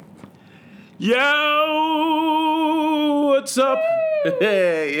Yo, what's up?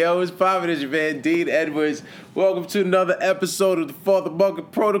 Hey, yo, it's poppin', it's your man Dean Edwards. Welcome to another episode of the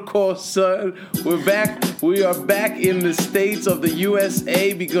FuthaMuckin Protocol, son. We're back. We are back in the States of the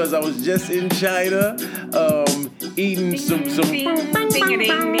USA because I was just in China, eating some.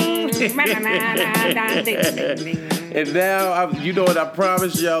 And now, you know what? I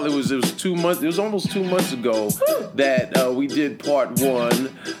promised y'all it was 2 months. It was almost 2 months ago that we did part one,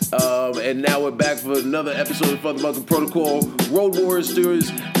 and now we're back for another episode of FuthaMuckin Protocol. Road Warrior Stewards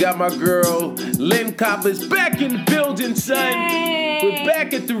got my girl Lynne Koplitz back in the building, son. Yay. We're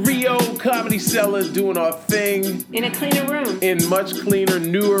back at the Rio Comedy Cellar doing our thing in a cleaner room, in much cleaner,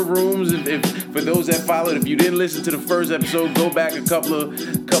 newer rooms. If for those that followed, if you didn't listen to the first episode, go back a couple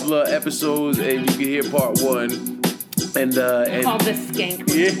of episodes and you can hear part one. And called the skank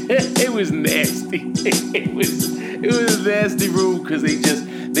room. Yeah, it was nasty. It was a nasty room because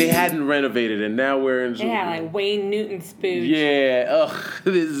they hadn't renovated, and now we're in. Yeah, like Wayne Newton spooge. Yeah,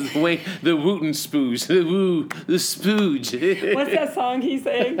 this is Wayne the Wooten spooge. The spooge. What's that song he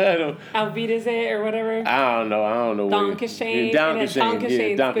sang? I don't. Alvida's it or whatever. I don't know. Donkashane.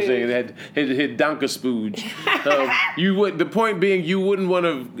 Donkashane. It hit Donka spooge. The point being, you wouldn't want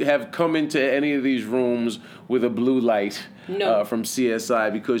to have come into any of these rooms with a blue light from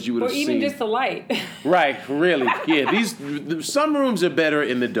CSI because you would have seen. Or even just a light. Right, really. Yeah, some rooms are better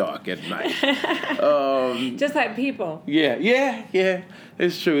in the dark at night. Just like people. Yeah.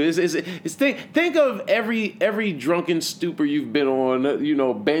 It's true. Think of every drunken stupor you've been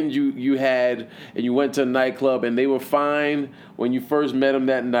on, bend you had, and you went to a nightclub, and they were fine when you first met them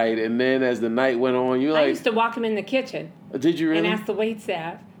that night, and then as the night went on, I used to walk them in the kitchen. Did you really? And ask the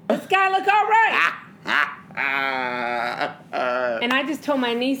waitstaff, "This guy look all right?" And I just told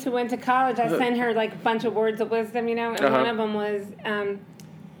my niece who went to college, I sent her like a bunch of words of wisdom, and one of them was,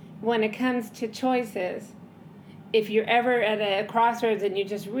 when it comes to choices, if you're ever at a crossroads and you're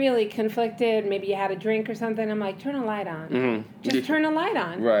just really conflicted, maybe you had a drink or something, I'm like, turn a light on. Mm-hmm. Just turn a light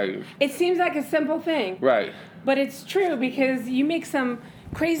on. Right. It seems like a simple thing. Right. But it's true because you make some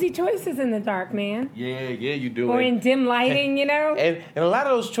crazy choices in the dark, man. Yeah, you do. Or in dim lighting, And a lot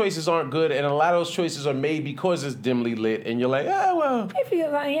of those choices aren't good, and a lot of those choices are made because it's dimly lit, and you're like, oh, well. I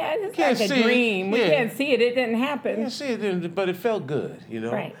feel like, it's like a dream. We can't see it. It didn't happen. Can't see it, but it felt good,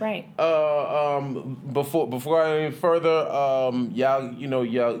 Right. Before I go further,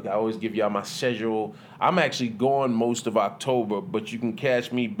 y'all, I always give y'all my schedule. I'm actually gone most of October, but you can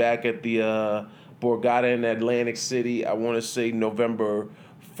catch me back at the Borgata in Atlantic City. I want to say November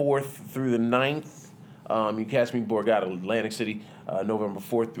 4th through the 9th. You catch me Borgata, Atlantic City, November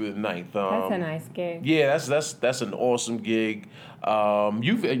 4th through the 9th. That's a nice gig. Yeah, that's an awesome gig.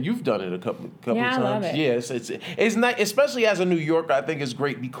 You've done it a couple times. I love it. Yeah, it's nice, especially as a New Yorker. I think it's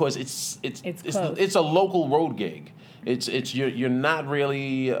great because it's a local road gig. You're not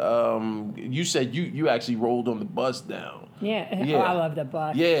really. You said you actually rolled on the bus down. Yeah. Oh, I love the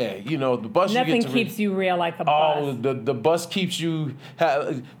bus. Yeah, the bus. Nothing keeps you real like a bus. Oh, the bus keeps you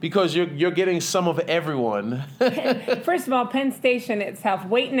because you're getting some of everyone. First of all, Penn Station itself,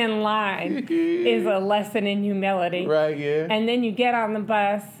 waiting in line is a lesson in humility. Right. Yeah. And then you get on the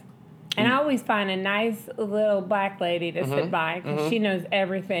bus. And I always find a nice little black lady to sit by because she knows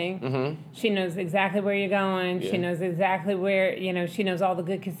everything. Mm-hmm. She knows exactly where you're going. Yeah. She knows exactly where, she knows all the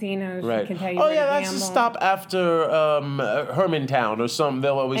good casinos. Right. She can tell you where to gamble. That's a stop after Hermantown or something.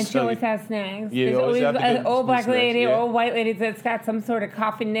 They'll always and she always has snacks. Yeah, there's always an old black lady or old white lady that's got some sort of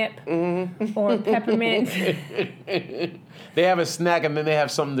coffee nip or peppermint. They have a snack and then they have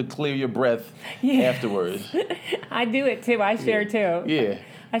something to clear your breath afterwards. I do it too. I share too. Yeah.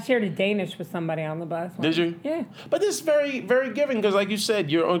 I shared a Danish with somebody on the bus once. Did you? Yeah. But this is very, very giving because, like you said,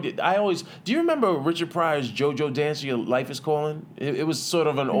 do you remember Richard Pryor's JoJo Dance, Your Life is Calling? It was sort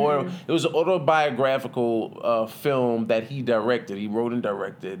of it was an autobiographical film that he directed. He wrote and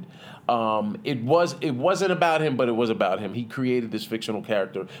directed. It wasn't about him, but it was about him. He created this fictional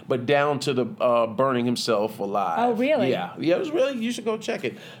character, but down to the burning himself alive. Oh, really? Yeah, it was really. You should go check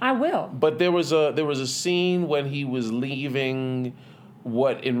it. I will. But there was a scene when he was leaving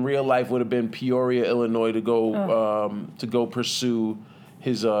what in real life would have been Peoria, Illinois, to go pursue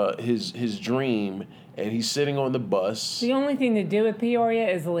his dream, and he's sitting on the bus. The only thing to do with Peoria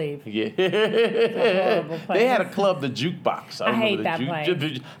is leave. Yeah, it's a horrible place. They had a club, the Jukebox. I hate that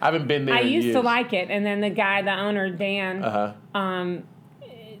place. I haven't been there. I in used years. to like it, and then the owner Dan,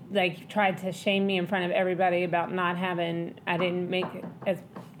 tried to shame me in front of everybody about not having. I didn't make it as.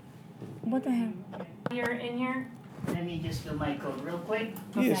 What the hell? You're in here. Let me just do my code real quick.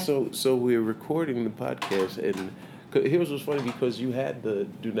 Yeah, Okay. so we're recording the podcast, and Here's what's funny, because you had the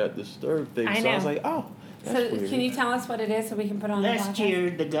do not disturb thing. I So know. I was like, oh. So can you tell us what it is so we can put on Last the podcast? year,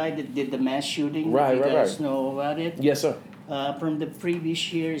 the guy that did the mass shooting, Right, you right, guys right. know about it? Yes, sir. From the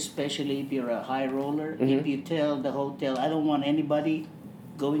previous year, especially if you're a high roller, Mm-hmm. if you tell the hotel, I don't want anybody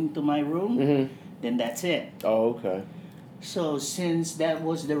going to my room, Mm-hmm. then that's it. Oh, okay. So since that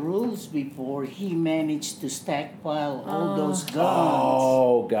was the rules before, he managed to stockpile all those guns.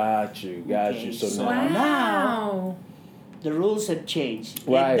 Oh, got you. Okay, So so now. Wow. The rules have changed.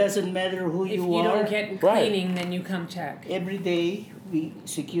 Right. It doesn't matter who If you you are. don't get cleaning, then you come check. Every day,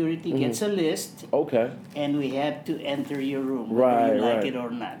 security Mm-hmm. gets a list, Okay. and we have to enter your room, Right, whether you like right. it or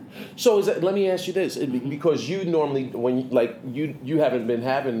not. So let me ask you this, because you normally, when you haven't been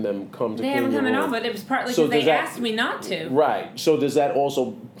having them come to They clean haven't your come at all, room. but it was partly So because they does that- asked me not to. Right. So does that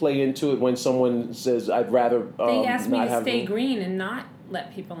also play into it when someone says, I'd rather They asked me not to have stay them? green and not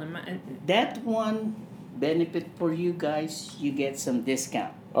let people in my. That one benefit for you guys, you get some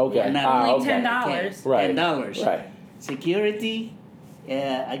discount. Okay. Not Only okay. $10. Right. $10. Right. Security,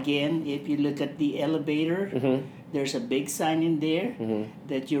 again, if you look at the elevator, Mm-hmm. there's a big sign in there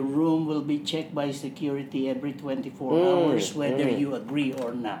that your room will be checked by security every 24 hours, whether you agree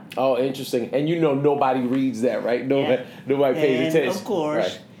or not. Oh, interesting. And nobody reads that, right? Yeah. Nobody pays And attention. of course,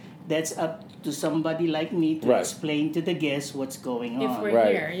 Right. that's up to somebody like me to Right. explain to the guests what's going If on. we're Right.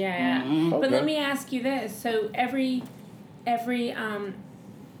 here, yeah. But Okay. let me ask you this: so every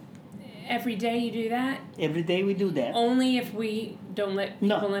day you do that? Every day we do that. Only if we don't let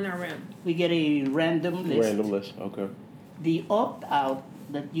No. people in our room. We get a random list. Random list. Okay. The opt-out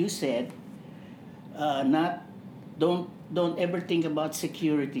that you said, don't ever think about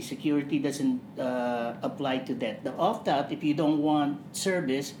security. Security doesn't apply to that. The opt-out, if you don't want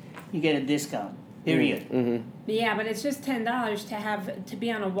service, you get a discount. Period. Mm-hmm. Yeah, but it's just $10 to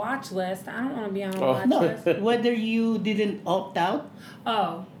be on a watch list. I don't want to be on a Oh. watch No, list. whether you didn't opt out,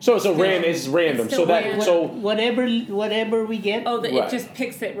 Oh. So it's it's random. It's still So that random. so whatever we get. Oh, Right. it just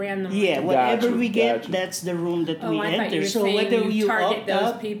picks it randomly. Yeah, whatever Gotcha, we get, gotcha. that's the room that we I thought you enter. were So saying whether you you target opt those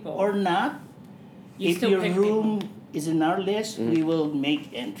out people. or not, You if still your pick room is in our list, Mm-hmm. we will make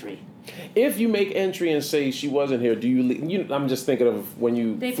entry. if you make entry and say she wasn't here, do you I'm just thinking of when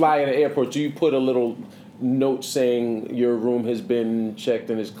you They fly in the airport, do you put a little note saying your room has been checked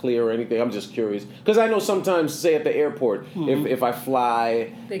and is clear or anything? I'm just curious. Because I know sometimes, say at the airport, if I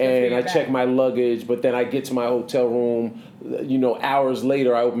fly They go through and your I check bag. my luggage, but then I get to my hotel room, hours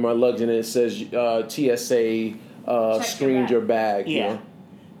later I open my luggage and it says TSA screened your bag. Yeah.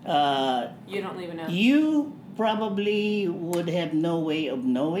 You don't leave a note. You probably would have no way of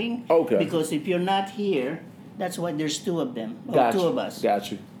knowing. Okay. Because if you're not here, that's why there's two of them, or Got two you. of us.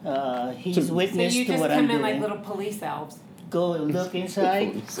 Got you. He's So witness you to just what come I'm in doing. like little police elves. Go and look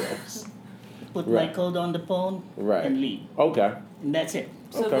inside, put my Right. code on the phone, Right. and leave. Okay. And that's it.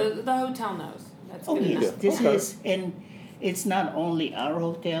 So Okay. the hotel knows. That's Oh good yes, enough. this Okay. is, and it's not only our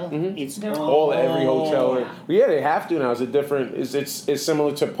hotel. It's They're all Every hotel. Yeah. Yeah, they have to now. It's a different. It's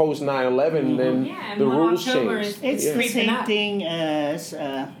similar to post 9/11. Then Yeah, and the 1 rules October changed. is- It's Yeah. the Creeping same up. thing as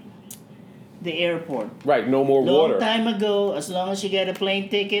the airport. Right. No more Long water. time ago, as long as you get a plane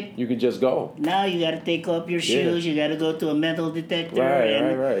ticket, You could just go. now you got to take off your Yeah. shoes. You got to go to a metal detector. Right.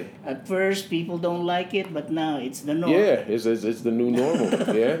 and Right. At first, people don't like it, but now it's the norm. Yeah. It's the new normal.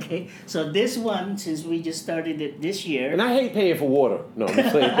 Yeah. Okay, so this one, since we just started it this year, And I hate paying for water. No, I'm just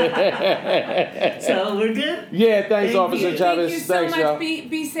playing. so we're good. Yeah. Thanks, Thank Officer you. Chavez. Thank you so Thanks, much. y'all.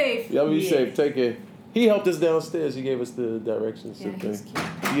 Be safe. Y'all be Yeah. safe. Take care. He helped us downstairs. He gave us the directions. Yeah, to he's things.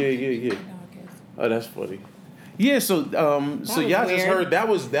 cute. Yeah. Oh, that's funny. Yeah, so was y'all just weird. heard that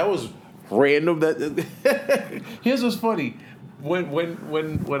was random. That here's what's funny. When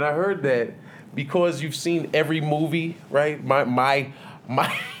I heard that, because you've seen every movie, right? My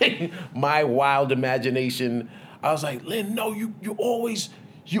my wild imagination. I was like, Lynn, no, you always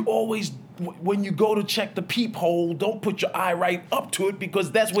when you go to check the peephole, don't put your eye right up to it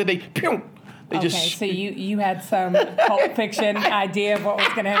because that's where they pew. They Okay, just so you had some Pulp Fiction idea of what was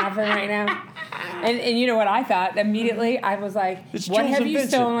going to happen right now, and you know what I thought immediately? I was like, It's "What Jules have and you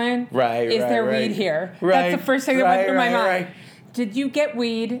Vincent. stolen? Right, Is there right. weed here?" Right, That's the first thing that went through my mind. right. Did you get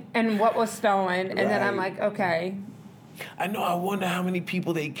weed, and what was stolen? And then I'm Right. like, okay, I know. I wonder how many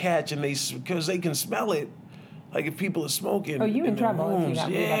people they catch, and because they can smell it. Like if people are smoking. Oh, you in the trouble if you rooms. got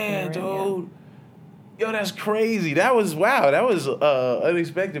weed up in Yeah, your room, dude. Yo, that's crazy. That was wow. That was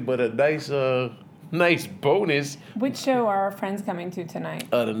unexpected, but a nice nice bonus. Which show are our friends coming to tonight?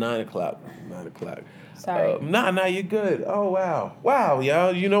 The 9 o'clock. 9 o'clock. Sorry. Nah, you're good. Oh, wow,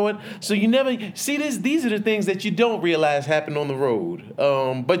 y'all. You know what? So you never see this. These are the things that you don't realize happen on the road.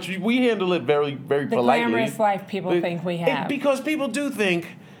 But we handle it very, very the politely. The glamorous life people think we have. Because people do think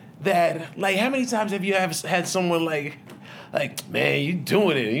that, like, how many times have you had someone like, man, you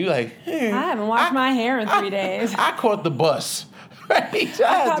doing it? And you're like, I haven't washed my hair in 3 days. I caught the bus. Right.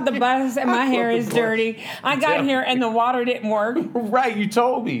 I caught the bus and my hair is dirty. I got here and the water didn't work. Right, you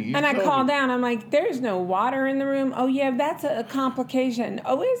told me. I called down. I'm like, there's no water in the room. Oh, yeah, that's a complication.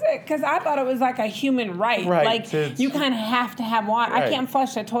 Oh, is it? Because I thought it was like a human right. Right. Like, you kind of have to have water. Right. I can't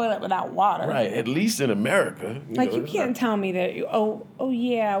flush a toilet without water. Right, at least in America. You can't tell me that,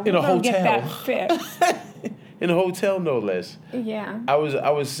 yeah, we're going to get that fixed. In a hotel, no less. Yeah. I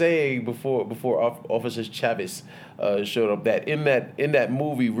was saying before Officer Chavez showed up that in that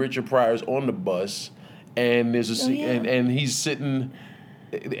movie, Richard Pryor's on the bus, and there's a scene, and he's sitting,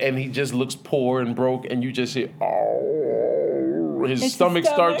 and he just looks poor and broke, and you just hear his stomach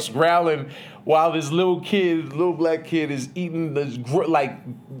starts growling, while this little black kid is eating this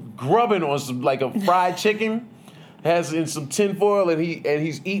grubbing on some like a fried chicken. Has in some tinfoil and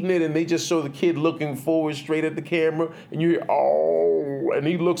he's eating it, and they just show the kid looking forward straight at the camera, and you hear and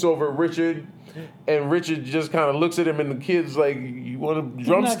he looks over at Richard, and Richard just kind of looks at him, and the kid's like, "You want a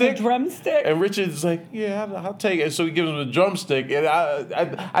drumstick?" Like a drumstick. And Richard's like, "Yeah, I'll take it." So he gives him a drumstick, and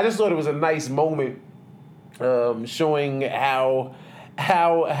I just thought it was a nice moment, showing how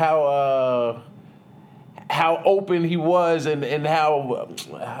open he was and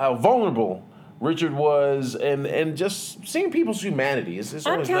how vulnerable Richard was, and just seeing people's humanity. It's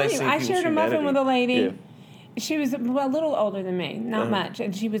always nice seeing I people's shared a humanity. muffin with a lady. Yeah. She was a little older than me, not much,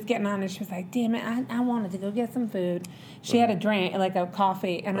 and she was getting on, and she was like, "Damn it, I wanted to go get some food." She had a drink, like a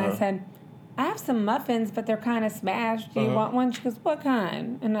coffee, and I said, "I have some muffins, but they're kind of smashed. Do you want one?" She goes, "What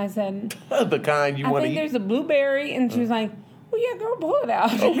kind?" And I said, "The kind you want to eat." I think there's a blueberry, and she was like, "Well, yeah, girl, pull it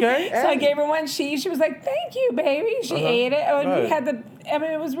out." Okay. So I gave her one. She was like, "Thank you, baby." She ate it. We had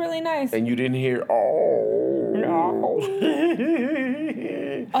it was really nice. And you didn't hear,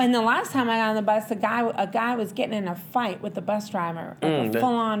 And the last time I got on the bus, a guy was getting in a fight with the bus driver, like a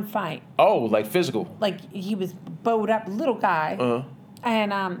full-on fight. Oh, like physical. Like he was bowed up, little guy.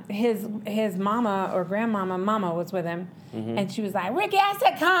 And his mama or mama was with him. And she was like, "Ricky," I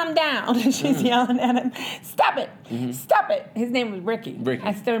said, "Calm down." And she's yelling at him, "Stop it. Stop it." His name was Ricky.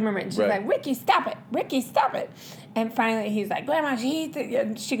 I still remember it. And she's like, "Ricky, stop it. Ricky, stop it." And finally he's like, "Grandma,"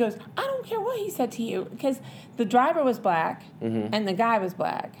 and she goes, "I don't care what he said to you." Because the driver was black and the guy was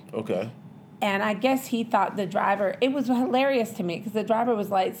black. Okay. And I guess he thought the driver, it was hilarious to me because the driver was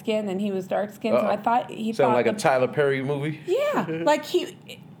light skinned and he was dark skinned. So I thought he sounded like a Tyler Perry movie. Yeah. Like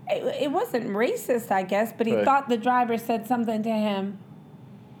it wasn't racist, I guess, but he thought the driver said something to him.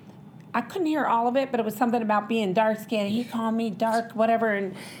 I couldn't hear all of it, but it was something about being dark skinned. He called me dark, whatever,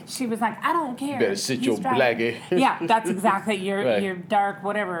 and she was like, "I don't care. You better sit your blackie." Yeah, that's exactly. You're dark,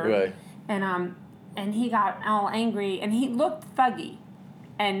 whatever. Right. And he got all angry, and he looked thuggy,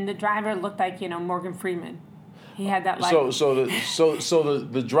 and the driver looked like Morgan Freeman. He had that like. So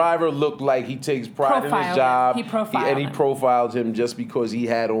the driver looked like he takes pride in his job. He profiled him just because he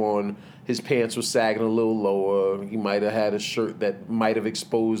had on. His pants were sagging a little lower. He might have had a shirt that might have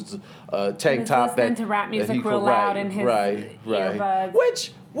exposed a tank top that. To rap music real loud in his earbuds.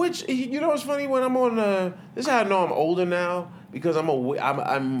 Which what's funny when I'm on. This is how I know I'm older now because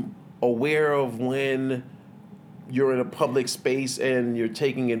I'm aware of when you're in a public space and you're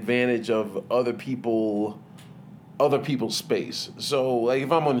taking advantage of other people's space. So like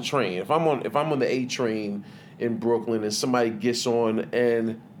if I'm on the train, if I'm on the A train in Brooklyn and somebody gets on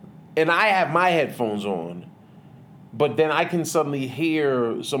and I have my headphones on, but then I can suddenly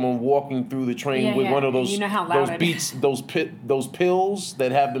hear someone walking through the train with one of those those pills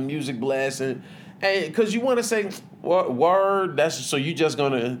that have the music blasting, and because you want to say word, that's so you just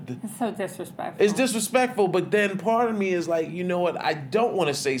gonna. It's so disrespectful. It's disrespectful, but then part of me is like, you know what? I don't want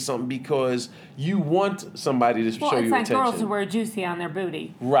to say something because you want somebody to show you attention. Well, it's like girls who wear juicy on their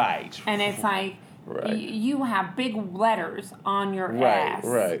booty, right? And it's like you have big letters on your ass,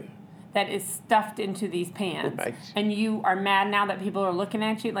 right. That is stuffed into these pants. Right. And you are mad now that people are looking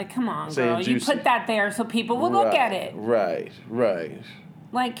at you. Like, come on, girl. You put that there so people will look at it. Right.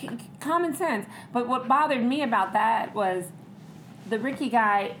 Like, common sense. But what bothered me about that was the Ricky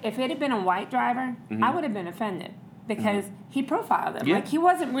guy, if it had been a white driver, I would have been offended. Because he profiled him. Yeah. Like, he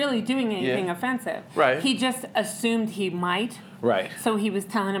wasn't really doing anything offensive. Right. He just assumed he might. Right. So he was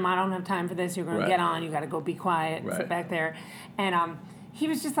telling him, "I don't have time for this. You're going to get on. You got to go be quiet. Sit back there." And he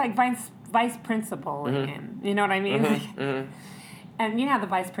was just like vice principal in him. You know what I mean? And you know how the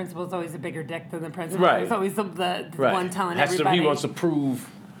vice principal is always a bigger dick than the principal. Right. He's always the one telling everybody. He wants to prove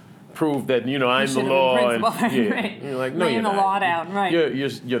that I'm the law. And, you're like, no, laying you're the not. law down, right?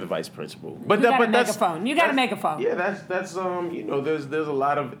 You're the vice principal. But you gotta make a phone. You gotta make a phone. Yeah, that's there's a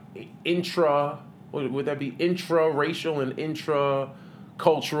lot of would that be intra-racial and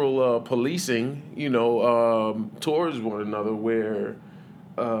intra-cultural policing, towards one another where,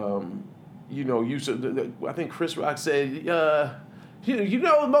 I think Chris Rock said, you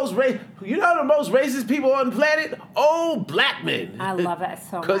know the most racist people on the planet? Old black men. I love that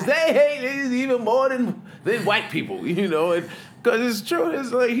so much. Because they hate it even more than white people, Because it's true.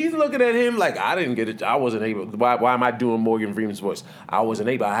 It's like he's looking at him like, I didn't get it. I wasn't able. Why am I doing Morgan Freeman's voice? I wasn't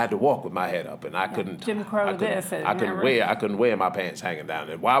able. I had to walk with my head up, and I couldn't. Jim Crow I couldn't wear my pants hanging down.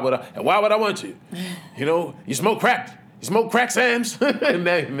 And why would I want to? You smoke crack. You smoke crack, Sam's. And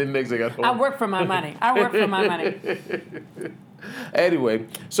then next thing I work for my money. Anyway,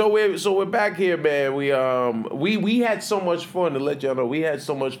 so we're back here, man. We had so much fun, to let y'all know. We had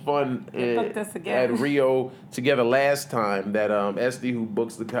so much fun at Rio together last time that Esty, who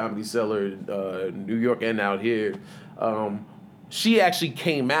books the Comedy Cellar, New York and out here, she actually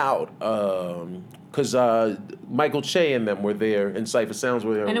came out because Michael Che and them were there, and Cypher Sounds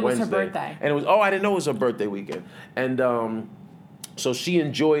were there on Wednesday. And it was her birthday. And it was I didn't know it was her birthday weekend, and so she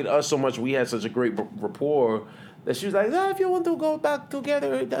enjoyed us so much. We had such a great rapport. That she was like, if you want to go back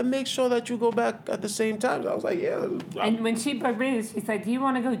together, then make sure that you go back at the same time. I was like, yeah. And when she booked me, she said, do you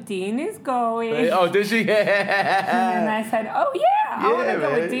want to go? Dean is going. Oh, did she? And I said, oh, yeah, I want to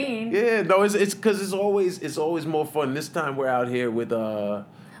go with Dean. Yeah, no, it's because it's always more fun. This time we're out here with...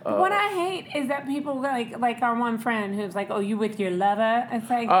 what I hate is that people like our one friend who's like, oh, you with your lover? It's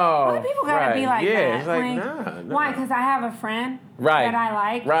like, why do people gotta be like that? It's like, nah. Why? Because I have a friend that I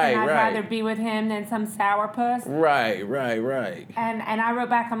like, and I'd rather be with him than some sourpuss. Right. And I wrote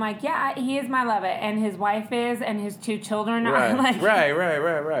back, I'm like, yeah, he is my lover, and his wife is, and his 2 children are like...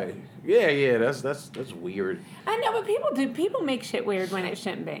 Right. Yeah, that's weird. I know, but people make shit weird when it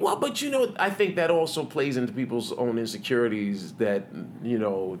shouldn't be. Well, but I think that also plays into people's own insecurities that,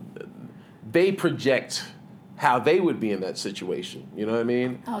 they project how they would be in that situation. You know what I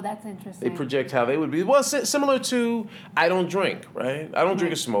mean? Oh, that's interesting. They project how they would be. Well, similar to, I don't drink, right? I don't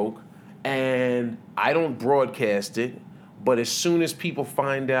drink or smoke, and I don't broadcast it. But as soon as people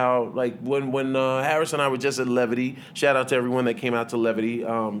find out, like when Harris and I were just at Levity, shout out to everyone that came out to Levity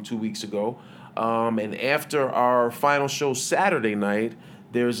 2 weeks ago. And after our final show Saturday night,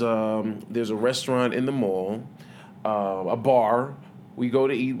 there's a restaurant in the mall, a bar. We go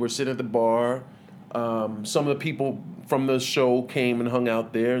to eat. We're sitting at the bar. Some of the people from the show came and hung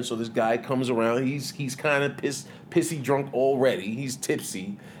out there, and so this guy comes around. He's kind of pissy drunk already. He's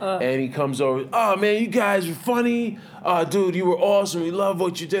tipsy, and he comes over. Oh man, you guys were funny. Dude, you were awesome. We love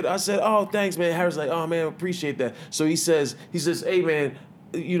what you did. I said, oh thanks, man. Harris like, oh man, appreciate that. So he says, hey man,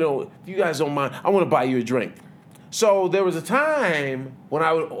 if you guys don't mind, I want to buy you a drink. So there was a time when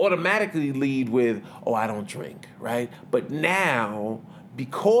I would automatically lead with, oh, I don't drink, right? But now,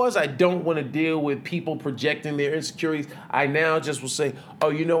 because I don't want to deal with people projecting their insecurities, I now just will say, oh,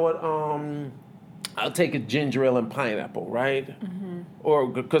 you know what? I'll take a ginger ale and pineapple, right? Mm-hmm. Or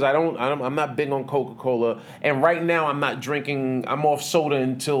because I'm not big on Coca-Cola, and right now I'm not drinking. I'm off soda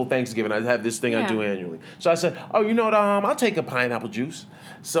until Thanksgiving. I have this thing I do annually. So I said, oh, you know what? I'll take a pineapple juice.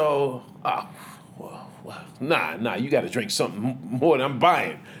 So, nah, you got to drink something more than I'm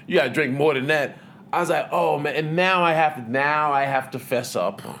buying. You got to drink more than that. I was like, oh man, and now I have to fess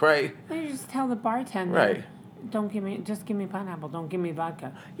up, right? You just tell the bartender, right? Just give me pineapple. Don't give me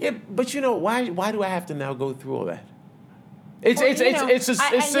vodka. Yeah, but why do I have to now go through all that? It's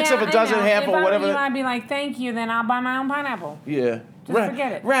 6 of a dozen, half or whatever. If I'd be like, thank you, then I'll buy my own pineapple. Yeah,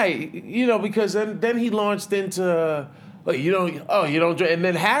 forget it. Right, because then he launched into. You don't drink. And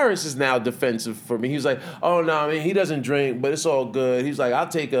then Harris is now defensive for me. He's like, oh, no, I mean, he doesn't drink, but it's all good. He's like, I'll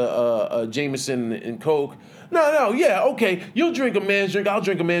take a Jameson and Coke. No, yeah, okay. You'll drink a man's drink. I'll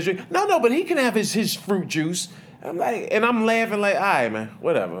drink a man's drink. No, but he can have his fruit juice. I'm laughing like, all right, man,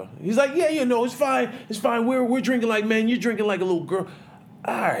 whatever. He's like, yeah, it's fine. It's fine. We're drinking like men. You're drinking like a little girl.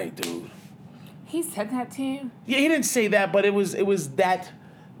 All right, dude. He said that to you? Yeah, he didn't say that, but it was that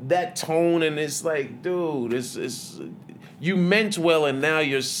tone, and it's like, dude, it's you meant well, and now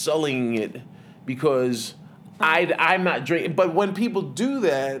you're sullying it because I'm not drinking. But when people do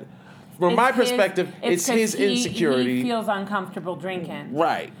that, from my perspective, it's his insecurity. He feels uncomfortable drinking,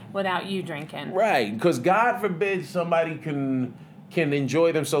 right? Without you drinking, right? Because God forbid somebody can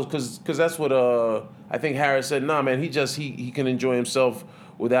enjoy themselves, because that's what I think Harris said. Nah, man, he can enjoy himself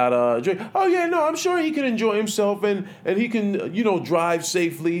without a drink. Oh yeah, no, I'm sure he can enjoy himself and he can, drive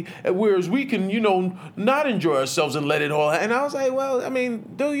safely. Whereas we can, not enjoy ourselves and let it all. And I was like, well, I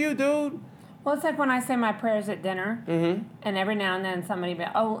mean, do you, dude? Well, it's like when I say my prayers at dinner, and every now and then somebody be,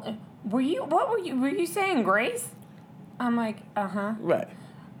 oh, were you saying grace? I'm like, uh-huh. Right.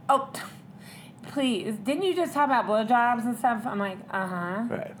 Oh, please, didn't you just talk about blowjobs and stuff? I'm like, uh-huh.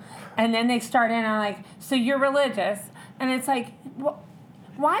 Right. And then they start in, and I'm like, so you're religious? And it's like,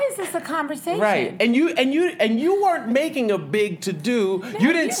 why is this a conversation? Right. And you weren't making a big to-do. No,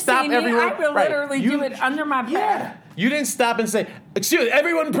 you didn't stop everyone. I will literally do it under my breath. Yeah. You didn't stop and say, excuse me,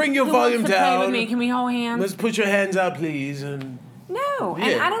 everyone bring your volume down. down. Play with me? Can we hold hands? Let's put your hands out, please. And no, yeah.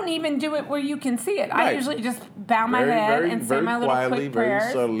 And I don't even do it where you can see it. Right. I usually just bow my head and say my little quietly, quick prayers.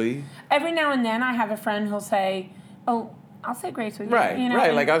 very subtly. Every now and then I have a friend who'll say, oh, I'll say grace with you. Right,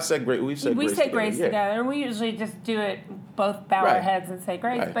 right. Like I've said grace. We say grace together. We usually just do it, both bow our heads and say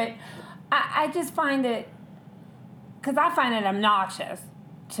grace. Right. But I just find it, because I find it obnoxious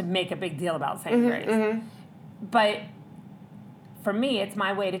to make a big deal about saying grace. But for me, it's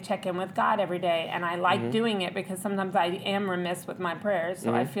my way to check in with God every day, and I like doing it because sometimes I am remiss with my prayers,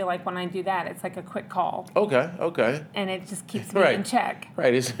 so I feel like when I do that, it's like a quick call. Okay. And it just keeps me in check.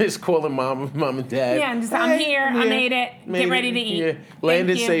 Right, it's calling mom and dad. Yeah, and just, I'm here, I made it, get ready to eat. Yeah.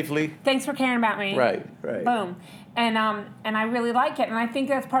 Landed safely. Thanks for caring about me. Right. Boom. And I really like it, and I think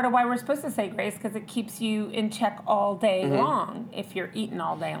that's part of why we're supposed to say grace, because it keeps you in check all day long if you're eating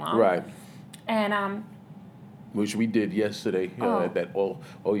all day long. Right. And which we did yesterday at that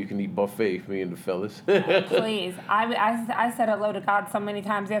all-you-can-eat buffet, me and the fellas. Please. I said hello to God so many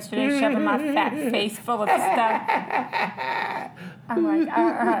times yesterday, shoving my fat face full of stuff. I'm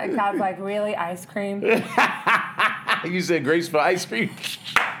like, God's like, really? Ice cream? You said grace for ice cream?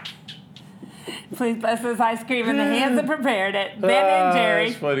 Please bless this ice cream in the hands that prepared it. Ben and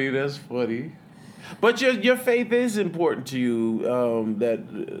Jerry. That's funny. But your faith is important to you.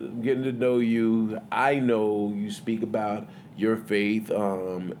 That getting to know you, I know you speak about your faith.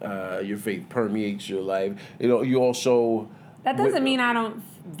 Your faith permeates your life. You also. That doesn't mean I don't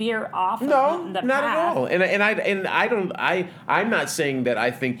veer off. No, the not path. at all. And I don't. I'm not saying that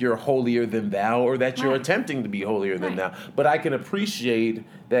I think you're holier than thou or that you're attempting to be holier than thou. But I can appreciate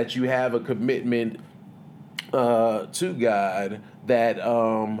that you have a commitment to God.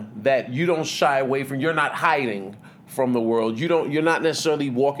 That you don't shy away from. You're not hiding from the world. You're not necessarily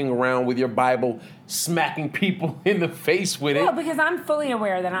walking around with your Bible smacking people in the face with it. No, because I'm fully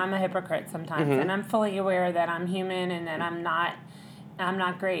aware that I'm a hypocrite sometimes, and I'm fully aware that I'm human and that I'm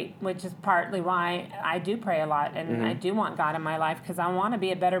not great, which is partly why I do pray a lot and I do want God in my life because I want to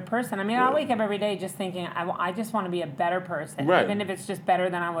be a better person. I mean, I wake up every day just thinking I just want to be a better person, even if it's just better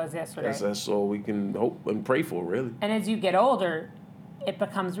than I was yesterday. That's all we can hope and pray for, really. And as you get older, it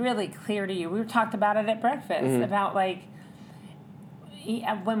becomes really clear to you. We talked about it at breakfast about like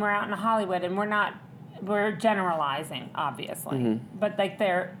when we're out in Hollywood and we're generalizing, obviously, but like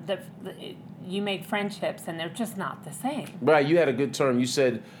you make friendships and they're just not the same. Right. You had a good term. You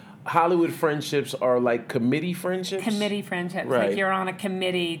said Hollywood friendships are like committee friendships? Committee friendships. Right. Like you're on a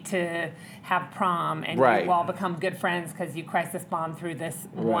committee to have prom and you all become good friends because you crisis bond through this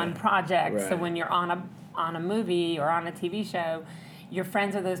one project. So when you're on a movie or on a TV show, you're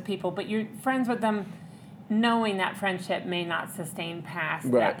friends with those people, but you're friends with them knowing that friendship may not sustain past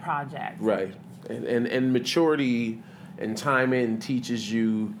that project. Right. And maturity and time in teaches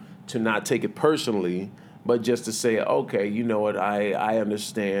you to not take it personally, but just to say, okay, you know what, I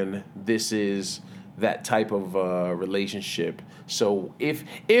understand this is that type of relationship. So if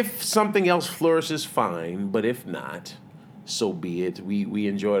something else flourishes, fine, but if not, so be it. We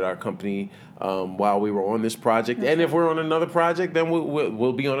enjoyed our company while we were on this project, and if we're on another project, then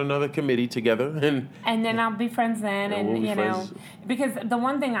we'll be on another committee together, and then I'll be friends then, and we'll you know, because the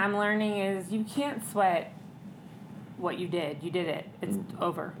one thing I'm learning is you can't sweat what you did. You did it. It's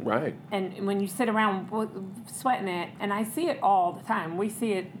over. Right. And when you sit around sweating it, and I see it all the time. We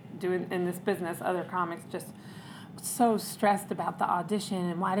see it doing in this business. Other comics just so stressed about the audition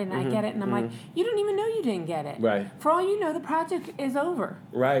and why didn't I get it? And I'm like, you don't even know you didn't get it. Right. For all you know, the project is over.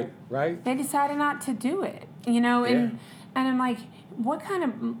 Right. They decided not to do it, you know, and I'm like, what kind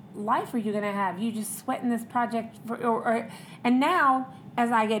of life are you going to have? You just sweating this project and now,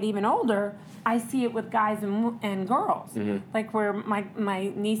 as I get even older, I see it with guys and girls. Like where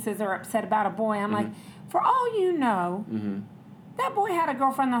my nieces are upset about a boy. I'm like, for all you know, that boy had a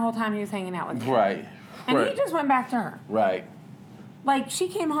girlfriend the whole time he was hanging out with him. Right. And he just went back to her. Right. Like, she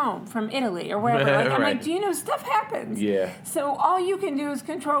came home from Italy or wherever. Like, I'm like, do you know, stuff happens. Yeah. So all you can do is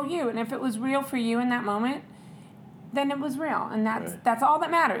control you. And if it was real for you in that moment, then it was real, and that's all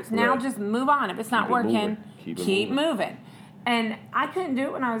that matters. Now just move on. If it's not working, keep moving. And I couldn't do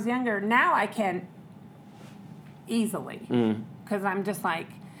it when I was younger. Now I can easily, because I'm just like,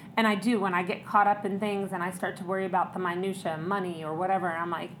 and I do when I get caught up in things and I start to worry about the minutia, money or whatever. And I'm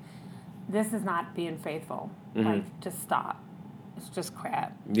like, this is not being faithful. Like, just stop. It's just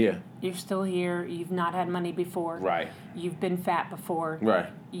crap. Yeah. You're still here. You've not had money before. Right. You've been fat before. Right.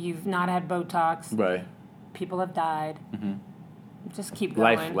 You've not had Botox. Right. People have died. Just keep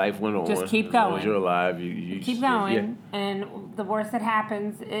going. Life went on. Just keep going. As long as you're alive, you keep going. Yeah. And the worst that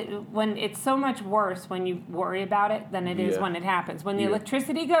happens, when it's so much worse when you worry about it than it is when it happens. When the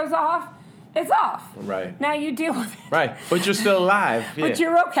electricity goes off, it's off. Right. Now you deal with it. Right. But you're still alive. Yeah. But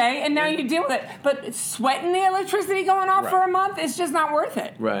you're okay, and now you deal with it. But sweating the electricity going off for a month, it's just not worth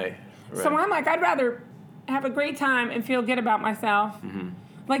it. Right. So I'm like, I'd rather have a great time and feel good about myself.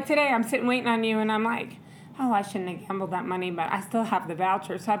 Like today, I'm sitting waiting on you, and I'm like, oh, I shouldn't have gambled that money, but I still have the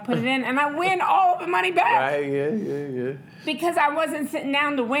voucher. So I put it in, and I win all of the money back. Right, yeah. Because I wasn't sitting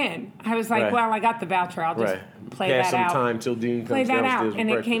down to win. I was like, well, I got the voucher. I'll just play that out. Pass some time till Dean comes downstairs. Play that out. And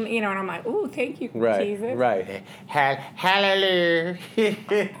it came, and I'm like, ooh, thank you, Jesus. Right. Hallelujah.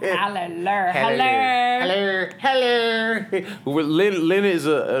 Hallelujah. Lynne is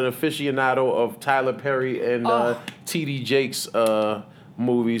an aficionado of Tyler Perry and T.D. Jakes'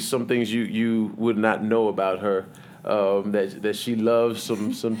 movies. Some things you would not know about her. That she loves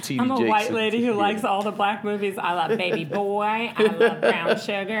some T.D. Jakes. I'm a white lady who likes all the black movies. I love Baby Boy. I love Brown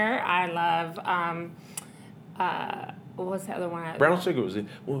Sugar. I love what's the other one? Brown Sugar was it.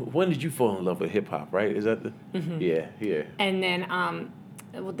 When did you fall in love with hip hop? Right? Is that the? Yeah. And then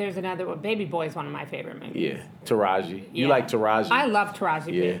there's another one. Baby Boy is one of my favorite movies. Yeah, Taraji. You like Taraji? I love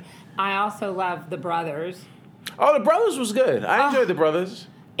Taraji. Yeah. I also love The Brothers. Oh, The Brothers was good. I enjoyed The Brothers.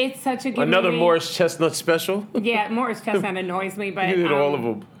 It's such a good movie. Morris Chestnut special. Yeah, Morris Chestnut annoys me, but... He did all of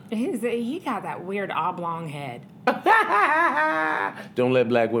them. He got that weird oblong head. Don't let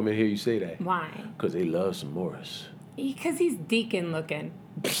black women hear you say that. Why? Because they love some Morris. Because he's deacon looking.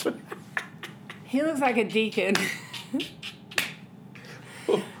 He looks like a deacon.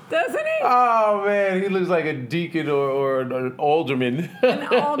 Doesn't he? Oh, man, he looks like a deacon or an alderman. An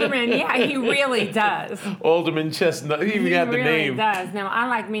alderman, yeah, he really does. Alderman Chestnut, he even got the name. He really does. Now, I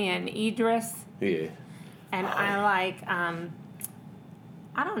like me an Idris. Yeah. And I like,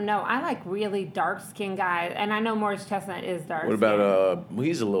 I don't know, I like really dark-skinned guys. And I know Morris Chestnut is dark-skinned. What about,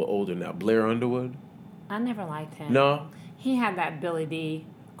 he's a little older now, Blair Underwood? I never liked him. No? He had that Billy D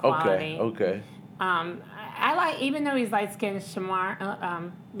quality. Okay. I like, even though he's light-skinned,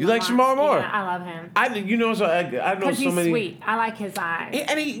 Shamar. You like Shamar Moore? Yeah, I love him. I know so many. Because he's sweet. I like his eyes.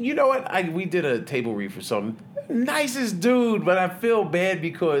 And you know what? We did a table read for something. Nicest dude, but I feel bad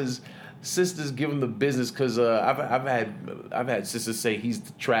because sisters give him the business because I've had sisters say he's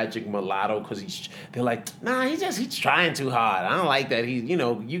the tragic mulatto because they're like, nah, he's trying too hard. I don't like that. You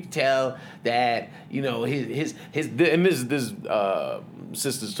can tell that his and this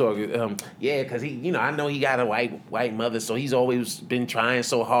sisters talking, because I know he got a white mother, so he's always been trying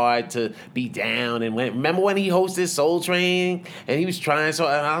so hard to be down. And remember when he hosted Soul Train and he was trying so,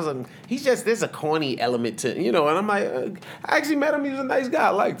 and I was like, there's a corny element to, and I'm like, I actually met him. He was a nice guy. I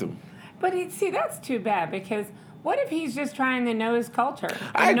liked him. But that's too bad because what if he's just trying to know his culture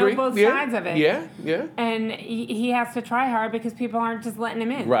and know both sides of it? Yeah. And he has to try hard because people aren't just letting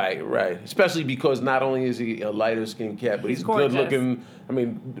him in. Right. Especially because not only is he a lighter skinned cat, but he's good looking. I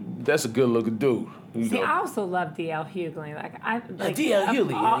mean, that's a good looking dude. I also love D.L. Hughley. D.L.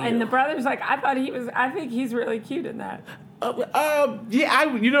 Hughley. And the brothers, I think he's really cute in that.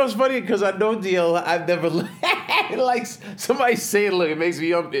 It's funny because I know D.L. I've never like somebody say it. Look, it makes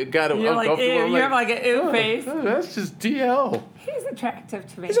me kind of uncomfortable. You have like an ew face. That's just D.L. He's attractive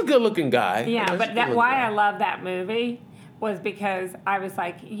to me. He's a good-looking guy. Yeah, but I love that movie was because I was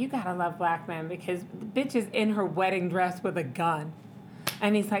like, you gotta love black men because the bitch is in her wedding dress with a gun.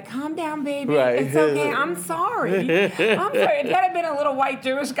 And he's like, calm down, baby. Right. It's okay. I'm sorry. If it had been a little white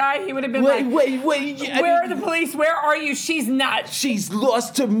Jewish guy, he would have been wait. Where are the police? Where are you? She's not. She's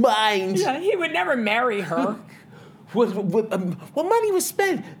lost her mind. Yeah, he would never marry her. What money was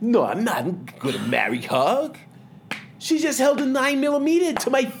spent? No, I'm not going to marry her. She just held a 9mm to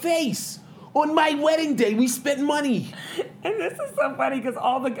my face. On my wedding day, we spent money. And this is so funny because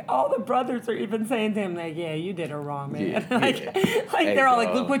all the brothers are even saying to him, like, yeah, you did her wrong, man. Hey, they're all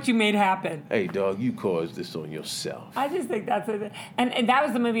like, look what you made happen. Hey, dog, you caused this on yourself. I just think that's it. And that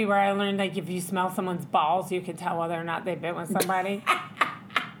was the movie where I learned, like, if you smell someone's balls, you can tell whether or not they've been with somebody.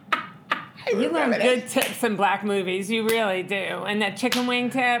 You learn good tips in black movies. You really do. And that chicken wing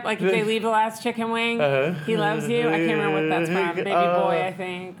tip, like if they leave the last chicken wing, he loves you. I can't remember what that's from. Baby Boy, I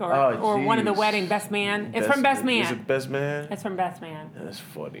think. Or one of the wedding, Best Man. It's from Best Man. Is it Best Man? It's from Best Man. That's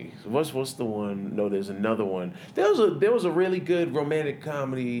funny. So what's the one? No, there's another one. There was a really good romantic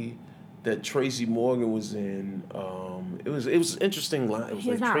comedy that Tracy Morgan was in. It was an interesting line.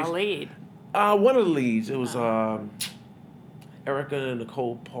 He's not a lead. One of the leads. It was Erica and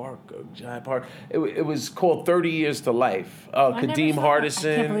Nicole Park, Jai Park. It was called 30 Years to Life. Kadeem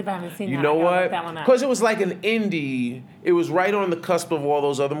Hardison. I can't believe I haven't seen that. You know what? Because it was like an indie. It was right on the cusp of all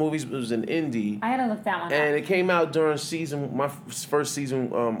those other movies. It was an indie. I had to look that one up. And it came out during my first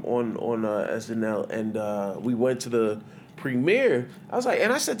season on SNL, and we went to the premiere. I was like,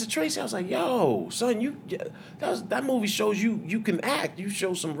 and I said to Tracy, I was like, "Yo, son, that movie shows you can act. You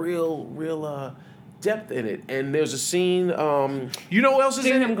show some real depth in it." And there's a scene. You know what else is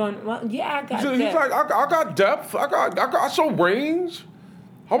in it? I'm going. Well, yeah, I got. He's like, I got depth. I got some range.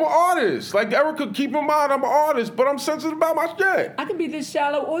 I'm an artist. Like Erica, keep in mind, I'm an artist, but I'm sensitive about my shit. I can be the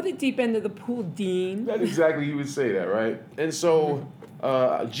shallow or the deep end of the pool, Dean. That's exactly he would say that, right? And so,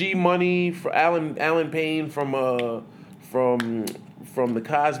 G Money for Alan Payne from the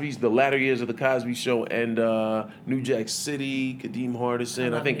Cosby's, the latter years of the Cosby Show, and New Jack City, Kadeem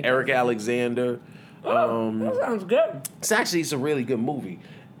Hardison, I think Eric Alexander. That sounds good. It's a really good movie,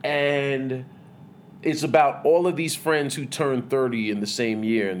 and it's about all of these friends who turn 30 in the same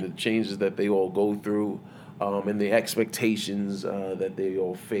year and the changes that they all go through, and the expectations that they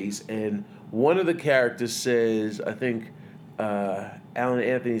all face. And one of the characters says, I think Alan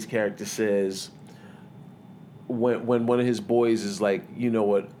Anthony's character says, when one of his boys is like, you know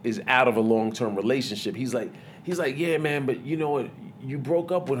what, is out of a long-term relationship, he's like, yeah, man, but you know what, you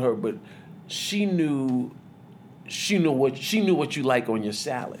broke up with her, but she knew what you like on your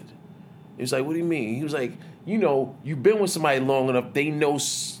salad. He was like, what do you mean? He was like, you know, you've been with somebody long enough, they know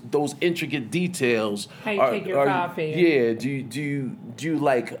those intricate details. How you take your coffee. Yeah. Do you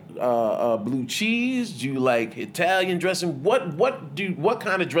like blue cheese? Do you like Italian dressing? What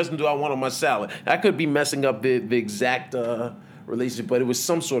kind of dressing do I want on my salad? I could be messing up the exact relationship, but it was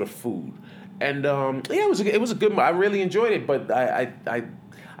some sort of food. And it was a good. I really enjoyed it, but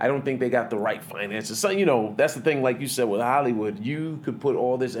I don't think they got the right finances. So, you know, that's the thing, like you said, with Hollywood. You could put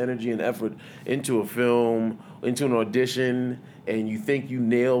all this energy and effort into a film, into an audition, and you think you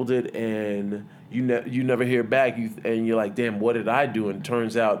nailed it, and you never hear back, and you're like, damn, what did I do? And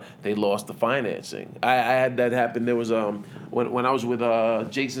turns out they lost the financing. I had that happen. There was when I was with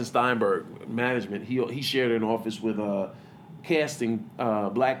Jason Steinberg management, he shared an office with a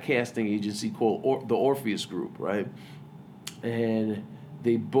black casting agency called the Orpheus Group, right? And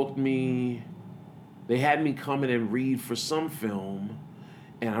they booked me. They had me come in and read for some film,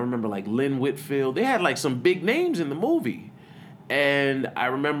 and I remember like Lynn Whitfield. They had like some big names in the movie, and I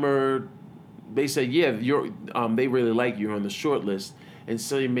remember they said, "Yeah, they really like you. You're on the short list." And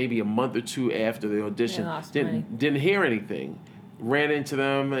so maybe a month or two after the audition, didn't hear anything. Ran into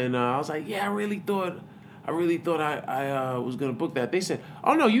them, and I was like, "Yeah, I really thought I was gonna book that." They said,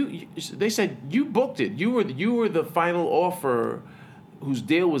 "Oh no, They said you booked it. You were the final offer." Whose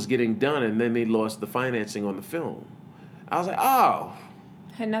deal was getting done, and then they lost the financing on the film. I was like, oh.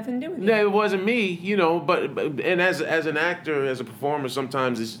 Had nothing to do with it. No, it wasn't me, you know, but and as an actor, as a performer,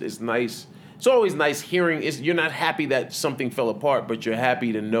 sometimes it's nice. It's always nice hearing, you're not happy that something fell apart, but you're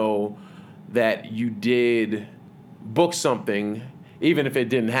happy to know that you did book something, even if it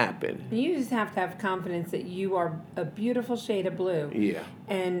didn't happen. You just have to have confidence that you are a beautiful shade of blue. Yeah.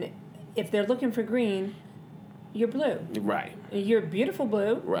 And if they're looking for green, you're blue. Right. You're beautiful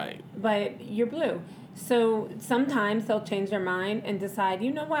blue. Right. But you're blue. So sometimes they'll change their mind and decide,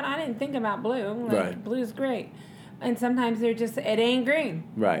 you know what, I didn't think about blue. Right. Blue's great. And sometimes they're just, it ain't green.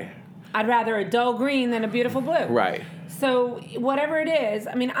 Right. I'd rather a dull green than a beautiful blue. Right. So whatever it is,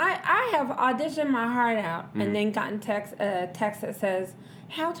 I mean, I have auditioned my heart out and then gotten text that says,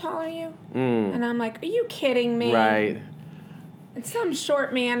 how tall are you? And I'm like, are you kidding me? Right. Some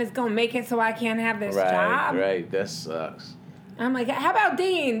short man is going to make it so I can't have this job. Right, that sucks. I'm like, how about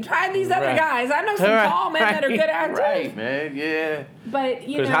Dean? Try these other guys. I know some tall men that are good actors. Right, man, yeah. But,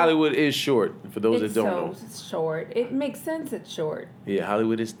 because Hollywood is short, for those that don't know. It's short. It makes sense it's short. Yeah,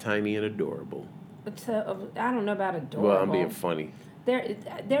 Hollywood is tiny and adorable. I don't know about adorable. Well, I'm being funny.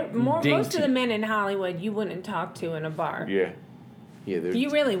 Most of the men in Hollywood you wouldn't talk to in a bar. Yeah. Yeah, they're you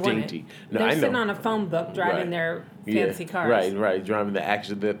really dainty. Wouldn't. They're sitting on a phone book driving their fancy cars. Right. Driving the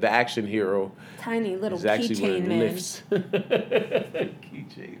action hero. Tiny little keychain men.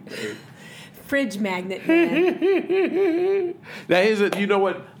 Keychain man. fridge magnet, man. Now you know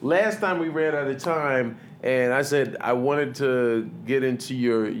what? Last time we ran out of time, and I said I wanted to get into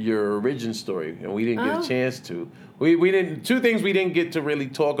your origin story, and we didn't get a chance to. We didn't. Two things we didn't get to really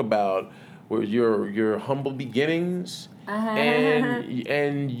talk about were your humble beginnings.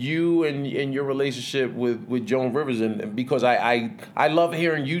 And you and your relationship with Joan Rivers, and because I love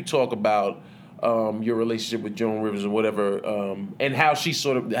hearing you talk about your relationship with Joan Rivers and whatever, and how she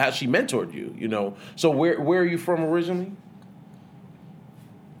mentored you, you know. So where are you from originally?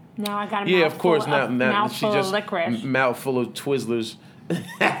 Now I got a mouthful of licorice. Mouthful of Twizzlers.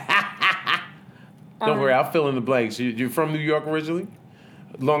 Don't worry, I'll fill in the blanks. You're from New York originally?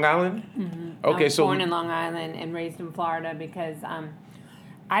 Long Island? Mm-hmm. Okay, I was born in Long Island and raised in Florida because I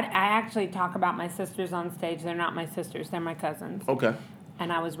actually talk about my sisters on stage. They're not my sisters. They're my cousins. Okay.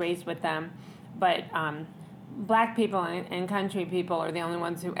 And I was raised with them. But black people and country people are the only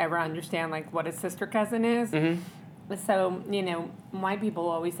ones who ever understand, like, what a sister cousin is. Mm-hmm. So, you know, white people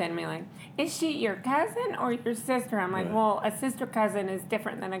always say to me, like, is she your cousin or your sister? I'm like, well, a sister cousin is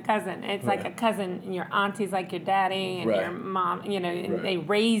different than a cousin. It's like a cousin, and your auntie's like your daddy, and your mom, you know, and they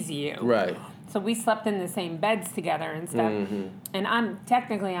raise you. Right. So we slept in the same beds together and stuff. Mm-hmm. And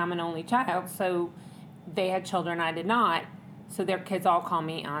I'm an only child, so they had children, I did not. So their kids all call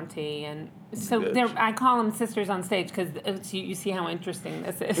me auntie, and so I call them sisters on stage because you see how interesting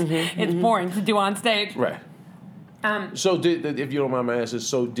this is. Mm-hmm. It's boring to do on stage. Right. So if you don't mind my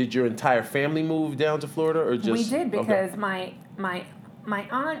asking, did your entire family move down to Florida, or just we did because my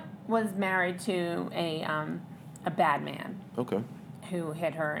aunt was married to a bad man. Okay. Who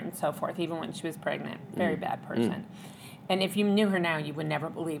hit her and so forth, even when she was pregnant. Very bad person. And if you knew her now, you would never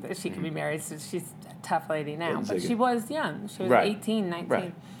believe that she could be married. So she's a tough lady now, but she was young. She was 18, 19.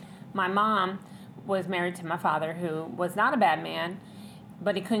 Right. My mom was married to my father, who was not a bad man,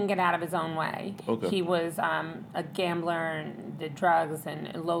 but he couldn't get out of his own way. Okay. He was a gambler and did drugs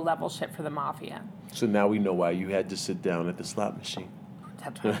and low-level shit for the mafia. So now we know why you had to sit down at the slot machine.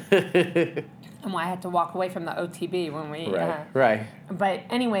 That's right. And why I had to walk away from the OTB when we... Right. But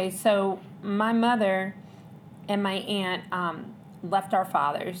anyway, so my mother and my aunt left our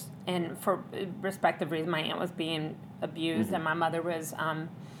fathers, and for respective reasons, my aunt was being abused, and my mother was...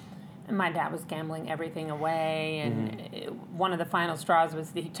 And my dad was gambling everything away, and one of the final straws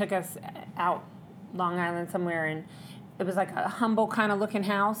was that he took us out Long Island somewhere, and it was like a humble kind of looking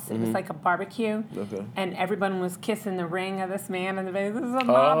house. It was like a barbecue, and everyone was kissing the ring of this man in the face. This is a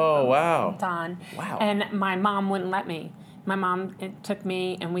mom. Oh, wow. Don. Wow. And my mom wouldn't let me. My mom took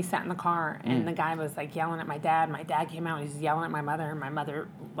me, and we sat in the car, and the guy was like yelling at my dad. My dad came out, and he was yelling at my mother, and my mother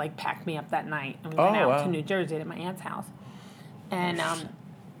like packed me up that night, and we went out to New Jersey to my aunt's house, and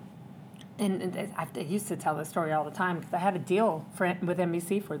I used to tell this story all the time because I had a deal with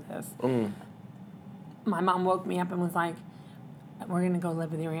NBC for this. My mom woke me up and was like, we're going to go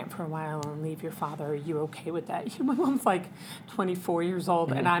live with your aunt for a while and leave your father. Are you okay with that? My mom's like 24 years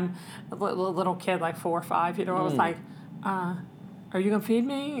old, and I'm a little kid, like 4 or 5. You know, I was like, are you going to feed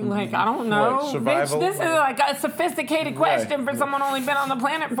me? Like, I don't know. What, survival? Bitch, this is like a sophisticated question for someone only been on the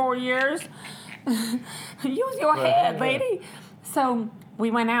planet 4 years. Use your head, lady. So... we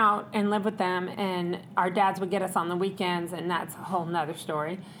went out and lived with them, and our dads would get us on the weekends, and that's a whole nother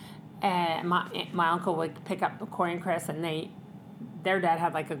story. And my uncle would pick up Corey and Chris, and their dad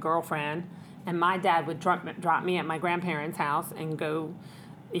had like a girlfriend, and my dad would drop me at my grandparents' house and go.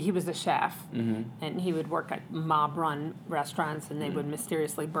 He was a chef, and he would work at mob-run restaurants, and they would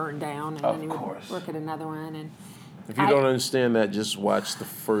mysteriously burn down, and then he would work at another one, and. If you don't understand that, just watch the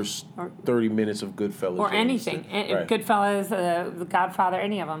first 30 minutes of Goodfellas. Or anything. Right. Goodfellas, The Godfather,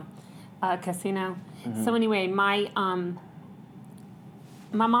 any of them. Casino. So anyway, my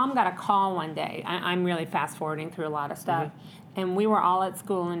mom got a call one day. I'm really fast-forwarding through a lot of stuff. And we were all at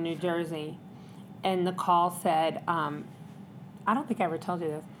school in New Jersey. And the call said, I don't think I ever told you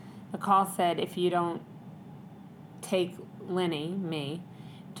this. The call said, if you don't take Lynne, me,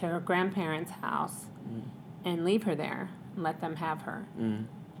 to her grandparents' house... and leave her there and let them have her.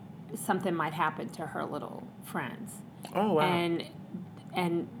 Something might happen to her little friends. Oh, wow.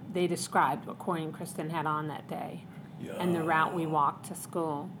 And they described what Corey and Kristen had on that day and the route we walked to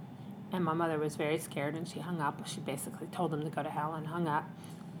school. And my mother was very scared, and she hung up. She basically told them to go to hell and hung up.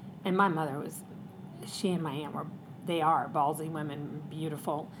 And my mother she and my aunt they are ballsy women,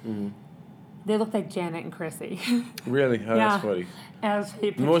 beautiful. They look like Janet and Chrissy. Really? Oh, yeah. That's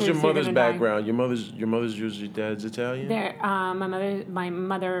funny. What's your mother's background? Your mother's usually dad's Italian? My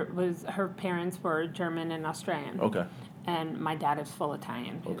mother was, her parents were German and Australian. Okay. And my dad is full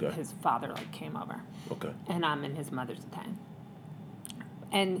Italian. Okay. His father came over. Okay. And his mother's Italian.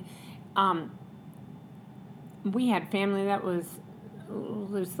 And we had family that was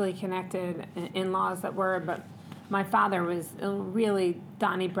loosely connected, in-laws that were, but my father was really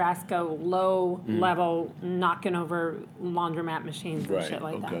Donnie Brasco, low-level, knocking over laundromat machines and shit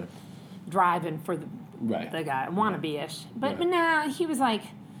like that. Driving for the guy, wannabe-ish. But nah, he was like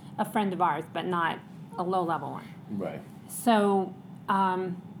a friend of ours, but not a low-level one. Right. So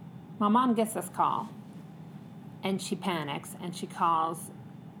my mom gets this call, and she panics, and she calls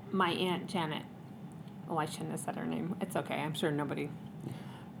my Aunt Janet. Oh, I shouldn't have said her name. It's okay. I'm sure nobody...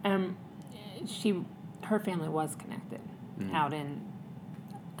 her family was connected out in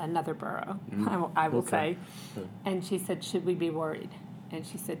another borough, I will say. And she said, should we be worried? And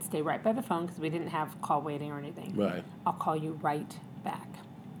she said, stay right by the phone because we didn't have call waiting or anything. Right. I'll call you right back.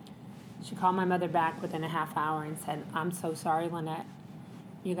 She called my mother back within a half hour and said, I'm so sorry, Lynette.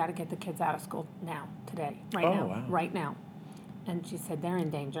 You got to get the kids out of school now, today, right now. And she said, they're in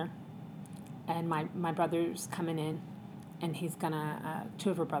danger. And my brother's coming in, and he's gonna, two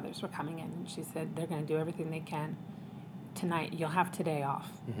of her brothers were coming in, and she said, they're gonna do everything they can. Tonight, you'll have today off.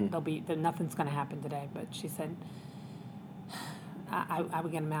 Nothing's gonna happen today, but she said, I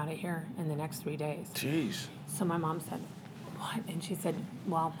would get them out of here in the next 3 days. Jeez. So my mom said, what? And she said,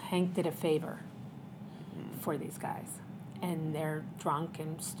 well, Hank did a favor for these guys. And they're drunk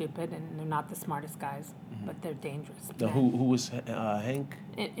and stupid, and they're not the smartest guys, but they're dangerous. Now, who was Hank?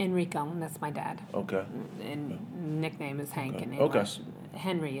 Enrico, and that's my dad. Okay. And nickname is Hank in Okay. English.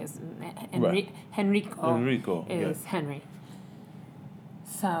 Henry is Right. Enrico is Henry.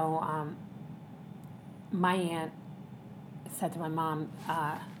 So my aunt said to my mom,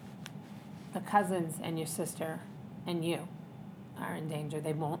 the cousins and your sister and you are in danger.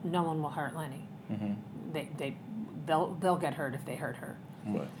 No one will hurt Lenny. They'll get hurt if they hurt her.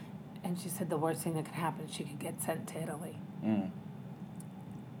 Right. And she said the worst thing that could happen is she could get sent to Italy. And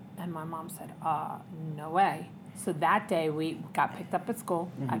my mom said, no way. So that day we got picked up at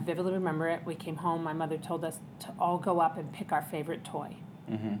school. I vividly remember it. We came home. My mother told us to all go up and pick our favorite toy.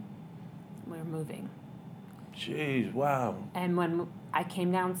 We were moving. Jeez, wow. And when I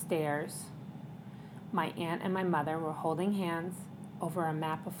came downstairs, my aunt and my mother were holding hands over a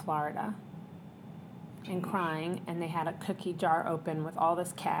map of Florida and crying, and they had a cookie jar open with all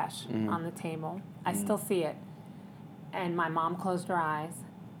this cash on the table. I still see it. And my mom closed her eyes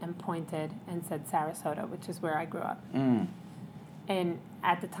and pointed and said Sarasota, which is where I grew up. And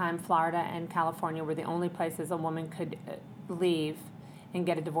at the time, Florida and California were the only places a woman could leave and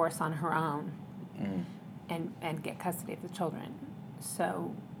get a divorce on her own and get custody of the children.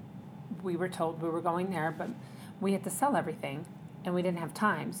 So we were told we were going there, but we had to sell everything, and we didn't have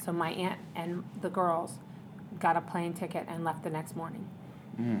time. So my aunt and the girls got a plane ticket and left the next morning,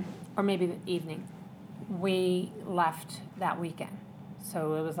 or maybe the evening. We left that weekend.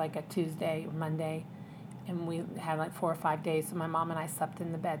 So it was like a Tuesday or Monday, and we had like 4 or 5 days. So my mom and I slept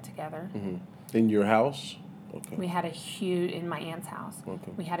in the bed together. In your house? Okay. We had in my aunt's house.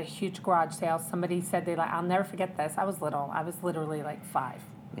 Okay. We had a huge garage sale. Somebody said I'll never forget this. I was little. I was literally like 5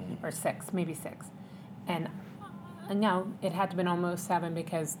 or 6, maybe 6. And no, it had to have been almost 7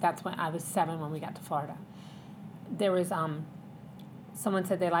 because that's when I was 7 when we got to Florida. There was, someone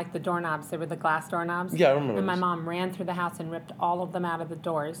said they liked the doorknobs. They were the glass doorknobs. Yeah, I remember. And my mom ran through the house and ripped all of them out of the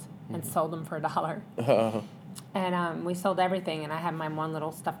doors and sold them for $1. And we sold everything, and I had my one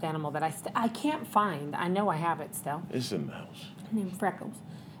little stuffed animal that I can't find. I know I have it still. It's in the house. Named Freckles.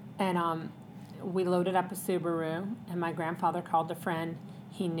 And we loaded up a Subaru, and my grandfather called a friend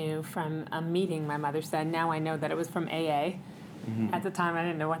he knew from a meeting, my mother said. Now I know that it was from AA. At the time, I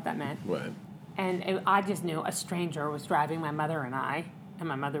didn't know what that meant. Right. And I just knew a stranger was driving my mother and I. And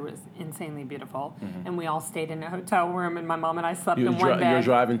my mother was insanely beautiful. And we all stayed in a hotel room, and my mom and I slept in one bed. You're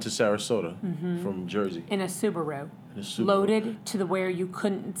driving to Sarasota from Jersey. In a Subaru. Loaded to where you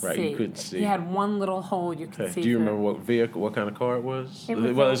couldn't see. Right, you couldn't see. You had one little hole you could see. Do you remember what kind of car it was? It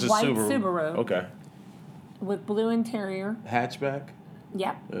was a white Subaru. Okay. With blue interior. Hatchback?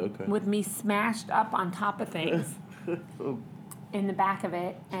 Yep. Okay. With me smashed up on top of things in the back of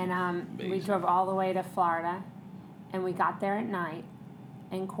it. And we drove all the way to Florida, and we got there at night.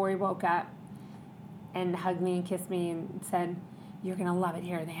 And Corey woke up and hugged me and kissed me and said, "You're going to love it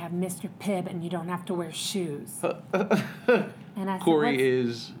here. They have Mr. Pibb, and you don't have to wear shoes." And I Corey said,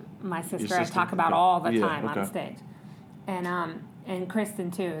 is my sister. I talk about all the time okay. on stage. And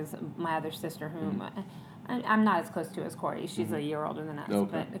Kristen, too, is my other sister, whom I'm not as close to as Corey. She's a year older than us.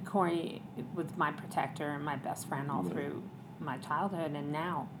 Okay. But Corey was my protector and my best friend all through my childhood. And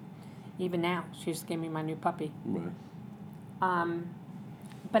now, even now, she just gave me my new puppy. Right.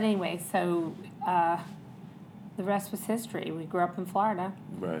 But anyway, so the the rest was history. We grew up in Florida.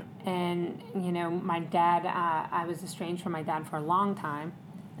 Right. And, my dad, I was estranged from my dad for a long time.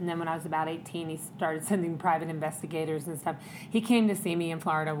 And then when I was about 18, he started sending private investigators and stuff. He came to see me in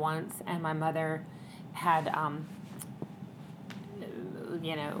Florida once, and my mother had,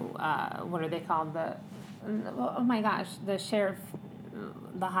 what are they called? The sheriff,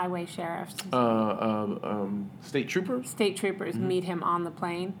 the highway sheriffs. State troopers? State troopers meet him on the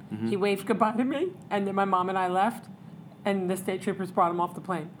plane. Mm-hmm. He waved goodbye to me, and then my mom and I left, and the state troopers brought him off the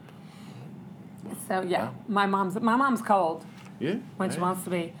plane. So, yeah, my mom's cold. Yeah. When she wants to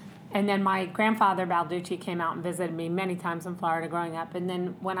be. And then my grandfather, Balducci, came out and visited me many times in Florida growing up. And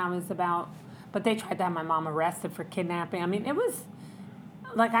then when I was but they tried to have my mom arrested for kidnapping. I mean, it was,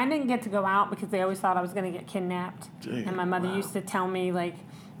 like, I didn't get to go out because they always thought I was going to get kidnapped. Damn, and my mother used to tell me, like,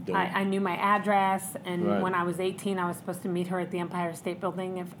 I knew my address. And when I was 18, I was supposed to meet her at the Empire State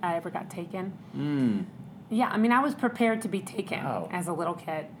Building if I ever got taken. Mm. Yeah, I mean, I was prepared to be taken as a little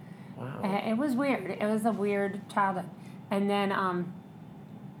kid. Wow. It was weird. It was a weird childhood. And then,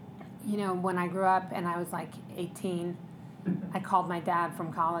 when I grew up and I was like 18, I called my dad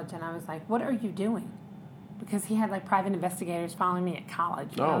from college and I was like, what are you doing? Because he had like private investigators following me at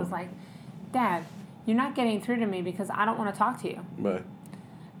college. And I was like, Dad, you're not getting through to me because I don't want to talk to you. Right.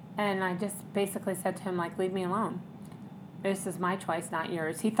 And I just basically said to him, like, leave me alone. This is my choice, not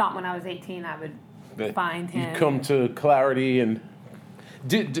yours. He thought when I was 18 I would find him. You come to clarity and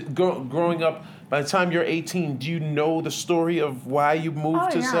growing up. By the time you're 18, do you know the story of why you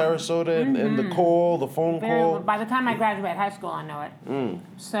moved to Sarasota and the phone call? By the time I graduated high school, I know it. Mm.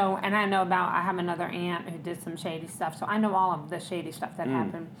 So, and I know I have another aunt who did some shady stuff, so I know all of the shady stuff that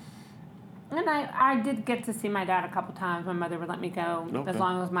happened. And I did get to see my dad a couple times. My mother would let me go as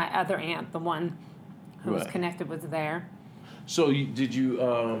long as my other aunt, the one who was connected, was there. So, would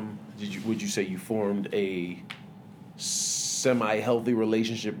you say you formed a semi-healthy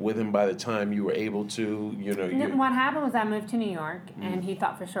relationship with him by the time you were able to, What happened was I moved to New York, and he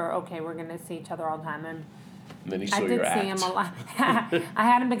thought for sure, okay, we're going to see each other all the time. And then he saw your act. I did see him a lot. I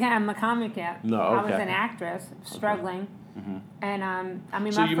hadn't become a comic yet. No, okay. I was an actress, struggling. Okay. Mm-hmm. And,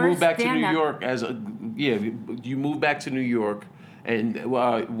 so you moved back to New York you moved back to New York, and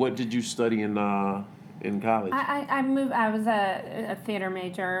what did you study in college? I moved. I was a theater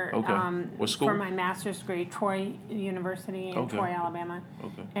major. Okay. What school? For my master's degree, Troy University in Troy, Alabama.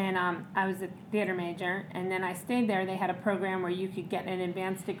 Okay. And I was a theater major, and then I stayed there. They had a program where you could get an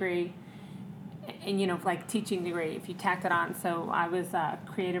advanced degree, and like teaching degree if you tacked it on. So I was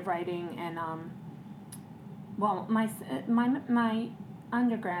creative writing and my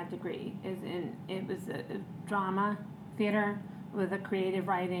undergrad degree was a drama theater with a creative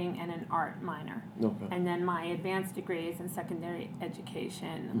writing and an art minor. Okay. And then my advanced degree is in secondary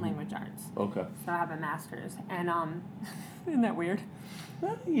education and language arts. Okay. So I have a master's. And isn't that weird?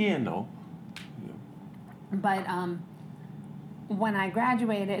 Yeah, no. Yeah. But when I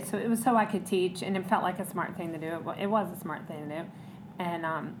graduated, so it was so I could teach, and it felt like a smart thing to do. It was a smart thing to do.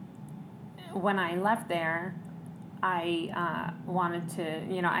 And when I left there, I wanted to,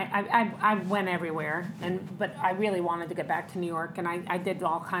 I went everywhere, but I really wanted to get back to New York, and I did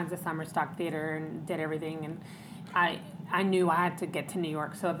all kinds of summer stock theater and did everything, and I knew I had to get to New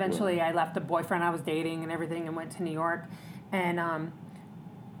York. So eventually I left the boyfriend I was dating and everything and went to New York, and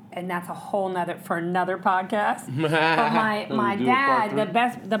that's a whole another podcast. But my dad,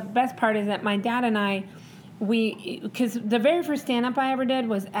 the best part is that my dad and I, because the very first stand-up I ever did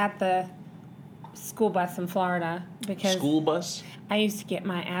was at the school bus in Florida. Because school bus? I used to get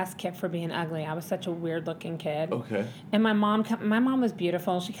my ass kicked for being ugly. I was such a weird-looking kid. Okay. And my mom was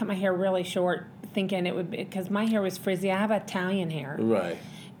beautiful. She cut my hair really short, thinking it would be, because my hair was frizzy. I have Italian hair. Right.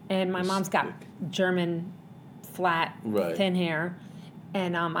 And my mom's got German flat, thin hair.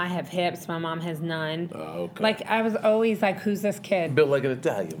 And I have hips. My mom has none. Oh, okay. Like, I was always like, who's this kid? Built like an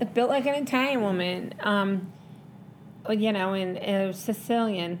Italian. Built like an Italian woman. And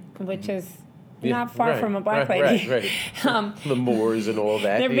Sicilian, which is not far from a black lady. Right. The Moors and all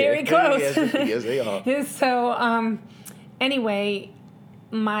that. They're very close. Yes, they are. So, anyway,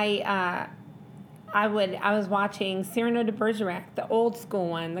 I was watching Cyrano de Bergerac, the old school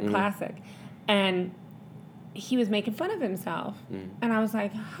one, the classic, and he was making fun of himself. And I was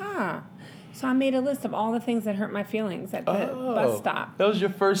like, So I made a list of all the things that hurt my feelings at the bus stop. That was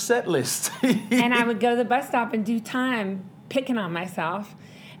your first set list. And I would go to the bus stop and do time picking on myself.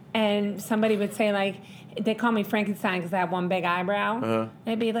 And somebody would say, like, they call me Frankenstein because I have one big eyebrow. Uh-huh.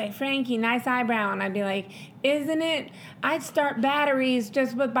 They'd be like, Frankie, nice eyebrow. And I'd be like, isn't it? I'd start batteries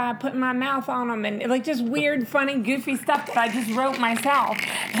just by putting my mouth on them. And, like, just weird, funny, goofy stuff that I just wrote myself.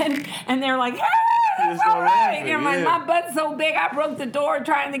 And they're like, That's all right. You're like, my butt's so big, I broke the door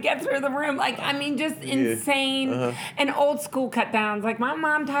trying to get through the room. Like, I mean, just insane and old school cut downs. Like, my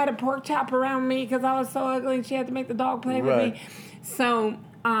mom tied a pork chop around me because I was so ugly and she had to make the dog play with me. So,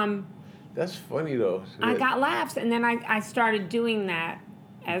 that's funny, though. I got laughs. And then I started doing that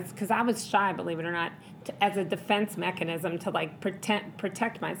because I was shy, believe it or not, as a defense mechanism to, like,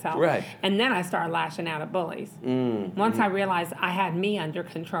 protect myself. Right. And then I started lashing out at bullies. Once I realized I had me under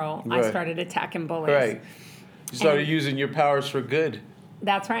control, I started attacking bullies. Right. You started using your powers for good.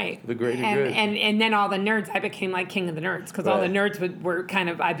 That's right. The greater good. And then all the nerds, I became like king of the nerds because all the nerds were kind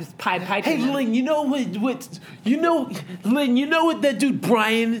of, I was piping Hey, them. Lynn, you know Lynn, you know what that dude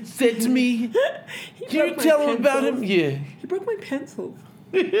Brian said to me? Can you tell him about him? Yeah. He broke my pencils.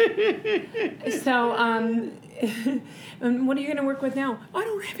 So, what are you going to work with now? I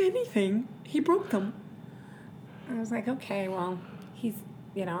don't have anything. He broke them. I was like, okay, well, he's,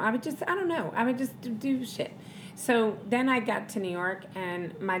 I would just do shit. So then I got to New York,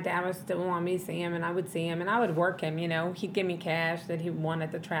 and my dad was still wanting me to see him, and I would see him, and I would work him, He'd give me cash that he won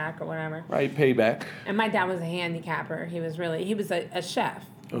at the track or whatever. Right, payback. And my dad was a handicapper. He was a chef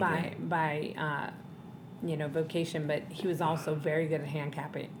by vocation, but he was also very good at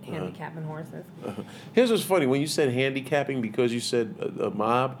handicapping horses. Here's what's funny. When you said handicapping, because you said a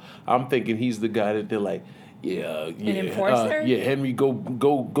mob, I'm thinking he's the guy that they're like, an enforcer? Henry,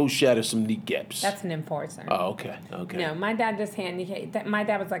 go shatter some kneecaps. That's an enforcer. Oh, okay. No, my dad just my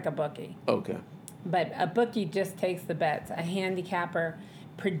dad was like a bookie. Okay. But a bookie just takes the bets. A handicapper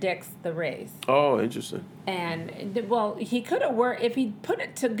predicts the race. Oh, interesting. And, well, he could have worked, if he put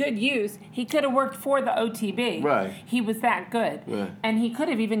it to good use, he could have worked for the OTB. Right. He was that good. Right. And he could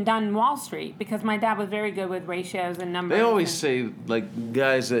have even done Wall Street because my dad was very good with ratios and numbers. They always say, like,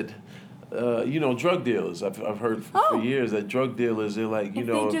 guys that, drug dealers. I've heard for years that drug dealers, they're like,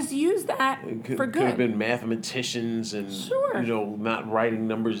 they just use that for good. Could have been mathematicians and, not writing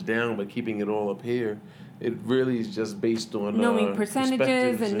numbers down but keeping it all up here. It really is just based on knowing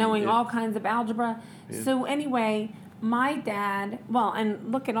percentages and knowing all kinds of algebra. Yeah. So anyway, my dad,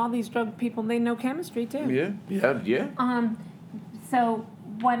 and look at all these drug people, they know chemistry too. Yeah. So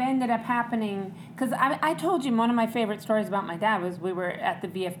what ended up happening, because I told you one of my favorite stories about my dad was we were at the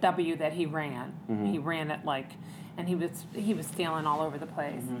VFW that he ran. Mm-hmm. He ran it and he was stealing all over the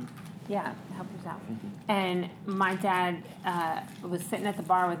place. Mm-hmm. Yeah, help us out. Mm-hmm. And my dad was sitting at the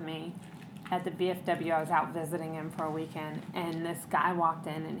bar with me at the VFW. I was out visiting him for a weekend, and this guy walked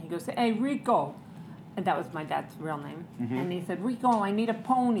in, and he goes, "Hey, Rico," and that was my dad's real name. Mm-hmm. And he said, "Rico, I need a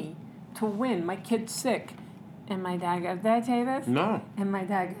pony to win. My kid's sick." And my dad goes, "Did I tell you this?" No. And my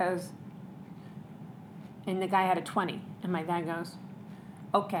dad goes, and the guy had a 20, and my dad goes,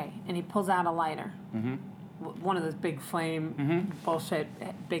 "Okay," and he pulls out a lighter, one of those big flame bullshit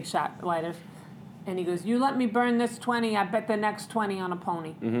big shot lighters, and he goes, "You let me burn this 20, I bet the next 20 on a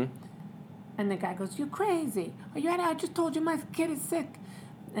pony." Mm-hmm. And the guy goes, "You crazy? Are you I just told you my kid is sick."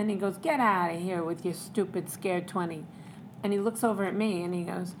 And he goes, "Get out of here with your stupid scared 20. And he looks over at me and he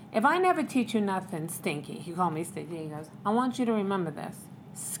goes, "If I never teach you nothing, Stinky," he called me Stinky, he goes, "I want you to remember this.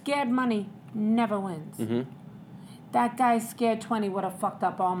 Scared money never wins." Mm-hmm. That guy scared 20 would have fucked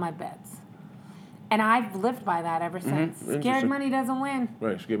up all my bets. And I've lived by that ever since. Scared money doesn't win.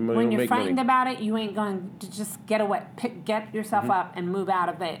 Right, scared money when don't you're make frightened money. about it, you ain't going to just get away. Get yourself up and move out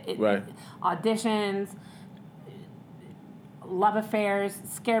of it. Right. Auditions, love affairs,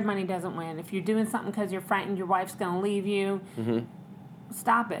 scared money doesn't win. If you're doing something because you're frightened your wife's going to leave you,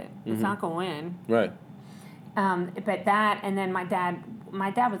 stop it. It's not going to win. Right. But that, and then my dad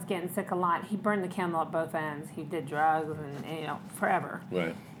was getting sick a lot. He burned the candle at both ends. He did drugs and, forever.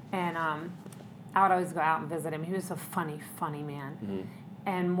 Right. And I would always go out and visit him. He was a funny, funny man. Mm-hmm.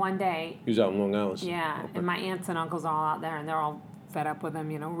 And one day... He was out in Long Island. Yeah, and my aunts and uncles are all out there, and they're all fed up with him,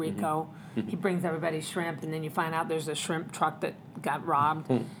 Rico. Mm-hmm. He brings everybody shrimp, and then you find out there's a shrimp truck that got robbed.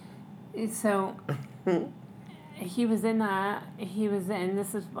 So he was in,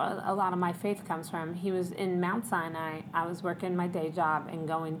 this is a lot of my faith comes from, he was in Mount Sinai. I was working my day job and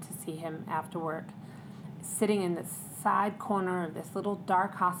going to see him after work, sitting in the side corner of this little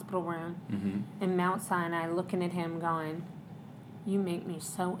dark hospital room in Mount Sinai, looking at him going, "You make me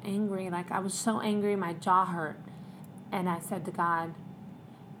so angry." Like, I was so angry, my jaw hurt. And I said to God,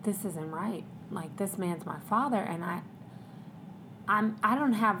 "This isn't right. Like, this man's my father, and I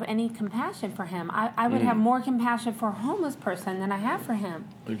don't have any compassion for him. I would have more compassion for a homeless person than I have for him."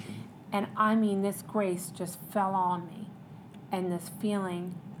 And I mean, this grace just fell on me, and this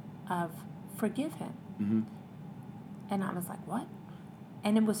feeling of forgive him. Mm-hmm. And I was like, what?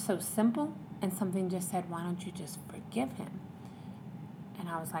 And it was so simple, and something just said, "Why don't you just forgive him?" And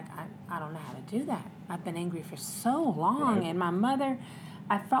I was like, I don't know how to do that. I've been angry for so long. Right. And my mother,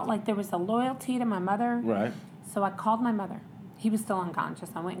 I felt like there was a loyalty to my mother. Right. So I called my mother. He was still unconscious.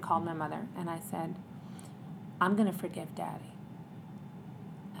 I went and called my mother. And I said, I'm going to forgive Daddy.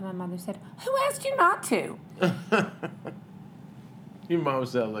 And my mother said, who asked you not to? Your mom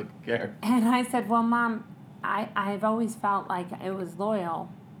sounded like a character. And I said, well, Mom, I've always felt like it was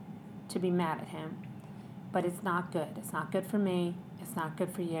loyal to be mad at him. But it's not good. It's not good for me. It's not good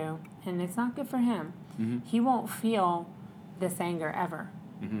for you. And it's not good for him. Mm-hmm. He won't feel this anger ever.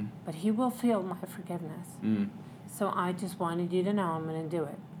 Mm-hmm. But he will feel my forgiveness. Mm. So I just wanted you to know I'm going to do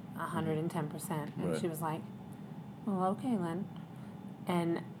it 110%. And she was like, well, okay, Lynn.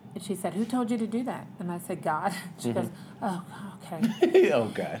 And she said, who told you to do that? And I said, God. She goes, oh, okay. Oh,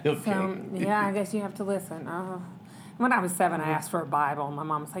 God. Okay. So, yeah, I guess you have to listen. Oh. When I was 7, I asked for a Bible. And my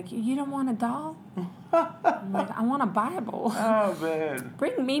mom was like, you don't want a doll? I'm like, I want a Bible. Oh, man.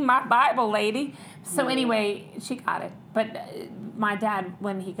 Bring me my Bible, lady. So anyway, she got it. But my dad,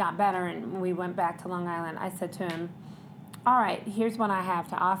 when he got better and we went back to Long Island, I said to him, all right, here's what I have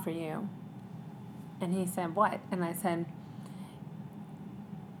to offer you. And he said, what? And I said,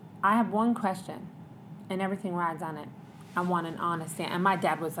 I have one question, and everything rides on it. I want an honest answer. And my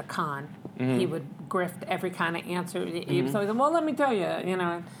dad was a con. Mm-hmm. He would grift every kind of answer. Mm-hmm. So he said, well, let me tell you,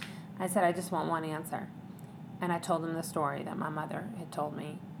 I said, I just want one answer. And I told him the story that my mother had told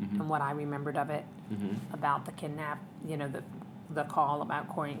me and what I remembered of it about the kidnap, the call about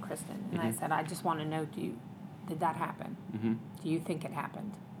Corey and Kristen. And I said, I just want to know, did that happen? Mm-hmm. Do you think it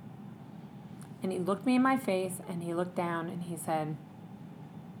happened? And he looked me in my face, and he looked down, and he said,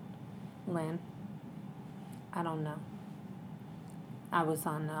 Lynn, I don't know. I was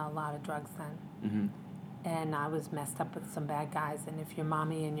on a lot of drugs then. And I was messed up with some bad guys. And if your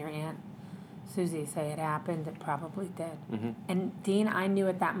mommy and your Aunt Susie say it happened, it probably did. And Dean, I knew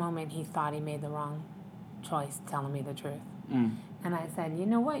at that moment he thought he made the wrong choice telling me the truth. And I said, you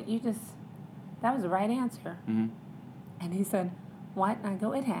know what? That was the right answer. And he said, what? And I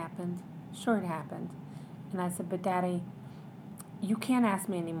go, it happened. Sure, it happened. And I said, but Daddy, you can't ask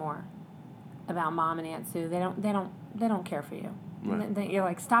me anymore about Mom and Aunt Sue. They don't care for you. Right. You're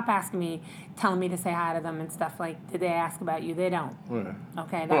like, stop asking me, telling me to say hi to them and stuff. Like, did they ask about you? They don't. Right.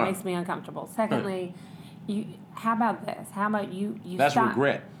 Okay, that makes me uncomfortable. Secondly, how about this? How about you That's stop.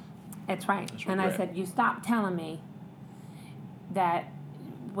 Regret. That's right. That's and regret. I said, you stop telling me that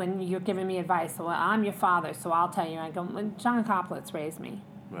when you're giving me advice. So, well, I'm your father, so I'll tell you. I go, when John Koplitz raised me.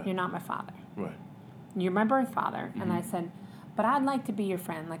 Right. You're not my father. Right. You're my birth father. And I said, but I'd like to be your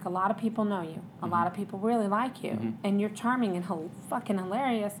friend. Like, a lot of people know you. A lot of people really like you. And you're charming and fucking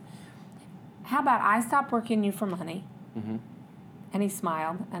hilarious. How about I stop working you for money? And he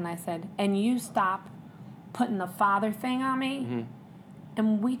smiled. And I said, and you stop putting the father thing on me?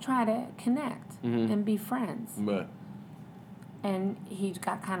 And we try to connect and be friends. Right. And he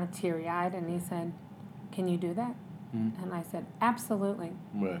got kind of teary-eyed. And he said, can you do that? And I said, absolutely.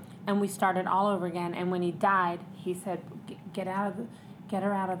 Right. And we started all over again. And when he died, he said, get her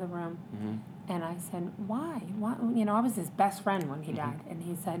out of the room. And I said, why? I was his best friend when he died. And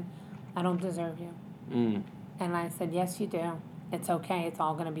he said, I don't deserve you. And I said, yes, you do. It's okay. It's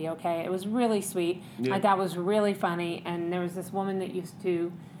all going to be okay. It was really sweet. Yeah. My dad was really funny. And there was this woman that used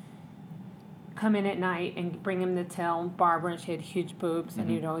to come in at night and bring him the till, Barbara, and she had huge boobs,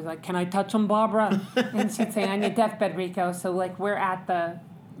 and he'd always like, can I touch them, Barbara? And she'd say, on your deathbed, Rico. So, like, we're at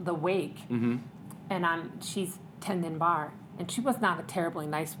the wake, and she's tending bar. And she was not a terribly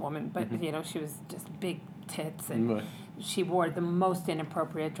nice woman, but, she was just big tits, and she wore the most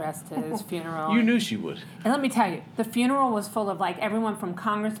inappropriate dress to his funeral. You knew she would. And let me tell you, the funeral was full of, like, everyone from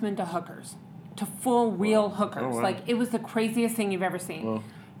congressmen to hookers, to full, real hookers. Oh, wow. Like, it was the craziest thing you've ever seen. Well.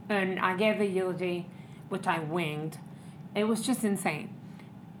 And I gave the eulogy, which I winged. It was just insane.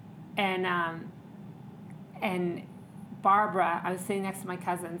 And Barbara, I was sitting next to my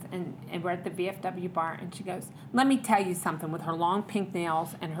cousins, and we're at the VFW bar, and she goes, let me tell you something, with her long pink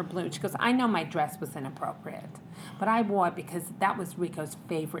nails and her blue. She goes, I know my dress was inappropriate, but I wore it because that was Rico's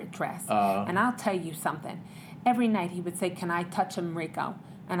favorite dress. And I'll tell you something. Every night he would say, can I touch him, Rico?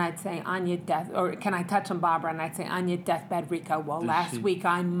 And I'd say, on your death, or can I touch him, Barbara? And I'd say, on your deathbed, Rico. Well, last week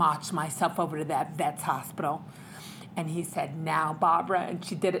I marched myself over to that vet's hospital. And he said, now, Barbara. And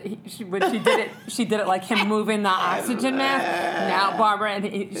she did it. When she did it like him moving the oxygen mask. Now, Barbara.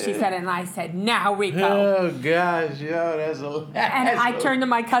 And she said, and I said, now, Rico. Oh, gosh, yo, that's a... And I turned to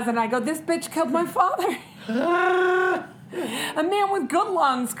my cousin and I go, this bitch killed my father. A man with good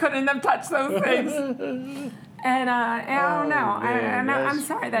lungs couldn't have touched those things. And I don't know. I'm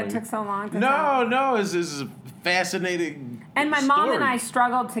sorry that took so long. No, this is fascinating And my mom and I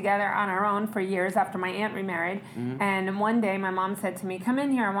struggled together on our own for years after my aunt remarried. Mm-hmm. And one day my mom said to me, "Come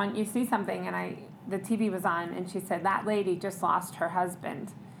in here, I want you to see something." And the TV was on, and she said, "That lady just lost her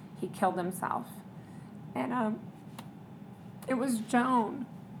husband. He killed himself." And it was Joan.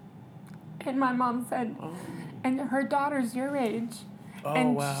 And my mom said, and her daughter's your age. Oh,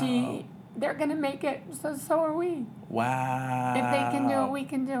 and wow. They're going to make it, so are we. Wow. If they can do it, we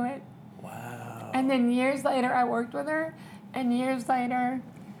can do it. Wow. And then years later, I worked with her, and years later,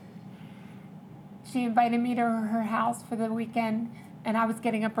 she invited me to her house for the weekend, and I was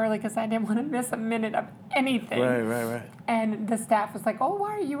getting up early because I didn't want to miss a minute of anything. Right. And the staff was like, "Oh,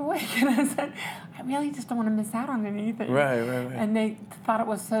 why are you awake?" And I said, "I really just don't want to miss out on anything." Right. And they thought it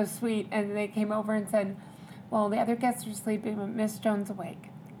was so sweet, and they came over and said, "Well, the other guests are sleeping, but Miss Jones awake.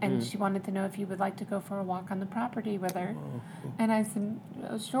 And she wanted to know if you would like to go for a walk on the property with her." And I said,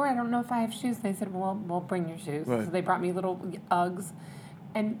 "Oh, sure, I don't know if I have shoes." They said, "Well, we'll bring your shoes." Right. So they brought me little Uggs.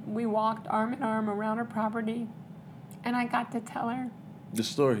 And we walked arm in arm around her property. And I got to tell her the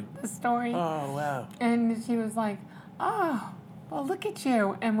story. Oh, wow. And she was like, "Oh, well, look at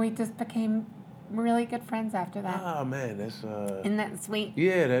you." And we just became really good friends after that. Oh, man, that's... Isn't that sweet?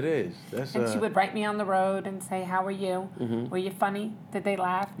 Yeah, that is. And she would write me on the road and say, "How are you? Mm-hmm. Were you funny? Did they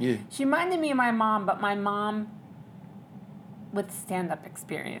laugh?" Yeah. She reminded me of my mom, but my mom with stand-up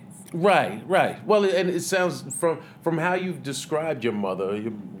experience. Right. Well, and it sounds, from how you've described your mother,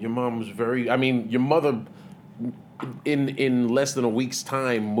 your mom was very... I mean, your mother... In less than a week's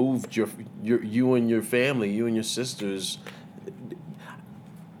time, moved you and your family, you and your sisters,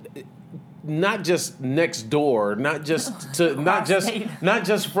 not just next door, not just from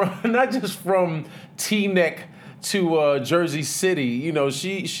Teaneck to Jersey City. You know,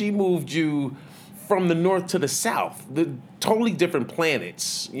 she moved you from the north to the south, the totally different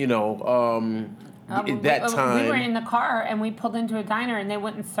planets. You know. That time we were in the car and we pulled into a diner and they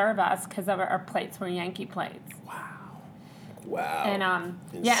wouldn't serve us because our plates were Yankee plates. Wow. And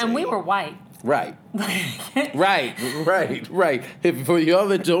and we were white. Right. Right. If for y'all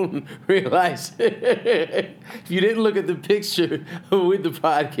that don't realize, if you didn't look at the picture with the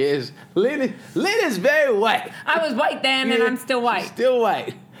podcast, Lynne is very white. I was white then, and I'm still white. Still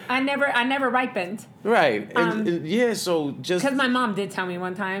white. I never ripened. Right. And so just... Because my mom did tell me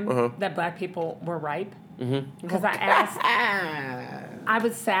one time that black people were ripe. Because I asked... I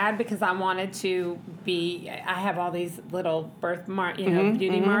was sad because I wanted to be... I have all these little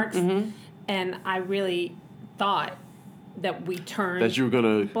beauty marks. And I really thought that we turned... That you were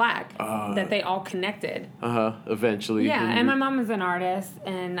going to... black. That they all connected. Eventually. Yeah, and my mom was an artist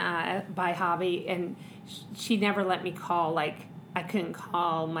and by hobby. And she never let me call, like... I couldn't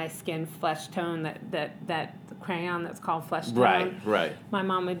call my skin flesh tone, that crayon that's called flesh tone. Right. My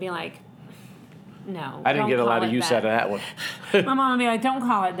mom would be like, "No, I didn't get a lot of use out of that one." My mom would be like, "Don't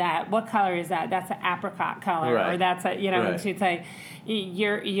call it that. What color is that? That's an apricot color." Right. Or that's a, right. And she'd say,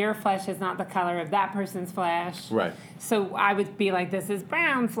 your flesh is not the color of that person's flesh. Right. So I would be like, "This is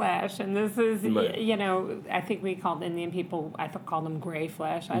brown flesh, and this is, right. I think we called Indian people, I called them gray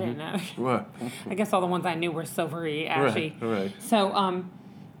flesh. I didn't know. Right. I guess all the ones I knew were silvery, ashy. Right. So,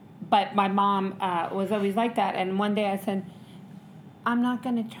 but my mom was always like that. And one day I said, "I'm not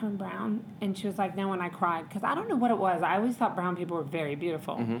going to turn brown." And she was like, "No," and I cried. Because I don't know what it was. I always thought brown people were very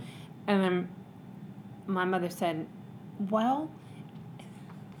beautiful. Mm-hmm. And then my mother said, "Well,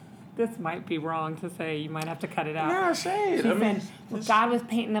 this might be wrong to say. You might have to cut it out." No, say it. She said, "God was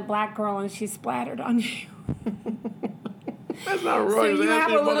painting a black girl and she splattered on you." That's not wrong. So you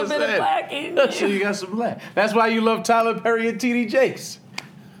have a little bit of black in you. So you got some black. That's why you love Tyler Perry and T.D. Jakes.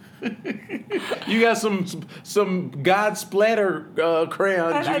 You got some God splatter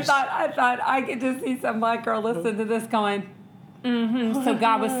crayon juice. I thought I could just see some black girl listen to this going, so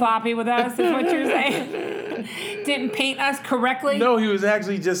God was sloppy with us, is what you're saying? Didn't paint us correctly? No, he was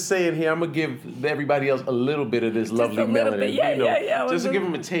actually just saying, "Here, I'm going to give everybody else a little bit of this lovely melanin." Yeah. Just to give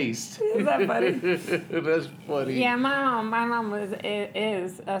them a taste. Is that funny? That's funny. Yeah, my mom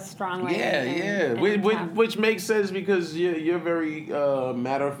is a strong lady. Yeah. Which makes sense because you're very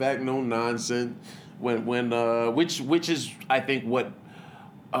matter of fact, no nonsense. Which is, I think, what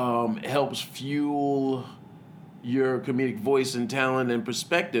helps fuel your comedic voice and talent and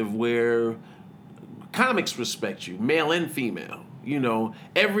perspective, where comics respect you, male and female. You know,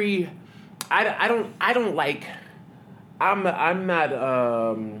 I'm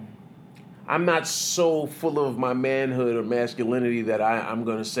not so full of my manhood or masculinity that I'm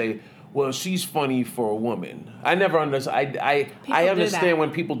gonna say, "Well, she's funny for a woman." I never understand. I understand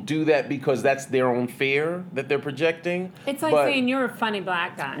when people do that because that's their own fear that they're projecting. It's like saying you're a funny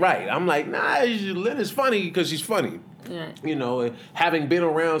black guy. Right. I'm like, nah, Lynne is funny because she's funny. You know, having been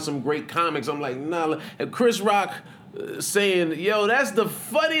around some great comics, I'm like, nah. And Chris Rock saying, yo, that's the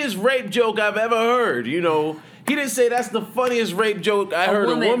funniest rape joke I've ever heard. You know, he didn't say that's the funniest rape joke I heard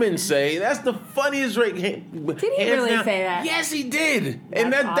a woman say. That's the funniest rape. Did he really say that? Yes, he did.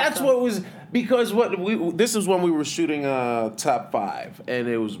 And that's what was, because this is when we were shooting Top 5. And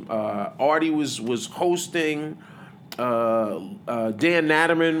it was, Artie was hosting. Dan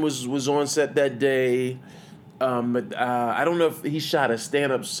Natterman was on set that day. I don't know if he shot a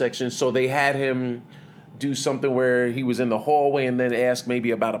stand-up section, so they had him do something where he was in the hallway and then asked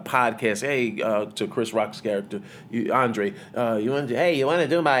maybe about a podcast. Hey, to Chris Rock's character, Andre, you want to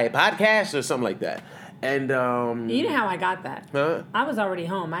do my podcast or something like that? And you know how I got that? Huh? I was already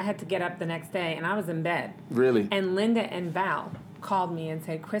home. I had to get up the next day, and I was in bed. Really? And Linda and Val called me and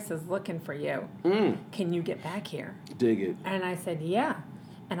said, Chris is looking for you. Can you get back here? Dig it. And I said, yeah.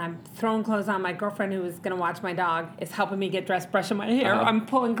 And I'm throwing clothes on. My girlfriend, who was going to watch my dog, is helping me get dressed, brushing my hair. I'm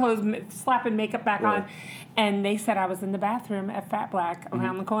pulling clothes, slapping makeup back on. And they said I was in the bathroom at Fat Black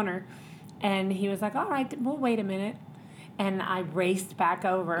around the corner. And he was like, all right, well, wait a minute. And I raced back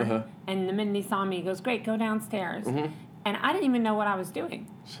over. And the minute he saw me, he goes, great, go downstairs. And I didn't even know what I was doing.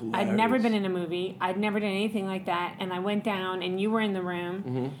 I'd never been in a movie. I'd never done anything like that. And I went down, and you were in the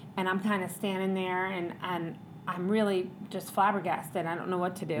room. And I'm kind of standing there, and I'm really just flabbergasted. I don't know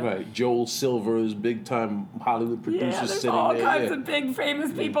what to do. Right. Joel Silver's big-time Hollywood producers there's sitting all there. kinds of big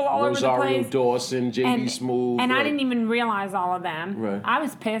famous people all over the Rosario place. Dawson, J.B. Smooth. And I didn't even realize all of them. Right. I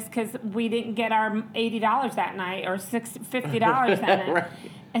was pissed because we didn't get our $80 that night or $50 that night. Right.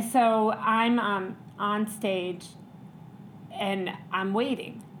 And so I'm on stage, and I'm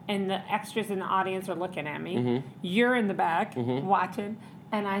waiting. And the extras in the audience are looking at me. You're in the back watching.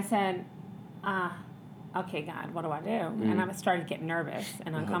 And I said, okay, God, what do I do? And I started getting nervous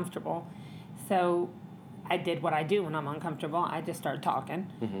and uncomfortable. So I did what I do when I'm uncomfortable. I just started talking.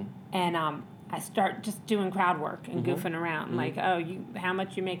 And I start just doing crowd work and goofing around. Like, oh, how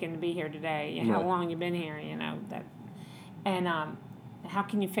much you making to be here today? How long you been here? You know, that. And how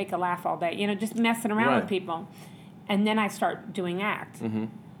can you fake a laugh all day? You know, just messing around with people. And then I start doing act.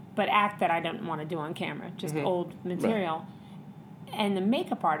 But act that I don't want to do on camera. Just old material. Right. And the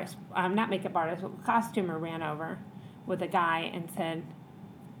makeup artist, not makeup artist, but costumer ran over with a guy and said,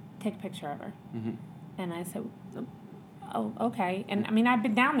 take a picture of her. And I said, oh, okay. And, I mean, I'd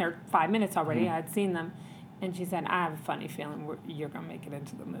been down there 5 minutes already. I'd seen them. And she said, I have a funny feeling you're going to make it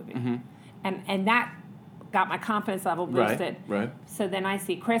into the movie. And that got my confidence level boosted. Right. So then I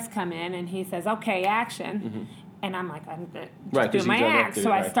see Chris come in, and he says, okay, action. And I'm like, I'm just doing my act.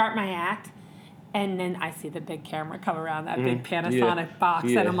 So I start my act. And then I see the big camera come around, that big Panasonic box,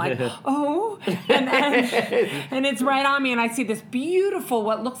 and I'm like, oh. And it's right on me, and I see this beautiful,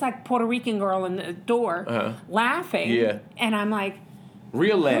 what looks like Puerto Rican girl in the door laughing. And I'm like...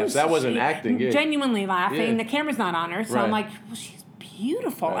 Real laughs. That wasn't acting. Genuinely laughing. The camera's not on her, so I'm like, well, she's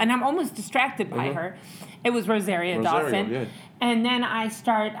beautiful. And I'm almost distracted by her. It was Rosario Dawson. And then I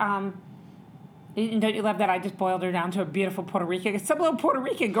start... don't you love that I just boiled her down to a beautiful Puerto Rican, some little Puerto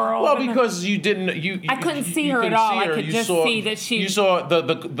Rican girl? Well, because you didn't, I couldn't see her at all. I could just see that she. You saw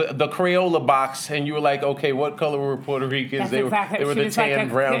the Crayola box, and you were like, okay, what color were Puerto Ricans? They were the tan, like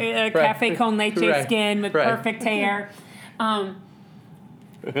brown, cafe con leche skin with perfect hair.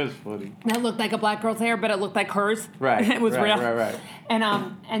 That's funny. That looked like a black girl's hair, but it looked like hers. Right. It was real. Right.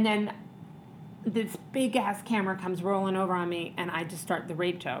 And then this big ass camera comes rolling over on me, and I just start the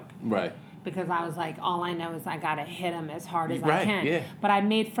rape joke. Right. Because I was like, all I know is I got to hit him as hard as I can. But I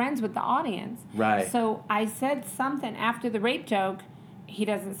made friends with the audience. Right. So I said something after the rape joke. He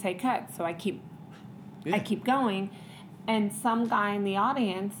doesn't say cut, so I keep going. And some guy in the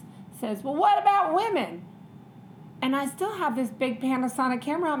audience says, well, what about women? And I still have this big Panasonic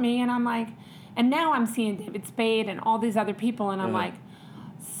camera on me, and I'm like, and now I'm seeing David Spade and all these other people, and I'm like,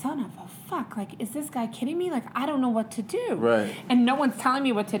 son of a fuck, like, is this guy kidding me? Like, I don't know what to do. Right. And no one's telling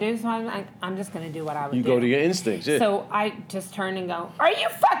me what to do, so I'm like, I'm just going to do what I would do. You go to your instincts, So I just turn and go, are you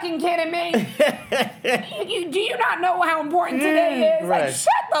fucking kidding me? Do you not know how important today is? Like,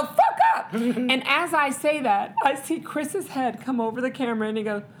 shut the fuck up. And as I say that, I see Chris's head come over the camera, and he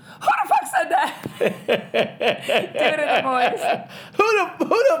goes, who the fuck said that? Do it in the voice. Who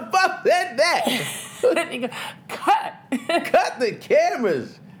the fuck said that? And he goes, cut. Cut the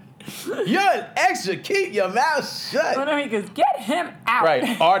cameras. You're an extra. Keep your mouth shut. Oh, no, he goes, get him out.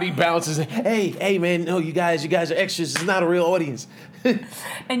 Right. Artie bounces. Hey, man. No, you guys are extras. It's not a real audience.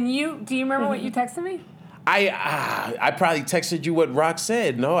 And do you remember what you texted me? I probably texted you what Rock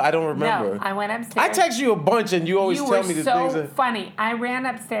said. No, I don't remember. No, I went upstairs. I text you a bunch, and you always tell me the things. You were so funny. I ran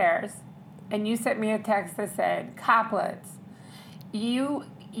upstairs, and you sent me a text that said, Koplitz, you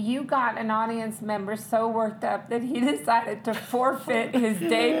got an audience member so worked up that he decided to forfeit his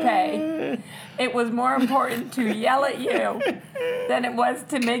day pay. It was more important to yell at you than it was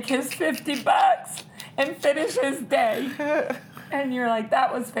to make his $50 and finish his day. And you're like,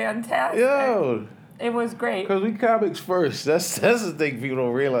 that was fantastic. Yo. It was great. Because we comics first. That's the thing people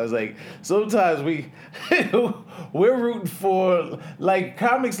don't realize. Like, sometimes we're rooting for, like,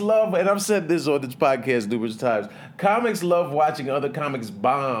 comics love, and I've said this on this podcast numerous times, comics love watching other comics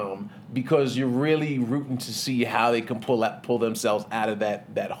bomb because you're really rooting to see how they can pull themselves out of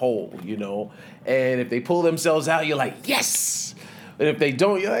that hole, you know? And if they pull themselves out, you're like, yes! And if they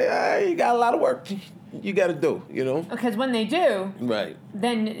don't, you're like, you got a lot of work you got to do, you know? Because when they do, right,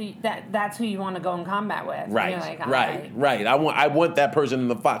 then that's who you want to go in combat with. Right, you're like, right. I want that person in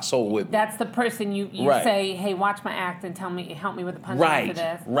the foxhole with me. That's the person you right. say, hey, watch my act and help me with the punchline for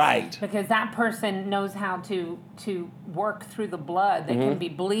this. Right. Because that person knows how to work through the blood that can be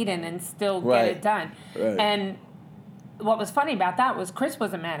bleeding and still get it done. Right. And what was funny about that was Chris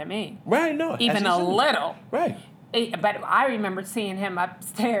wasn't mad at me. Right, no. Even a little. Right. But I remember seeing him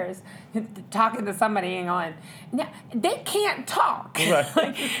upstairs talking to somebody and going, no, they can't talk. Right.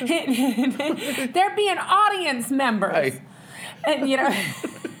 Like, they're being audience members. Right. And, you know,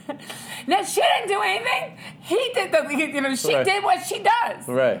 now she didn't do anything. He did she did what she does.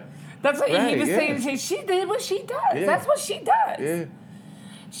 Right. That's what he was saying. She did what she does. Yeah. That's what she does. Yeah.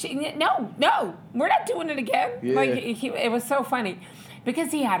 No, we're not doing it again. Yeah. Like, it was so funny.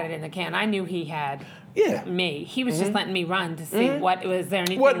 Because he had it in the can. I knew he had me. He was just letting me run to see what was there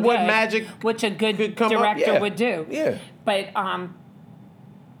anything what good, magic which a good director would do. Yeah. But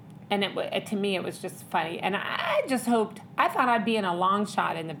and to me it was just funny. And I just hoped, I thought I'd be in a long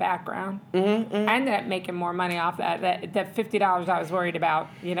shot in the background. I ended up making more money off that $50 I was worried about.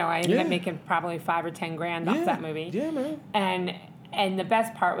 You know, I ended up making probably $5 or $10 grand off that movie. Yeah, man. And the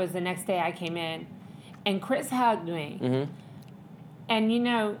best part was the next day I came in, and Chris hugged me. And, you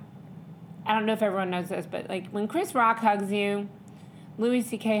know, I don't know if everyone knows this, but, like, when Chris Rock hugs you, Louis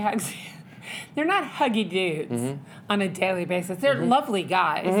C.K. hugs you, they're not huggy dudes on a daily basis. They're lovely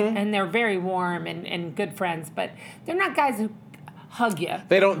guys, and they're very warm and good friends, but they're not guys who hug you.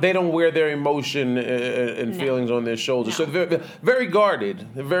 They don't wear their emotion and feelings on their shoulders. So they're very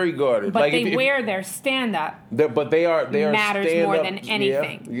guarded. They're very guarded. But like they wear their stand-up. But they are matters stand-up, more than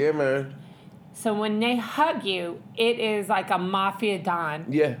anything. Yeah, man. So when they hug you, it is like a mafia don.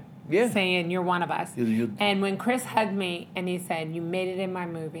 Yeah. Saying, you're one of us. And when Chris hugged me and he said, you made it in my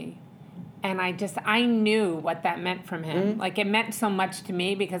movie. And I knew what that meant from him. Like, it meant so much to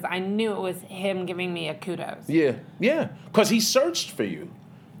me because I knew it was him giving me a kudos. Yeah. Because he searched for you.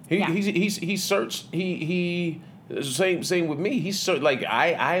 He searched. Same with me. He searched. Like,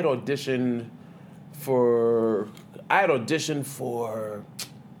 I had auditioned for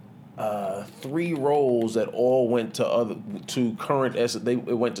 3 roles that all went to current.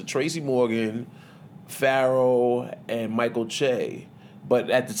 It went to Tracy Morgan, Farrow, and Michael Che. But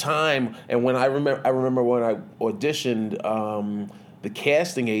at the time, and when I remember when I auditioned, the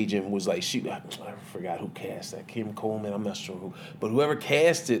casting agent was like, I forgot who cast that, Kim Coleman, I'm not sure who, but whoever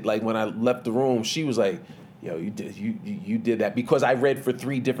cast it, like when I left the room, she was like, yo, you did that, because I read for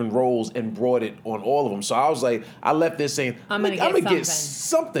 3 different roles and brought it on all of them. So I was like, I left this saying, I'm gonna get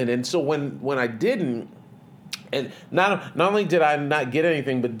something. And so when I didn't, and not only did I not get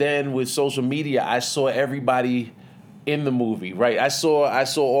anything, but then with social media, I saw everybody in the movie, right? I saw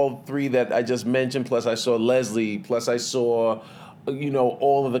all 3 that I just mentioned, plus I saw Leslie, plus I saw, you know,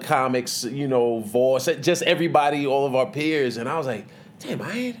 all of the comics, you know, Voss, just everybody, all of our peers, and I was like, damn,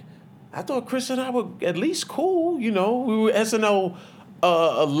 I thought Chris and I were at least cool, you know. We were SNL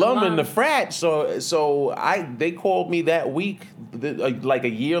alum in the frat, so they called me that week, like a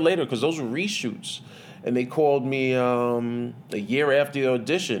year later, because those were reshoots, and they called me a year after the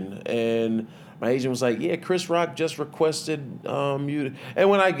audition, and my agent was like, yeah, Chris Rock just requested you. And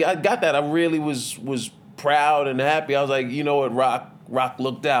when I got that, I really was proud and happy. I was like, you know what, Rock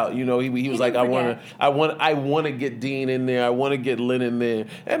looked out. You know, he was like, I want to get Dean in there. I want to get Lynne in there.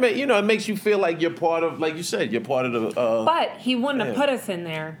 And, you know, it makes you feel like you're part of, like you said, you're part of the... but he wouldn't have put us in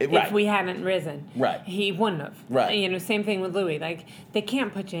there if we hadn't risen. Right. He wouldn't have. Right. You know, same thing with Louis. Like, they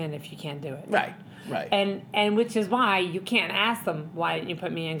can't put you in if you can't do it. Right. And which is why you can't ask them, why didn't you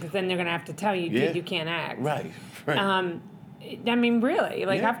put me in? Because then they're going to have to tell you, you can't act. Right. I mean, really,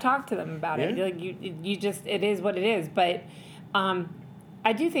 like, I've talked to them about it. Like, you just, it is what it is. But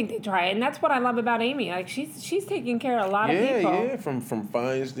I do think they try, and that's what I love about Amy. Like she's taking care of a lot of people. Yeah, from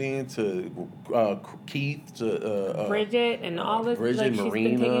Feinstein to Keith to Bridget and all this. Bridget, like, Marina,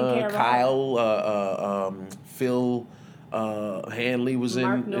 she's been taking care of Kyle, Phil, Hanley was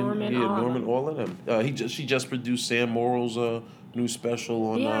Mark Norman, all of them. She just produced Sam Morrill's new special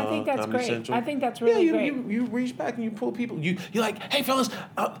on I think that's Comedy great. Central. I think that's really great. You reach back and you pull people. You're like, hey fellas,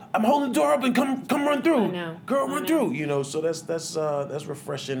 I'm holding the door open. Come run through. I know. Girl, run through. So that's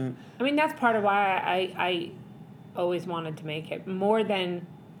refreshing. I mean, that's part of why I always wanted to make it more than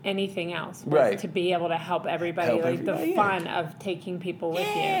anything else. Was Right. To be able to help everybody, the fun of taking people with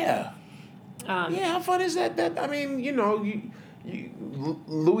you. Yeah. How fun is that? I mean,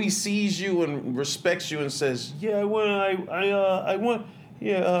 Louis sees you and respects you and says, "Yeah, would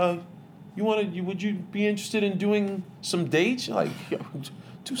you be interested in doing some dates?" You're like,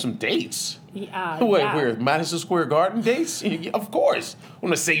 do some dates? Where? Madison Square Garden dates? Of course. I'm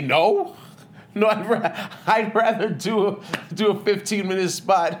gonna say no. No, I'd rather do a 15-minute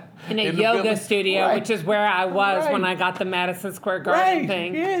spot in a yoga studio, right. which is where I was when I got the Madison Square Garden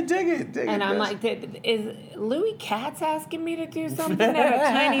thing. Yeah, dig it. And I'm like, is Louis Katz asking me to do something at a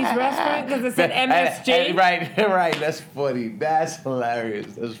Chinese restaurant because it said MSG? Right. That's funny. That's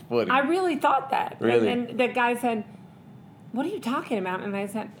hilarious. That's funny. I really thought that. Really? And the guy said, "What are you talking about?" And I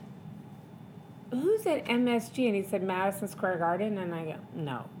said, "Who's at MSG?" And he said, "Madison Square Garden." And I go,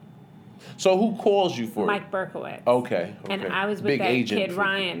 "No." So who calls you for Mike it? Berkowitz. Okay. And I was with Big that agent kid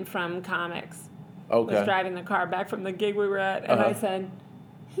Ryan from comics. Okay. Was driving the car back from the gig we were at, and I said,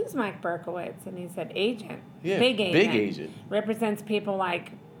 "Who's Mike Berkowitz?" And he said, "Agent." Yeah, big agent. Big agent. Represents people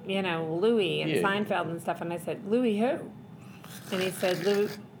like, Louis and Seinfeld and stuff. And I said, "Louis who?" And he said,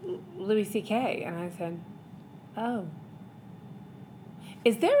 Louis C.K. And I said, "Oh.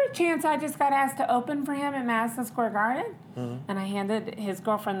 Is there a chance I just got asked to open for him at Madison Square Garden?" Uh-huh. And I handed his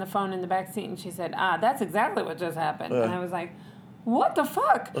girlfriend the phone in the back seat, and she said, "That's exactly what just happened." And I was like, "What the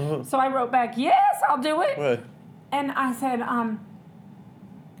fuck?" Uh-huh. So I wrote back, "Yes, I'll do it." Right. And I said,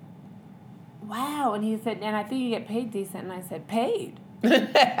 "Wow." And he said, "And I think you get paid decent." And I said, "Paid?"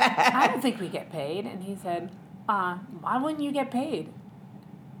 "I don't think we get paid." And he said, "Why wouldn't you get paid?"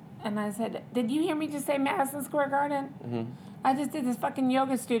 And I said, "Did you hear me just say Madison Square Garden? Mm-hmm. I just did this fucking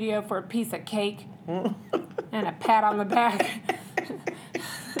yoga studio for a piece of cake and a pat on the back."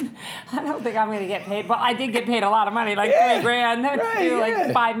 I don't think I'm going to get paid. But I did get paid a lot of money, like $3,000 to do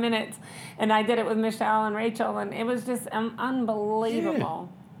like 5 minutes. And I did it with Michelle and Rachel, and it was just unbelievable.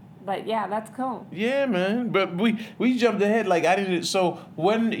 Yeah. But yeah, that's cool. Yeah, man. But we jumped ahead. Like I didn't. So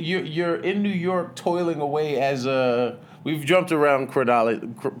when you're in New York toiling away as a... We've jumped around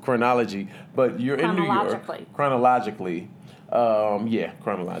chronology, but you're in New York. Chronologically.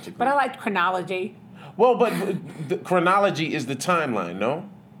 Chronologically. But I liked chronology. Well, but the chronology is the timeline, no?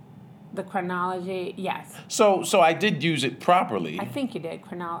 The chronology, yes. So I did use it properly. I think you did.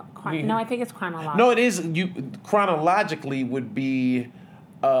 No, I think it's chronological. No, it is. Chronologically would be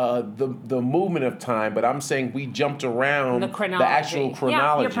the movement of time, but I'm saying we jumped around the actual chronology.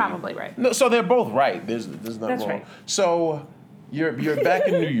 Yeah, you're probably right. No, so they're both right. There's nothing wrong. Right. So you're back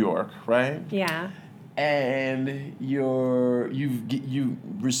in New York, right? Yeah. And you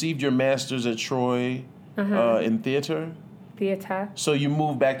received your master's at Troy in theater. Theater. So you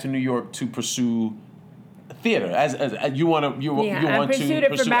moved back to New York to pursue theater as you want to I pursued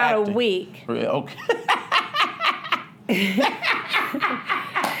it for about acting. A week. Okay.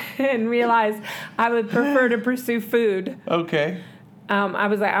 And realized I would prefer to pursue food. Okay. I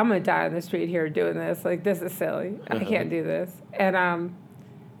was like, I'm gonna die on the street here doing this. Like, this is silly. I can't do this. And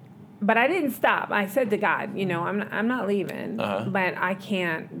but I didn't stop. I said to God, I'm not leaving, but I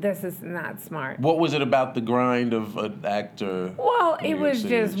can't. This is not smart. What was it about the grind of an actor? Well, it was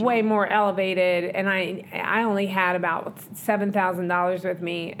just way more elevated, and I only had about $7,000 with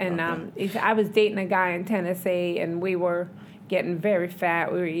me, and I was dating a guy in Tennessee, and we were getting very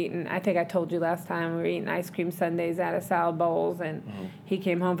fat. We were eating, I think I told you last time, we were eating ice cream sundaes out of salad bowls, and he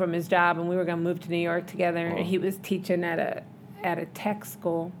came home from his job, and we were going to move to New York together, and he was teaching at a tech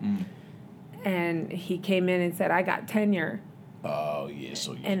school, and he came in and said, "I got tenure." Oh, yeah.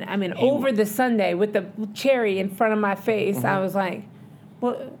 So over the Sunday with the cherry in front of my face, I was like,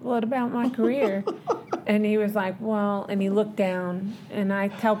 what about my career? And he was like, well, and he looked down, and I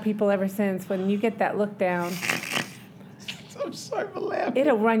tell people ever since, when you get that look down, I'm sorry for laughing.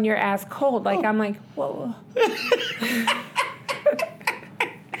 It'll run your ass cold. Like, I'm like, whoa.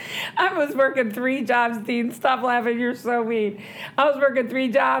 I was working 3 jobs, Dean. Stop laughing. You're so mean. I was working 3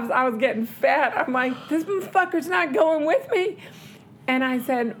 jobs. I was getting fat. I'm like, this motherfucker's not going with me. And I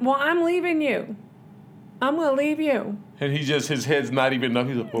said, well, I'm leaving you. I'm going to leave you. And his head's not even up.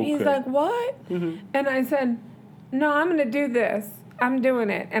 He's like, okay. He's like, what? Mm-hmm. And I said, no, I'm going to do this. I'm doing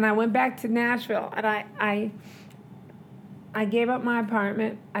it. And I went back to Nashville, and I gave up my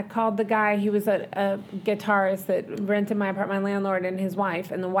apartment. I called the guy. He was a guitarist that rented my apartment, my landlord and his wife,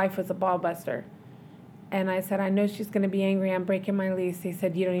 and the wife was a ball buster. And I said, I know she's going to be angry. I'm breaking my lease. He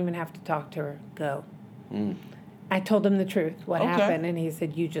said, you don't even have to talk to her. Go. Mm. I told him the truth, what happened, and he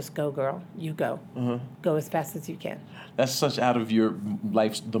said, you just go, girl. You go. Uh-huh. Go as fast as you can. That's such out of your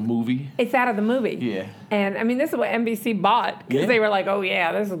life, the movie. It's out of the movie. Yeah. And, I mean, this is what NBC bought, because they were like, oh,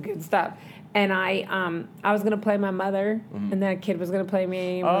 yeah, this is good stuff. And I was going to play my mother, and then a kid was going to play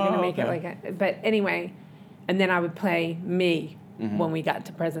me, and we were going to make it like a... But anyway, and then I would play me. Mm-hmm. When we got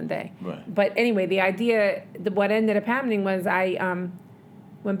to present day. Right. But anyway, the idea, what ended up happening was I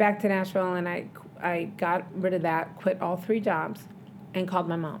went back to Nashville and I got rid of that, quit all 3 jobs, and called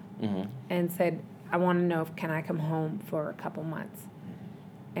my mom and said, I want to know can I come home for a couple months.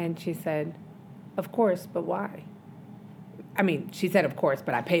 And she said, of course, but why? I mean, she said, of course,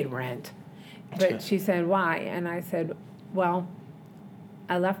 but I paid rent. But she said, why? And I said, well,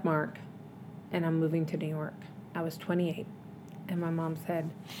 I left Mark and I'm moving to New York. I was 28. And my mom said,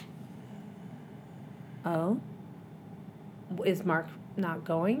 oh, is Mark not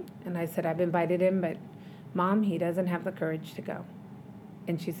going? And I said, I've invited him, but Mom, he doesn't have the courage to go.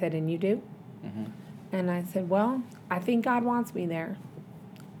 And she said, and you do? Mm-hmm. And I said, well, I think God wants me there.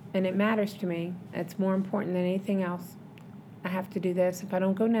 And it matters to me. It's more important than anything else. I have to do this. If I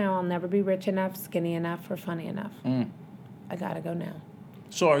don't go now, I'll never be rich enough, skinny enough, or funny enough. I got to go now.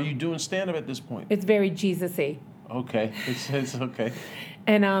 So are you doing stand-up at this point? It's very Jesus-y. Okay, it's okay.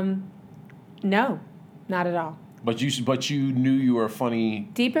 And no, not at all. But you knew you were a funny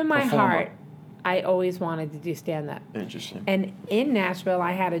deep in my performer. Heart, I always wanted to do stand-up. Interesting. And in Nashville,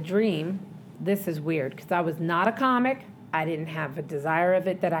 I had a dream. This is weird because I was not a comic. I didn't have a desire of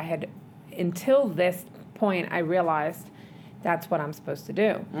it that I had until this point. I realized that's what I'm supposed to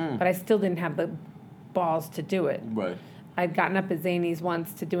do, but I still didn't have the balls to do it. Right. I'd gotten up at Zany's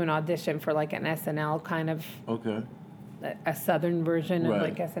once to do an audition for like an SNL kind of a southern version of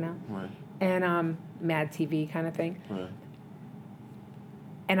like SNL. Right. And Mad TV kind of thing. Right.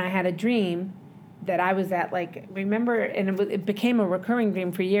 And I had a dream that I was at like, remember, and it became a recurring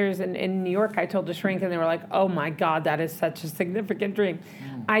dream for years. And in New York, I told the shrink and they were like, oh my God, that is such a significant dream.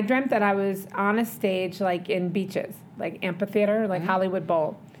 I dreamt that I was on a stage like in Beaches, like amphitheater, like Hollywood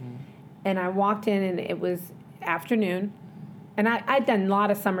Bowl. And I walked in and it was afternoon. And I'd done a lot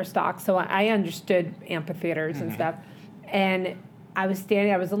of summer stock, so I understood amphitheaters and stuff. And I was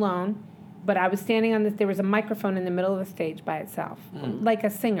alone, but I was standing on this, there was a microphone in the middle of the stage by itself, like a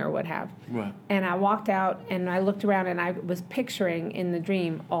singer would have. Right. And I walked out and I looked around and I was picturing in the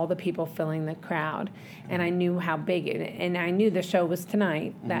dream all the people filling the crowd. And I knew how big and I knew the show was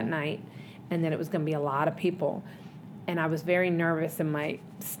tonight, that night, and that it was going to be a lot of people. And I was very nervous in my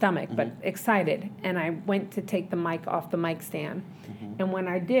stomach, but excited. And I went to take the mic off the mic stand. And when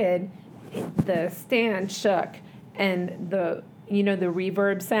I did, the stand shook. And the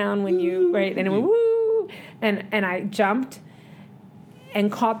reverb sound when you, right? And it went, woo! And I jumped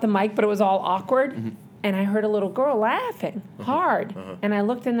and caught the mic, but it was all awkward. And I heard a little girl laughing hard. And I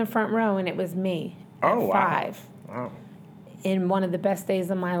looked in the front row, and it was me at 5. Wow. In one of the best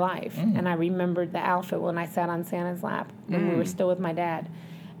days of my life. And I remembered the outfit when I sat on Santa's lap when we were still with my dad.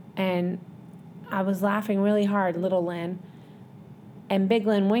 And I was laughing really hard, little Lynn. And Big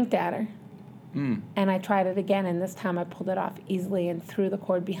Lynn winked at her. And I tried it again, and this time I pulled it off easily and threw the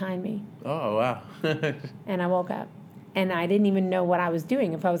cord behind me. Oh, wow. And I woke up. And I didn't even know what I was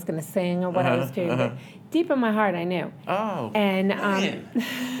doing, if I was going to sing or what I was doing. But deep in my heart, I knew. Oh. And I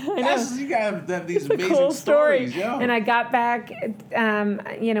know. You got to have these amazing cool stories. Yo. And I got back, when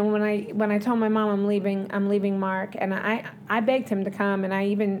I told my mom I'm leaving Mark, and I begged him to come, and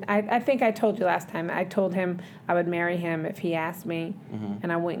I think I told you last time, I told him I would marry him if he asked me,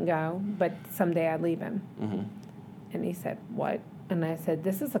 and I wouldn't go, but someday I'd leave him. And he said, what? And I said,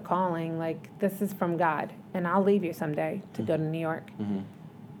 this is a calling, like, this is from God, and I'll leave you someday to go to New York.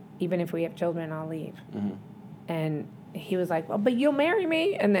 Even if we have children, I'll leave. And he was like, well, but you'll marry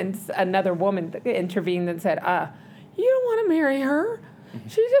me? And then another woman intervened and said, you don't want to marry her.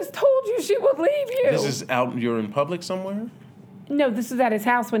 She just told you she would leave you. This is out, you're in public somewhere? No, this is at his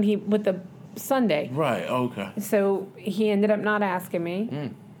house with the Sunday. Right, okay. So he ended up not asking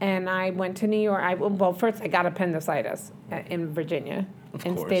me. And I went to New York. First I got appendicitis in Virginia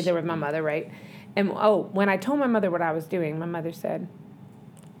and stayed there with my mother, right? And, when I told my mother what I was doing, my mother said,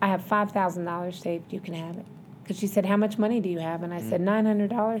 I have $5,000 saved. You can have it. Because she said, how much money do you have? And I said,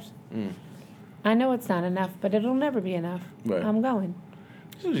 $900. I know it's not enough, but it'll never be enough. Right. I'm going.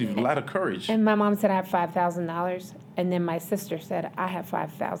 This is a lot of courage. And my mom said I have $5,000, and then my sister said I have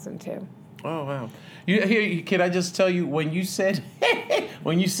 $5,000 too. Oh wow! Can I just tell you when you said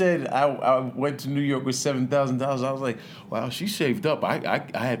I went to New York with $7,000, I was like, wow, she saved up. I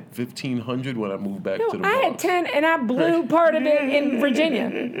had $1,500 when I moved back to the Bronx. I had 10, and I blew part of it in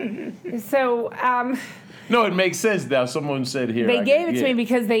Virginia. So. No, it makes sense now. Someone said here. They gave it to me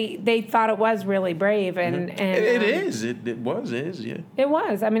because they thought it was really brave, and it is. It is. Yeah. It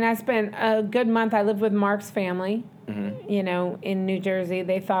was. I mean, I spent a good month. I lived with Mark's family, in New Jersey.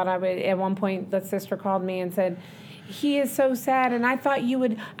 They thought I would. At one point, the sister called me and said, "He is so sad, and I thought you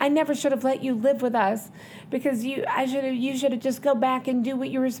would. I never should have let you live with us, because you should have just go back and do what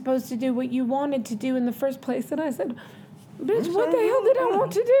you were supposed to do, what you wanted to do in the first place." And I said, "Bitch, what the hell did I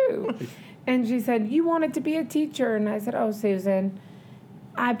want to do?" And she said, "You wanted to be a teacher." And I said, "Oh, Susan,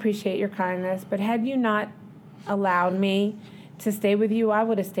 I appreciate your kindness, but had you not allowed me to stay with you, I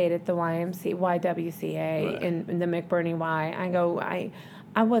would have stayed at the YWCA right. in the McBurney Y." I go, I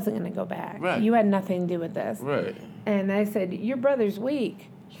wasn't going to go back. Right. You had nothing to do with this. Right. And I said, "Your brother's weak."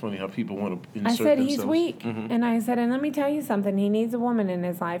 It's funny how people want to insert I said, themselves. "He's weak." Mm-hmm. And I said, "And let me tell you something. He needs a woman in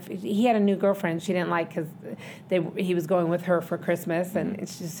his life." He had a new girlfriend she didn't like because he was going with her for Christmas. And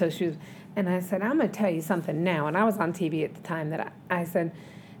it's just so she was. And I said, "I'm going to tell you something now." And I was on TV at the time that I said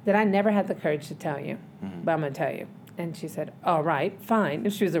that I never had the courage to tell you, but I'm going to tell you. And she said, "All right, fine."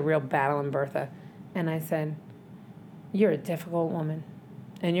 She was a real battling Bertha. And I said, "You're a difficult woman.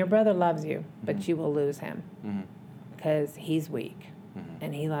 And your brother loves you, but you will lose him because he's weak.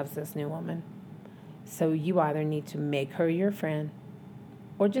 And he loves this new woman. So you either need to make her your friend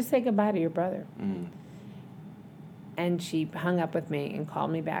or just say goodbye to your brother." And she hung up with me and called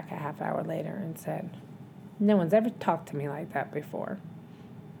me back a half hour later and said, "No one's ever talked to me like that before."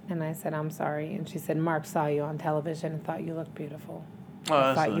 And I said, "I'm sorry." And she said, "Mark saw you on television and thought you looked beautiful.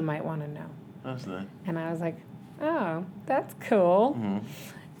 I thought you might want to know." That's nice. And I was like, "Oh, that's cool."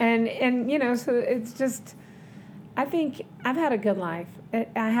 And so it's just, I think I've had a good life.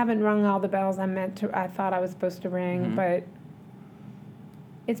 I haven't rung all the bells I thought I was supposed to ring, but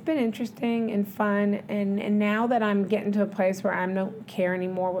it's been interesting and fun. And now that I'm getting to a place where I don't care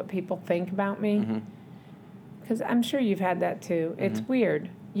anymore what people think about me, because I'm sure you've had that too. It's weird.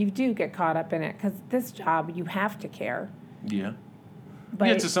 You do get caught up in it because this job, you have to care. Yeah. But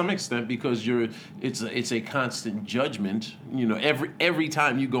yeah, to some extent, because it's a constant judgment. Every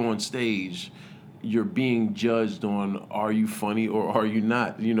time you go on stage, you're being judged on, are you funny or are you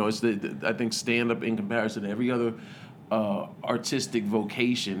not? It's I think stand-up, in comparison to every other artistic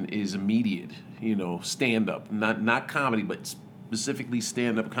vocation, is immediate. Stand-up, not comedy, but specifically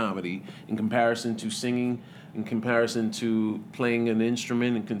stand-up comedy, in comparison to singing, in comparison to playing an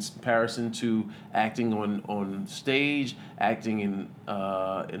instrument, in comparison to acting on stage, acting in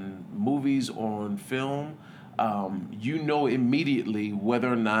movies or on film. Immediately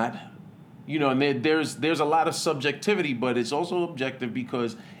whether or not, and there's a lot of subjectivity, but it's also objective,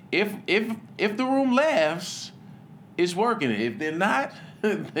 because if the room laughs, it's working. If they're not,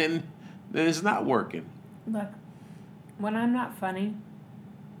 then it's not working. Look, when I'm not funny,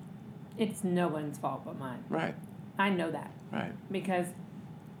 it's no one's fault but mine. Right. I know that. Right. Because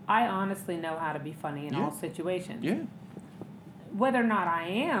I honestly know how to be funny in all situations. Yeah. Whether or not I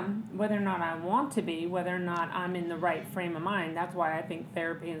am, whether or not I want to be, whether or not I'm in the right frame of mind, that's why I think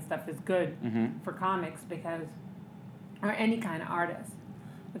therapy and stuff is good for comics, because, or any kind of artist,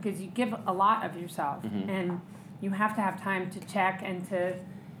 because you give a lot of yourself, and you have to have time to check and to,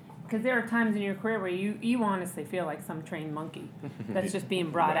 because there are times in your career where you honestly feel like some trained monkey that's just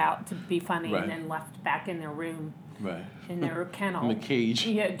being brought out to be funny and then left back in their room, in their kennel. In the cage.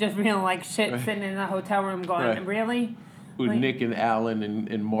 Yeah, just feeling like shit, sitting in the hotel room going, really? With like, Nick and Alan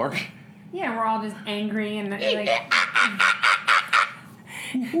and Mark. Yeah, we're all just angry and like...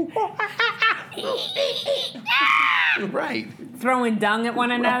 Right. Throwing dung at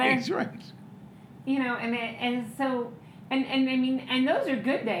one another. Right. And those are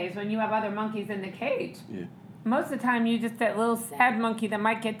good days when you have other monkeys in the cage. Yeah. Most of the time, you're just that little sad monkey that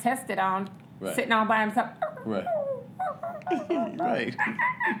might get tested on, sitting all by himself. Right. Right.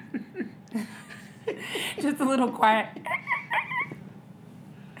 Just a little quiet.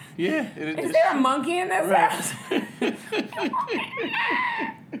 Yeah. Is there a monkey in this house?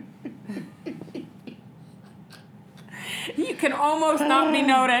 You can almost not be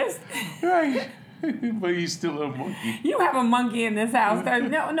noticed. Right. But he's still a monkey. You have a monkey in this house.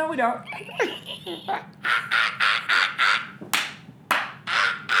 No, we don't.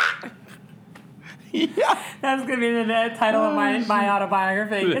 Yeah. That's going to be the title of my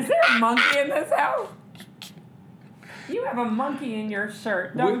autobiography. Is there a monkey in this house? You have a monkey in your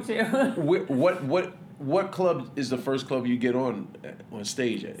shirt, don't you? What club is the first club you get on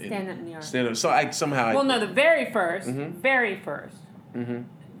stage at? Stand Up New York. Stand Up. So somehow. Well, no, the very first.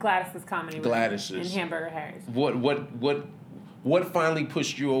 Gladys's Comedy Room. Gladys's. In Hamburger Harry's. What finally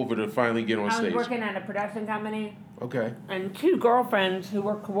pushed you over to finally get on stage? I was working at a production company. Okay. And two girlfriends who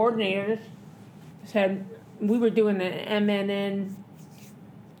were coordinators said we were doing an MNN.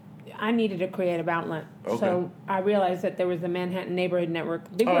 I needed a creative outlet. Okay. So I realized that there was the Manhattan Neighborhood Network.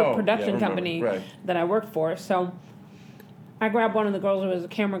 They were a production company that I worked for. So I grabbed one of the girls who was a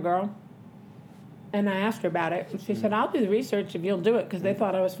camera girl, and I asked her about it. And she said, I'll do the research if you'll do it, because they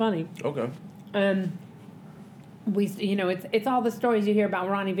thought I was funny. Okay. We, it's all the stories you hear about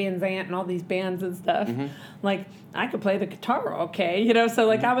Ronnie Van Zant and all these bands and stuff. Mm-hmm. Like, I could play the guitar okay, so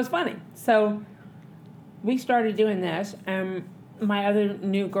like I was funny. So we started doing this, and my other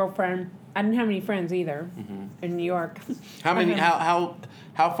new girlfriend, I didn't have any friends either in New York. How many? How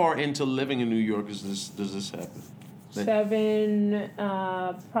far into living in New York does this happen? 7,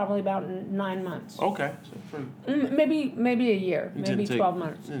 probably about 9 months. Okay, so maybe a year, maybe 12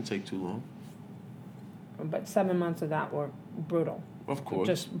 months. It didn't take too long. But 7 months of that were brutal. Of course.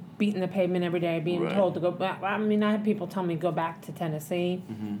 Just beating the pavement every day, being told to go back. I mean, I had people tell me go back to Tennessee.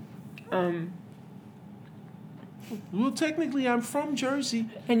 Well, technically, I'm from Jersey.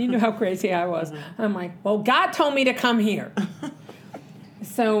 And you know how crazy I was. I'm like, well, God told me to come here.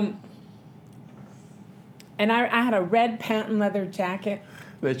 So, and I had a red patent leather jacket.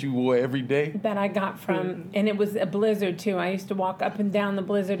 That you wore every day? That I got from, and it was a blizzard too. I used to walk up and down the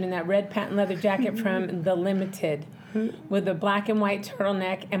blizzard in that red patent leather jacket from The Limited with a black and white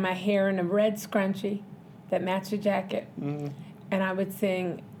turtleneck and my hair in a red scrunchie that matched the jacket. And I would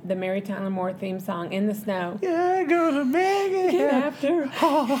sing the Mary Tyler Moore theme song, In the Snow. Yeah, gonna make it after.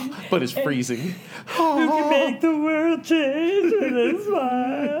 But it's freezing. Who can make the world change with a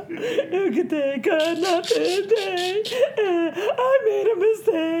smile? Who can take another day? I made a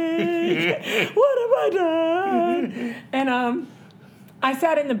mistake. What have I done? And I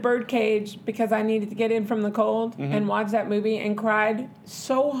sat in the birdcage because I needed to get in from the cold and watch that movie and cried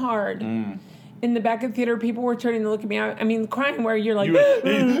so hard. In the back of the theater, people were turning to look at me. I mean, crying where you're like,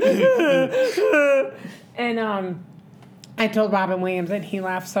 and I told Robin Williams, and he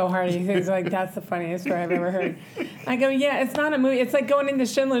laughed so hard. He was like, "That's the funniest story I've ever heard." I go, "Yeah, it's not a movie. It's like going into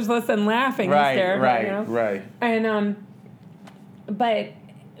Schindler's List and laughing." Right. And but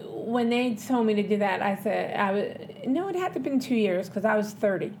when they told me to do that, I said, no, it had to have been 2 years because I was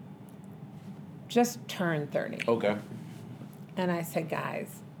 30, just turned 30. Okay. And I said,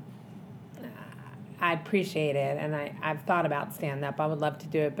 guys, I appreciate it, and I've thought about stand-up. I would love to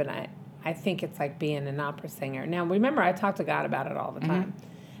do it, but I think it's like being an opera singer. Now, remember, I talk to God about it all the time.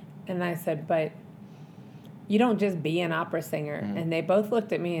 And I said, but you don't just be an opera singer. And they both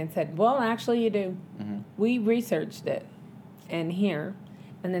looked at me and said, well, actually, you do. We researched it and here.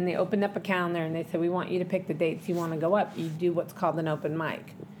 And then they opened up a calendar, and they said, we want you to pick the dates you want to go up. You do what's called an open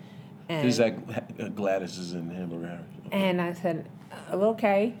mic. And is that Gladys is in Hamburger Harry's? Okay. And I said,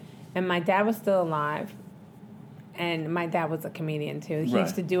 okay. And my dad was still alive, and my dad was a comedian too. He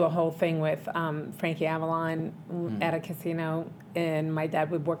used to do a whole thing with Frankie Avalon at a casino, and my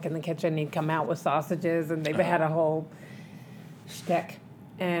dad would work in the kitchen, and he'd come out with sausages, and they had a whole shtick.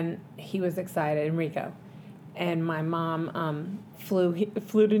 And he was excited, Enrico. And my mom flew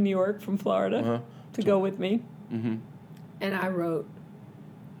to New York from Florida to go with me. And I wrote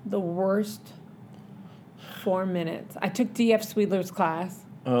the worst 4 minutes. I took D.F. Sweedler's class.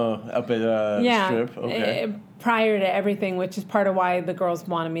 Up at Strip? Okay. Prior to everything, which is part of why the girls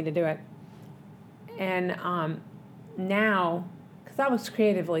wanted me to do it. And now, because I was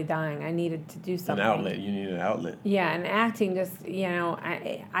creatively dying, I needed to do something. An outlet. You need an outlet. Yeah, and acting just,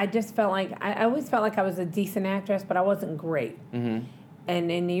 I just felt like, I always felt like I was a decent actress, but I wasn't great.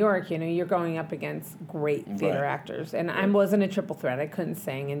 And in New York, you're going up against great theater actors. And I wasn't a triple threat. I couldn't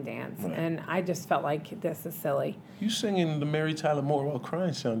sing and dance. And I just felt like this is silly. You singing the Mary Tyler Moore while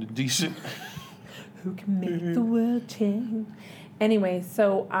crying sounded decent. Who can make the world change? Anyway,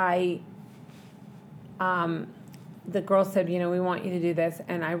 so the girl said, we want you to do this.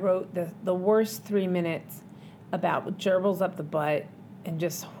 And I wrote the worst 3 minutes about gerbils up the butt and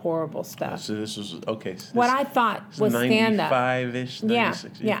just horrible stuff. So this was, okay. What I thought was stand-up. 95-ish,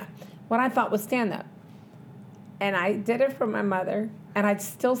 96. Yeah. What I thought was stand-up. And I did it for my mother, and I'd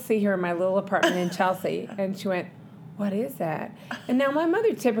still see her in my little apartment in Chelsea. And she went, what is that? And now my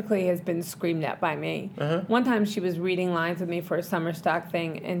mother typically has been screamed at by me. One time she was reading lines with me for a summer stock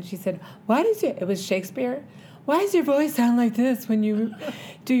thing, and she said, it was Shakespeare. Why does your voice sound like this when you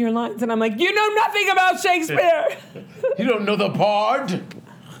do your lines? And I'm like, you know nothing about Shakespeare. You don't know the part.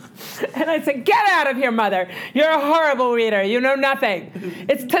 And I said, get out of here, Mother. You're a horrible reader. You know nothing.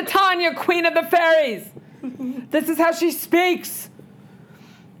 It's Titania, Queen of the Fairies. This is how she speaks.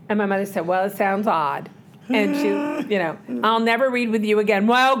 And my mother said, well, it sounds odd. And she, I'll never read with you again.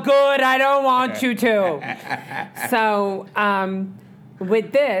 Well, good. I don't want you to. So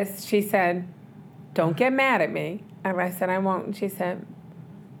with this, she said, don't get mad at me. And I said, I won't. And she said,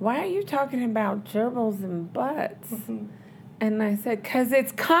 why are you talking about gerbils and butts? And I said, because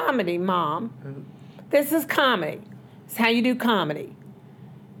it's comedy, Mom. This is comedy. It's how you do comedy.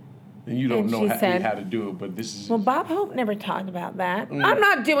 And you don't know how to do it, but this is... Well, Bob Hope never talked about that. I'm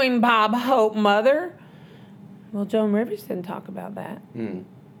not doing Bob Hope, Mother. Well, Joan Rivers didn't talk about that.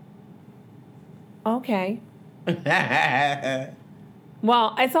 Okay.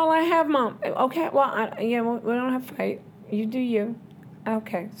 Well, that's all I have, Mom. Okay, well, we don't have to fight. You do you.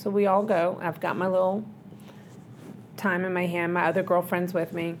 Okay, so we all go. I've got my little time in my hand. My other girlfriend's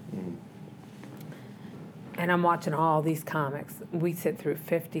with me. And I'm watching all these comics. We sit through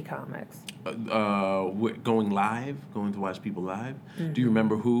 50 comics. Going live? Going to watch people live? Do you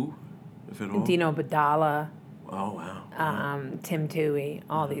remember who, if at all? Dino Badala. Oh, wow. Tim Toohey.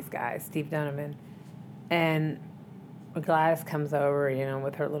 All these guys. Steve Donovan. And Gladys comes over,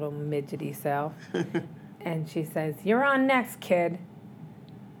 with her little midgety self. And she says, you're on next, kid.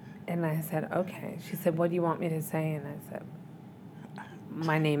 And I said, okay. She said, what do you want me to say? And I said,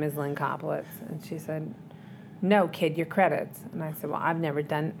 my name is Lynne Koplitz. And she said, no, kid, your credits. And I said, well, I've never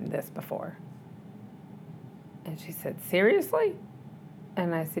done this before. And she said, seriously?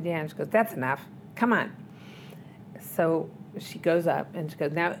 And I said, yeah. And she goes, that's enough. Come on. So she goes up and she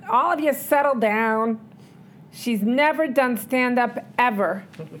goes, now, all of you settle down. She's never done stand-up ever.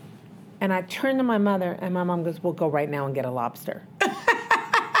 And I turned to my mother, and my mom goes, we'll go right now and get a lobster.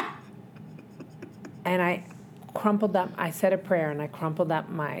 And I said a prayer, and I crumpled up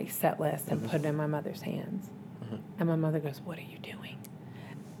my set list and put it in my mother's hands. And my mother goes, what are you doing?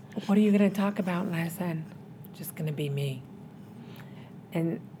 What are you going to talk about? And I said, just going to be me.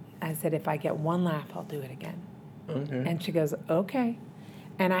 And I said, if I get one laugh, I'll do it again. Okay. And she goes, okay.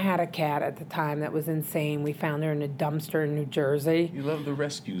 And I had a cat at the time that was insane. We found her in a dumpster in New Jersey. You love the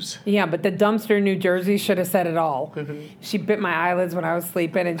rescues. Yeah, but the dumpster in New Jersey should have said it all. She bit my eyelids when I was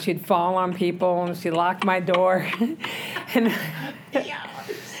sleeping, and she'd fall on people, and she locked my door.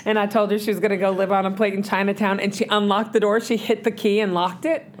 And I told her she was going to go live on a plate in Chinatown, and she unlocked the door. She hit the key and locked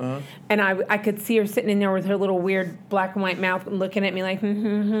it. And I could see her sitting in there with her little weird black and white mouth looking at me like,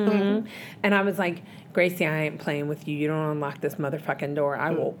 And I was like, Gracie, I ain't playing with you. You don't unlock this motherfucking door.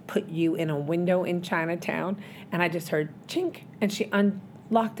 I will put you in a window in Chinatown. And I just heard chink, and she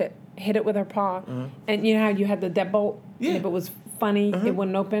unlocked it, hit it with her paw. And you know how you had the deadbolt? Yeah. And if it was funny, it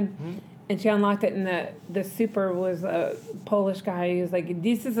wouldn't open? And she unlocked it, and the super was a Polish guy. He was like,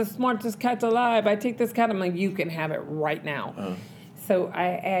 this is the smartest cat alive. I take this cat. I'm like, you can have it right now. So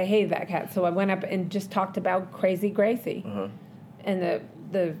I hated that cat. So I went up and just talked about Crazy Gracie. And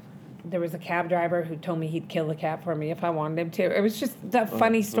there was a cab driver who told me he'd kill the cat for me if I wanted him to. It was just the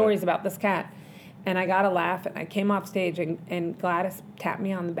funny stories about this cat. And I got a laugh, and I came off stage, and Gladys tapped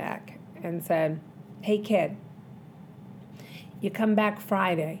me on the back and said, hey, kid, you come back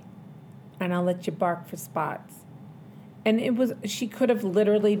Friday, and I'll let you bark for spots. And she could have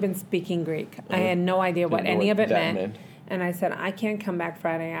literally been speaking Greek. I had no idea what any of it meant. And I said, I can't come back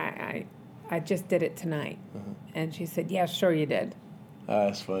Friday. I just did it tonight. And she said, yeah, sure you did.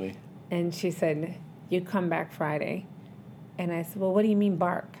 That's funny. And she said, you come back Friday. And I said, well, what do you mean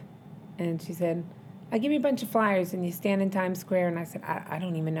bark? And she said, I give you a bunch of flyers and you stand in Times Square. And I said, I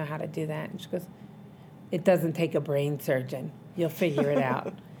don't even know how to do that. And she goes, it doesn't take a brain surgeon. You'll figure it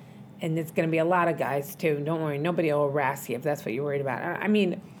out. And it's going to be a lot of guys, too. Don't worry. Nobody will harass you if that's what you're worried about. I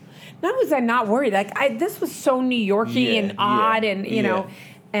mean, not was I not worried. Like, this was so New York-y and odd and, you know.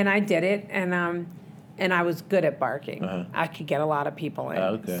 And I did it. And I was good at barking. I could get a lot of people in.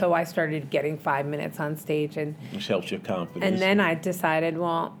 Okay. So I started getting 5 minutes on stage. Which helps your confidence. And then I decided,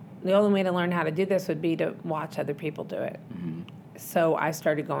 well, the only way to learn how to do this would be to watch other people do it. So I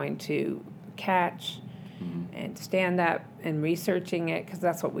started going to Catch and stand up and researching it, because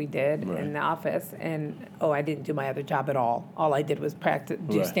that's what we did in the office. And, I didn't do my other job at all. All I did was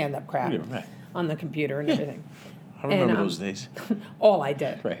do stand-up crap on the computer and everything. I remember those days. All I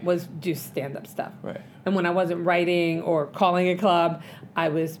did Right. was do stand-up stuff. Right. And when I wasn't writing or calling a club, I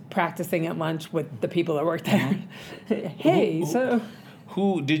was practicing at lunch with the people that worked there. Hey,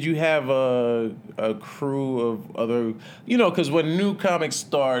 Who did you have a crew of other? You know, because when new comics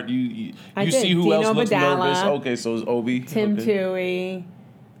start, you see who Dino else looks Badala, nervous. Okay, so it's Obi, Tim okay.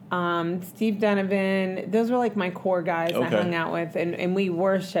 Toohey, Steve Donovan. Those were like my core guys I hung out with, and we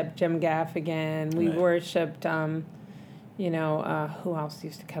worshipped Jim Gaffigan. We worshipped, who else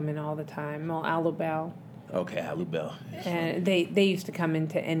used to come in all the time? Well, Alu Bell. Okay, Alu Bell. And they used to come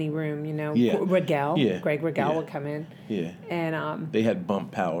into any room, Yeah. Rigel. Yeah. Greg Rigel would come in. Yeah. And they had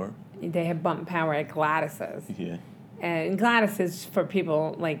bump power. They had bump power at Gladys's. Yeah. And Gladys's, for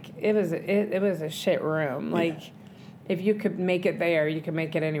people, like, it was a shit room. Like, if you could make it there, you could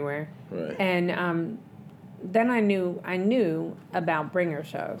make it anywhere. Right. And then I knew about bringer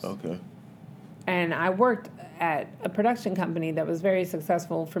shows. Okay. And I worked at a production company that was very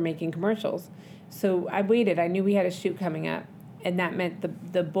successful for making commercials. So I waited. I knew we had a shoot coming up, and that meant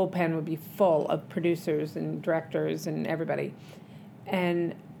the bullpen would be full of producers and directors and everybody.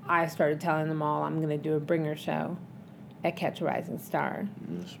 And I started telling them all I'm going to do a bringer show at Catch a Rising Star.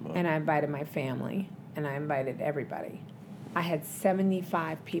 And I invited my family, and I invited everybody. I had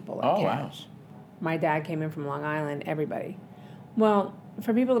 75 people at Catch. Wow. My dad came in from Long Island, everybody. Well,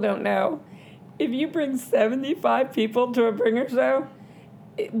 for people who don't know, if you bring 75 people to a bringer show,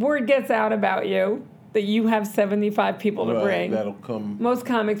 word gets out about you that you have 75 people to bring. That'll come. Most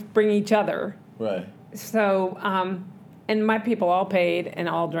comics bring each other. Right. So, and my people all paid and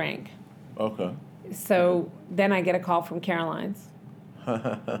all drank. Okay. So then I get a call from Caroline's.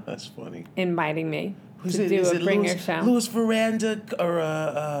 That's funny. Inviting me to do a bringer show. Louis Veranda or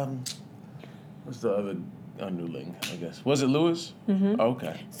what's the other underling, I guess. Was it Louis? Mm-hmm.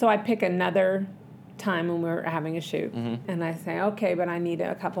 Okay. So I pick another time when we're having a shoot, and I say, okay, but I need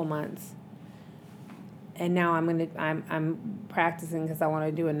a couple months. And now I'm practicing because I want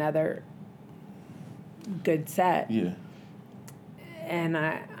to do another good set. Yeah. And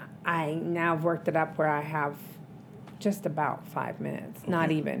I now have worked it up where I have just about 5 minutes, not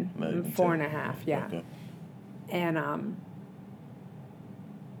even 4.5. Yeah. Okay. And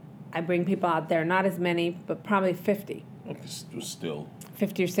I bring people out there, not as many, but probably 50. Okay, still.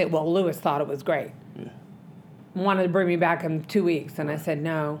 50 or 60. Well, Lewis thought it was great. Yeah. Wanted to bring me back in 2 weeks, and I said,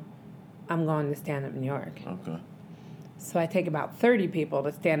 no, I'm going to Stand Up New York. Okay. So I take about 30 people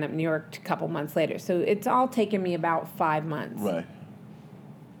to Stand Up New York a couple months later. So it's all taken me about 5 months. Right.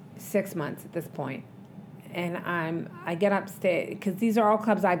 6 months at this point. And I get upstate, because these are all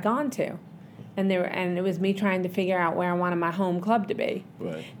clubs I've gone to. And it was me trying to figure out where I wanted my home club to be.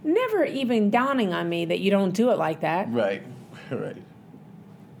 Right. Never even dawning on me that you don't do it like that. Right. Right.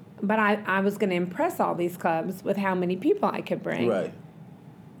 But I was going to impress all these clubs with how many people I could bring. Right.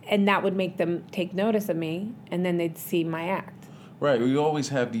 And that would make them take notice of me, and then they'd see my act. Right. We always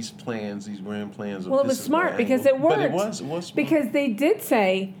have these plans, these grand plans. Well, it was smart because it worked. But it was smart. Because they did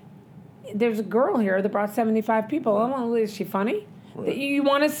say, there's a girl here that brought 75 people. Right. Oh, is she funny? Right. You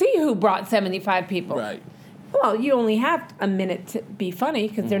want to see who brought 75 people. Right. Well, you only have a minute to be funny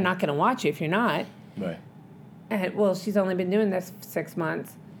because they're not going to watch you if you're not. Right. And, well, she's only been doing this 6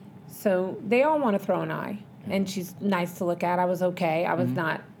 months. So they all want to throw an eye. And she's nice to look at. I was okay. I was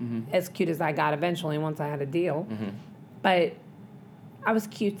not as cute as I got eventually once I had a deal. But I was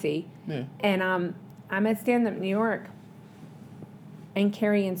cutesy. Yeah. And I'm at Stand Up New York. And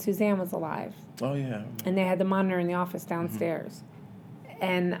Carrie and Suzanne was alive. Oh, yeah. And they had the monitor in the office downstairs.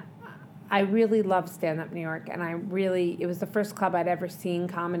 And I really loved Stand Up New York. And it was the first club I'd ever seen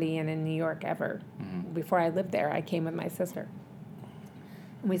comedy in New York ever. Before I lived there, I came with my sister.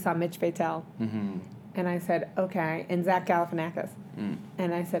 And we saw Mitch Fatel. And I said, okay, and Zach Galifianakis.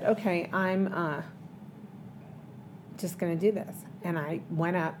 And I said, okay, I'm just going to do this. And I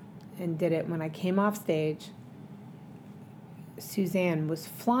went up and did it. When I came off stage, Suzanne was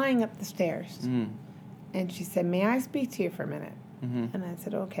flying up the stairs. And she said, may I speak to you for a minute? And I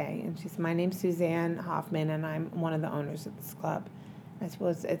said, okay. And she said, my name's Suzanne Hoffman, and I'm one of the owners of this club. I said,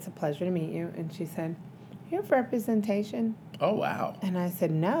 well, it's a pleasure to meet you. And she said, you have representation? Oh, wow. And I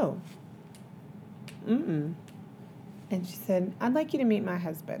said, no. And she said, I'd like you to meet my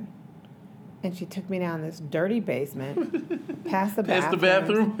husband. And she took me down this dirty basement, past the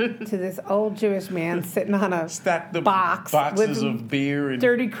bathroom, to this old Jewish man sitting on a boxes with of beer and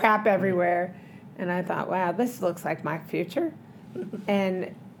dirty crap everywhere. And I thought, wow, this looks like my future.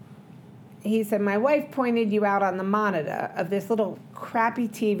 And he said, my wife pointed you out on the monitor of this little crappy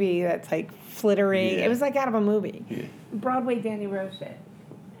TV that's like flittering. Yeah. It was like out of a movie. Yeah. Broadway Danny Rose shit.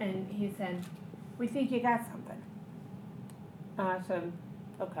 And he said, we think you got something. And I said,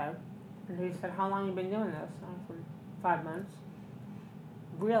 okay. And he said, how long have you been doing this? And I said, 5 months.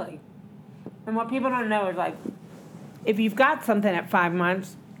 Really? And what people don't know is, like, if you've got something at 5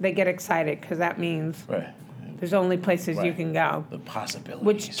 months, they get excited because that means there's only places you can go. The possibilities.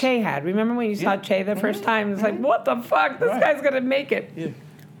 Which Che had. Remember when you saw Che the first time? It's like, what the fuck? This guy's going to make it. Yeah.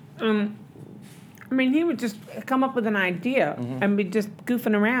 I mean, he would just come up with an idea and be just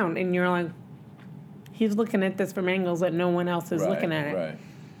goofing around. And you're like, he's looking at this from angles that no one else is looking at it. Right.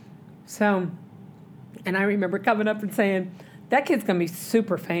 So, and I remember coming up and saying, that kid's going to be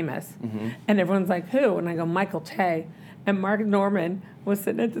super famous. And everyone's like, who? And I go, Michael Che. And Mark Norman was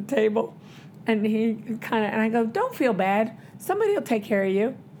sitting at the table. And he kind of, and I go, don't feel bad. Somebody will take care of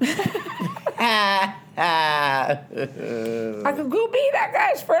you. I could go be that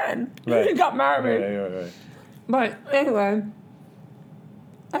guy's friend. Right. He got married. Right. But anyway,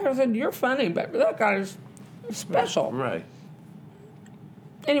 I said, you're funny, but that guy's special. Right.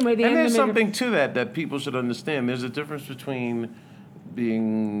 Anyway, and there's something to that people should understand. There's a difference between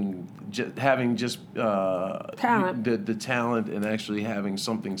having just talent, the talent, and actually having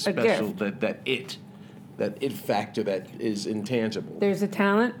something special that it factor that is intangible. There's a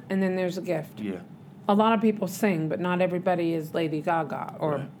talent, and then there's a gift. Yeah. A lot of people sing, but not everybody is Lady Gaga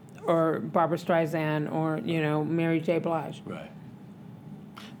or Barbara Streisand or Mary J. Blige. Right.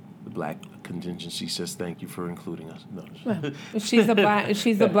 The black contingency says thank you for including us. No. Well, she's the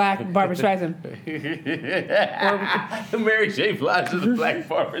black Barbara Streisand. Mary J. Blige is the black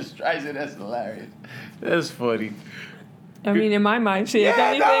Barbara Streisand. That's hilarious. That's funny. I mean, in my mind, she is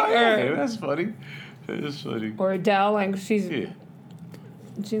anything. That's funny. That's funny. Or Adele, like she's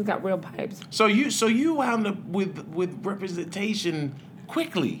got real pipes. So you wound up with representation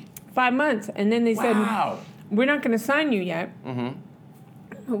quickly. 5 months, and then they said, we're not going to sign you yet.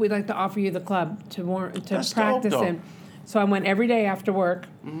 But we'd like to offer you the club to practice in. So I went every day after work,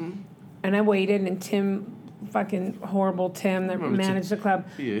 and I waited, and Tim, fucking horrible Tim that managed the club,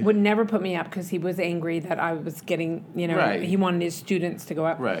 would never put me up because he was angry that I was getting, he wanted his students to go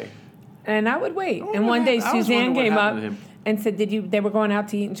up. Right. And I would wait. And one day Suzanne came up and said, they were going out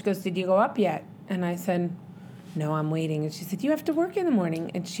to eat, and she goes, did you go up yet? And I said, no, I'm waiting. And she said, you have to work in the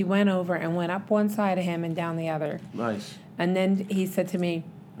morning. And she went over and went up one side of him and down the other. Nice. And then he said to me,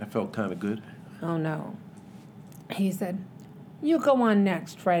 I felt kind of good. Oh, no. He said, you go on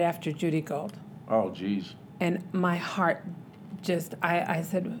next right after Judy Gold. Oh, geez. And my heart just, I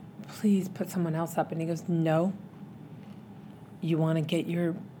said, please put someone else up. And he goes, no. You want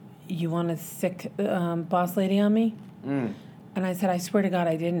to sick boss lady on me? And I said, I swear to God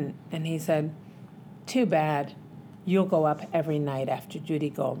I didn't. And he said, too bad. You'll go up every night after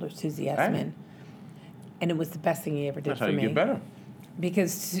Judy Gold or Susie Essman. And it was the best thing he ever did for me. That's how you get better.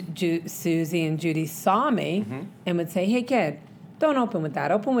 Because Susie and Judy saw me and would say, hey, kid, don't open with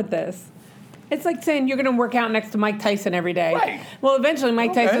that. Open with this. It's like saying you're going to work out next to Mike Tyson every day. Right. Well, eventually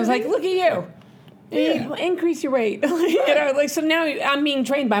Mike Tyson was like, look at you. Yeah. Increase your weight. So now I'm being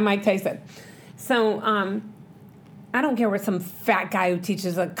trained by Mike Tyson. So I don't care what some fat guy who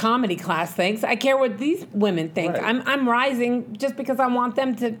teaches a comedy class thinks. I care what these women think. Right. I'm rising just because I want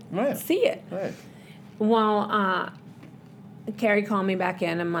them to see it. Right. Well, Carrie called me back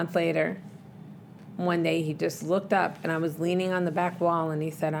in a month later. One day he just looked up, and I was leaning on the back wall, and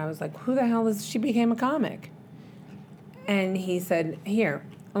he said, I was like, who the hell is she became a comic? And he said, here,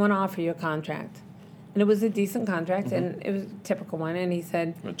 I want to offer you a contract. And it was a decent contract, and it was a typical one. And he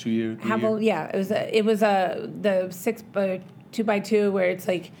said, a 2 year? It was the 2x2 where it's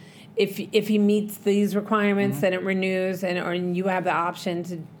like, if he meets these requirements, then it renews, or you have the option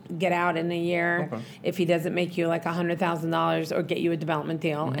to get out in a year if he doesn't make you like $100,000 or get you a development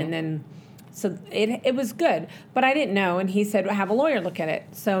deal, and then so it was good. But I didn't know, and he said have a lawyer look at it.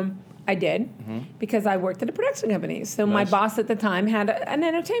 So I did because I worked at a production company. So my boss at the time had an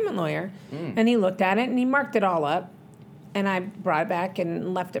entertainment lawyer, and he looked at it and he marked it all up, and I brought it back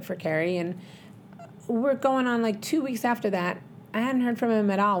and left it for Carrie. And we're going on like 2 weeks after that. I hadn't heard from him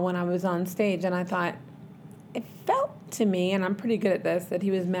at all when I was on stage, and I thought, it felt to me, and I'm pretty good at this, that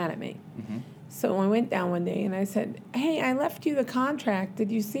he was mad at me. So I went down one day, and I said, hey, I left you the contract.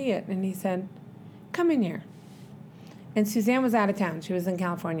 Did you see it? And he said, come in here. And Suzanne was out of town. She was in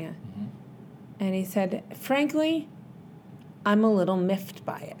California. And he said, frankly, I'm a little miffed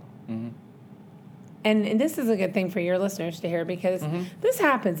by it. And this is a good thing for your listeners to hear, because this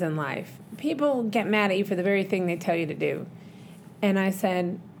happens in life. People get mad at you for the very thing they tell you to do. And I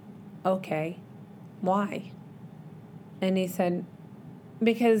said, okay, why? And he said,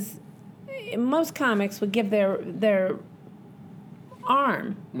 because most comics would give their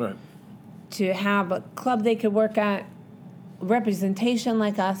arm to have a club they could work at representation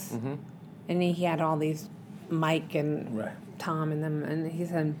like us. And he had all these Mike and Tom and them, and he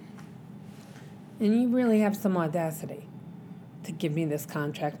said, and you really have some audacity to give me this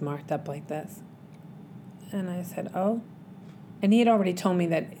contract marked up like this. And I said, oh. And he had already told me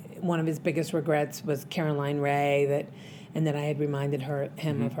that one of his biggest regrets was Caroline Ray, and that I had reminded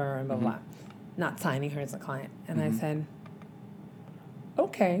him of her and blah, blah, not signing her as a client. And I said,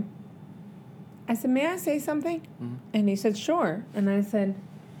 okay. I said, may I say something? And he said, sure. And I said,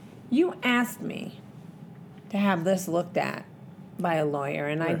 you asked me to have this looked at by a lawyer,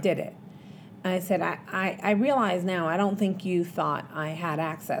 and I did it. And I said, I realize now, I don't think you thought I had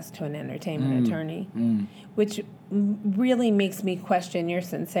access to an entertainment attorney, which really makes me question your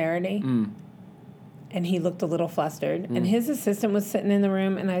sincerity. And he looked a little flustered. And his assistant was sitting in the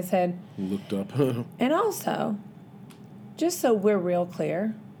room, and I said... Looked up. And also, just so we're real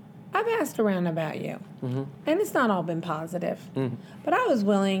clear, I've asked around about you. And it's not all been positive. But I was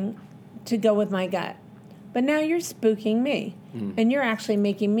willing to go with my gut. But now you're spooking me. And you're actually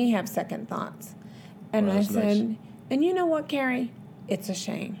making me have second thoughts. And I said, nice. And you know what, Carrie? It's a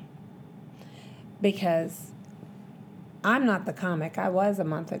shame. Because I'm not the comic I was a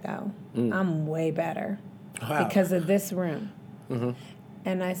month ago. I'm way better. Wow. Because of this room.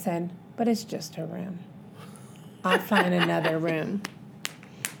 And I said, but it's just a room. I'll find another room.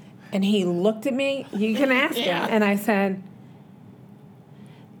 And he looked at me. You can ask him. And I said,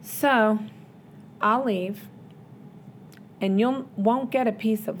 so I'll leave. And you won't get a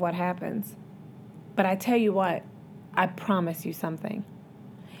piece of what happens. But I tell you what, I promise you something.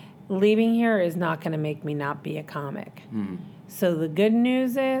 Leaving here is not going to make me not be a comic. So the good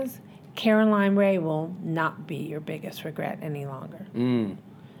news is Caroline Ray will not be your biggest regret any longer.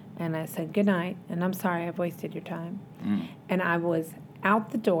 And I said, good night, and I'm sorry I've wasted your time. And I was out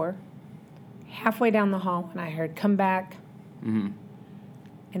the door, halfway down the hall, when I heard, come back. And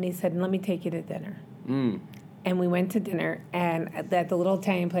he said, let me take you to dinner. And we went to dinner, and at the little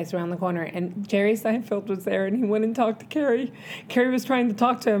Italian place around the corner, and Jerry Seinfeld was there, and he went and talked to Carrie. Carrie was trying to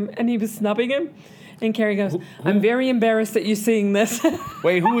talk to him, and he was snubbing him. And Carrie goes, I'm very embarrassed that you're seeing this.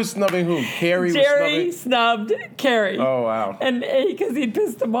 Wait, who was snubbing who? Carrie Jerry was snubbing? snubbed Carrie. Oh, wow. And because he'd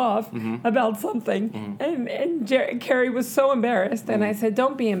pissed him off about something. And Carrie was so embarrassed. And I said,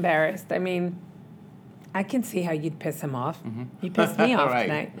 don't be embarrassed. I mean, I can see how you'd piss him off. You pissed me off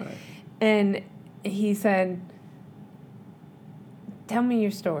tonight. Right. And he said, tell me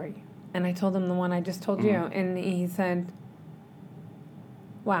your story. And I told him the one I just told you. And he said,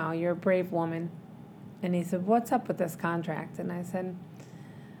 wow, you're a brave woman. And he said, what's up with this contract? And I said,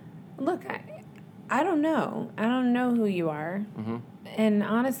 look, I don't know. I don't know who you are. And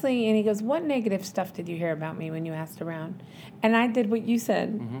honestly, and he goes, what negative stuff did you hear about me when you asked around? And I did what you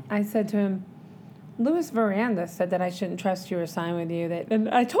said. I said to him, Louis Veranda said that I shouldn't trust you or sign with you. And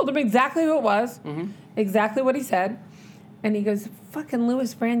I told him exactly who it was, exactly what he said. And he goes, fucking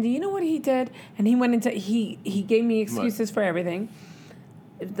Louis Veranda, you know what he did? And he went into, he gave me excuses for everything,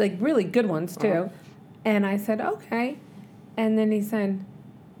 like really good ones too. And I said, okay. And then he said,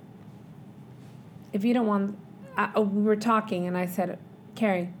 if you don't want, we were talking, and I said,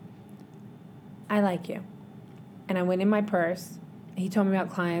 Carrie, I like you. And I went in my purse. He told me about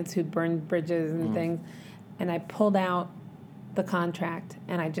clients who burned bridges and things. And I pulled out the contract,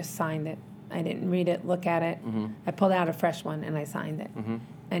 and I just signed it. I didn't read it, look at it. I pulled out a fresh one, and I signed it.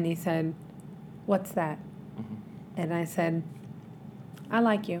 And he said, what's that? And I said, I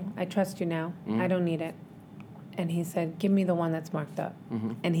like you. I trust you now. I don't need it. And he said, give me the one that's marked up.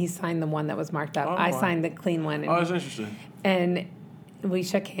 And he signed the one that was marked up. I signed the clean one. And that's interesting. And we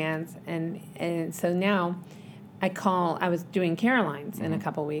shook hands. And so now I was doing Caroline's in a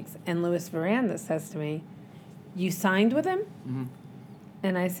couple weeks. And Louis Veranda says to me, you signed with him?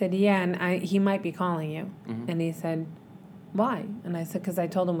 And I said, yeah, and he might be calling you. And he said, why? And I said, because I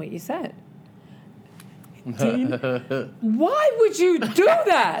told him what you said. Dean, why would you do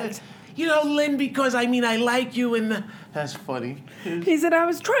that? You know, Lynn, because I like you, and that's funny. He said, I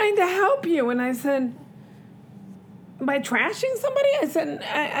was trying to help you, and I said, by trashing somebody? I said,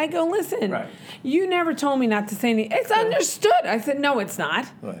 I go, listen, you never told me not to say anything. It's understood. I said, no, it's not.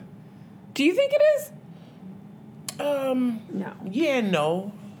 Right. Do you think it is? No. Yeah,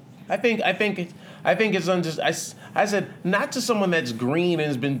 no. I think it's understood. I said, not to someone that's green and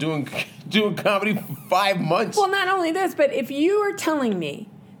has been doing comedy for 5 months. Well, not only this, but if you are telling me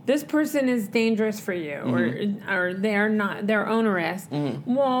this person is dangerous for you, or they're not, they're onerous,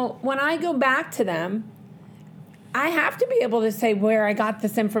 well, when I go back to them, I have to be able to say where I got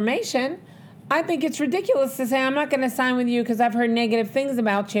this information. I think it's ridiculous to say, I'm not going to sign with you because I've heard negative things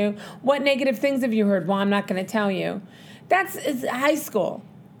about you. What negative things have you heard? Well, I'm not going to tell you. It's high school.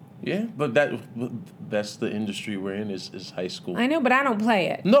 Yeah, but that's the industry we're in is high school. I know, but I don't play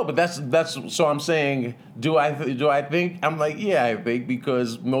it. No, but that's so I'm saying, do I think? I'm like, yeah, I think,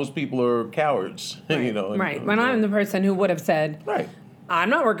 because most people are cowards, Right. you know. Right. When I'm the person who would have said, right, I'm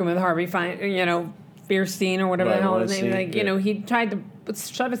not working with Harvey Fierstein or whatever the hell his name is. Like, he tried to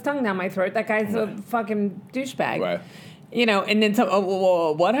shove his tongue down my throat. That guy's a fucking douchebag. right. And then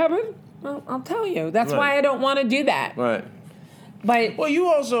what happened? Well, I'll tell you. That's why I don't want to do that. Right. But well, you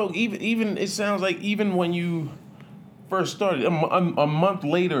also even it sounds like even when you first started, a month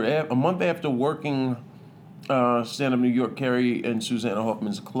later, a month after working Stand Up New York, Carrie and Susanna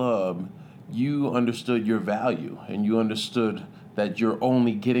Hoffman's club, you understood your value and you understood that you're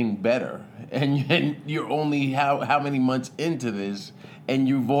only getting better and you're only how many months into this, and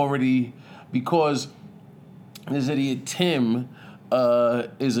you've already, because this idiot Tim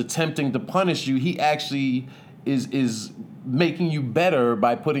is attempting to punish you. He actually is making you better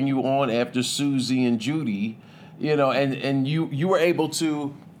by putting you on after Susie and Judy, and you were able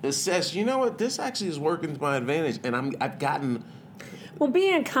to assess, you know what, this actually is working to my advantage, and I've gotten. Well,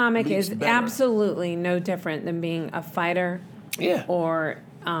 being a comic is better. Absolutely no different than being a fighter, or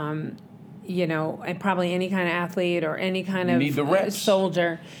and probably any kind of athlete or any kind of need the reps.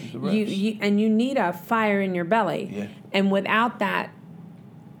 Soldier. You need a fire in your belly, and without that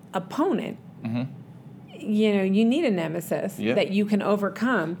opponent. Mm-hmm. You need a nemesis that you can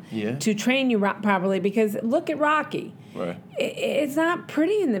overcome to train you properly. Because look at Rocky. Right. It's not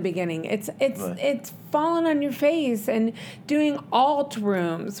pretty in the beginning. It's falling on your face and doing alt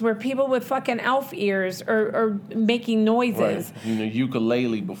rooms where people with fucking elf ears are making noises. Right.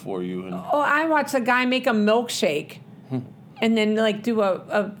 Ukulele before you. I watched a guy make a milkshake and then do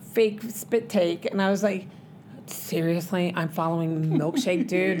a fake spit take, and I was like, seriously, I'm following Milkshake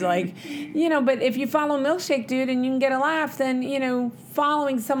Dude? But if you follow Milkshake Dude and you can get a laugh, then,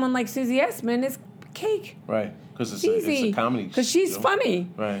 following someone like Susie Essman is cake. Right. Because it's easy. A comedy. Because she's funny.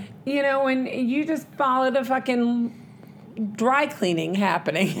 Right. And you just follow the fucking dry cleaning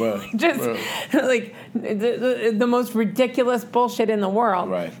happening. Right. The most ridiculous bullshit in the world.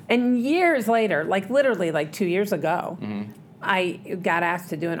 Right. And years later, literally 2 years ago, I got asked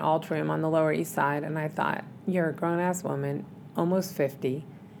to do an alt room on the Lower East Side, and I thought, you're a grown-ass woman, almost 50,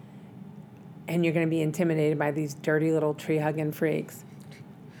 and you're going to be intimidated by these dirty little tree-hugging freaks.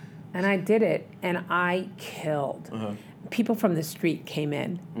 And I did it, and I killed. Uh-huh. People from the street came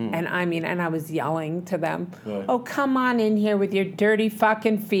in, and I was yelling to them, oh, come on in here with your dirty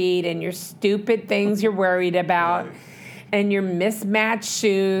fucking feet and your stupid things you're worried about and your mismatched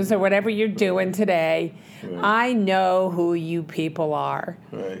shoes or whatever you're doing today. Right. I know who you people are.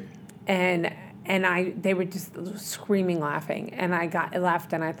 Right. And they were just screaming, laughing, and I got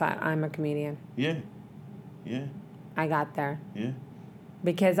left, and I thought, I'm a comedian. Yeah. I got there. Yeah.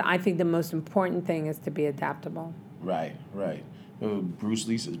 Because I think the most important thing is to be adaptable. Right. Bruce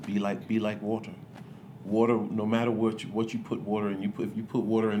Lee says, be like water. Water, no matter what you put water in, if you put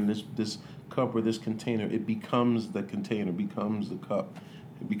water in this cup or this container, it becomes the container, becomes the cup.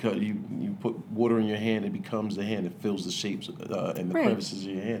 Because you put water in your hand, it becomes the hand. It fills the shapes and the crevices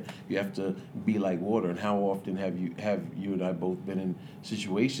in your hand. You have to be like water. And how often have you and I both been in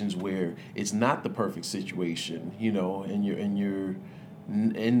situations where it's not the perfect situation, and you're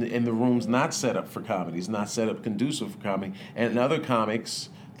in the room's not set up for comedy. It's not set up conducive for comedy. And other comics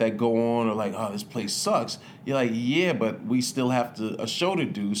that go on are like, oh, this place sucks. You're like, yeah, but we still have a show to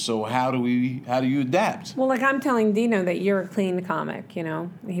do. So how do you adapt? Well, I'm telling Dino that you're a clean comic,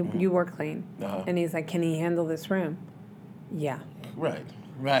 you work clean. Uh-huh. And he's like, can he handle this room? Yeah. Right.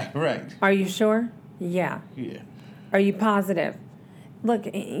 Are you sure? Yeah. Are you positive? Look,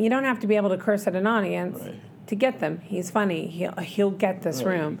 you don't have to be able to curse at an audience. Right. To get them. He's funny. He'll get this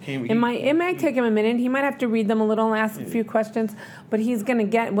room. It might take him a minute. He might have to read them a little and ask a few questions, but he's gonna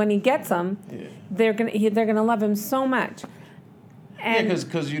get, when he gets them, they're gonna love him so much. And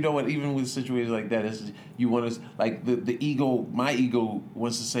because you know what, even with situations like that, you want to, like, the ego. My ego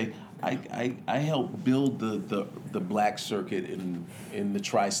wants to say, I helped build the black circuit in the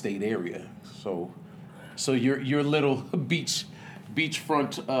tri-state area. So your little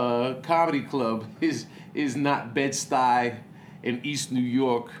beachfront comedy club is not Bed-Stuy in East New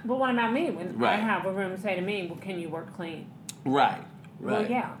York. But what about me? When I have a room, say to me, well, can you work clean? Right. Well,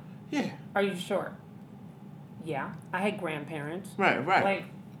 yeah. Yeah. Are you sure? Yeah. I had grandparents. Right.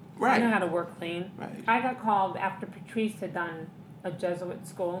 I know how to work clean. Right. I got called after Patrice had done a Jesuit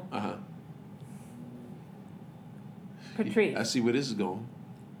school. Uh-huh. Patrice. I see where this is going.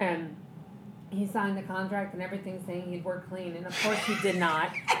 And he signed the contract and everything saying he'd work clean. And, of course, he did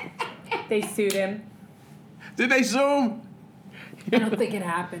not. They sued him. Did they sue him? I don't think it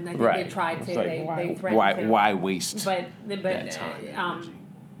happened. I think they tried to. Like, they threatened to. Why waste? But the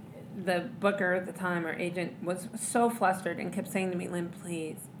booker at the time, or agent, was so flustered and kept saying to me, "Lynn,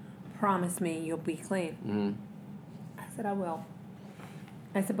 please, promise me you'll be clean." Mm-hmm. I said, "I will."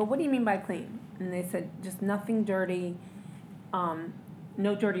 I said, "But what do you mean by clean?" And they said, "Just nothing dirty,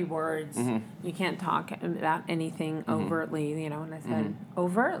 no dirty words. Mm-hmm. You can't talk about anything overtly, And I said,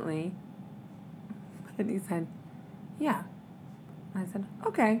 "Overtly?" And he said, "Yeah." I said,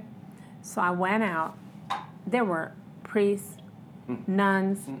 "Okay." So I went out. There were priests,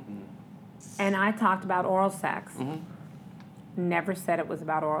 nuns, and I talked about oral sex. Never said it was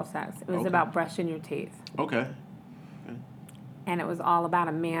about oral sex. It was about brushing your teeth. Okay. And it was all about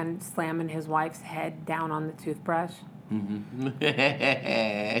a man slamming his wife's head down on the toothbrush. And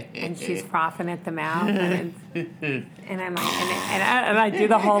she's frothing at the mouth. And I'm like, and I do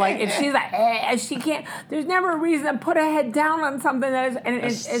the whole, like, if she's like, she can't, there's never a reason to put her head down on something that is, and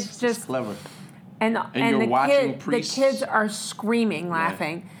it's just clever. And you're watching the kids are screaming,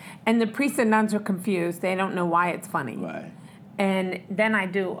 laughing. And the priests and nuns are confused. They don't know why it's funny. Right. And then I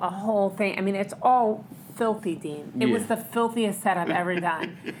do a whole thing. I mean, it's all filthy, Dean. It was the filthiest set I've ever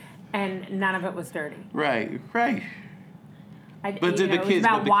done. And none of it was dirty. Right. But it was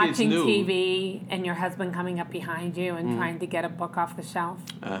about watching TV and your husband coming up behind you and trying to get a book off the shelf.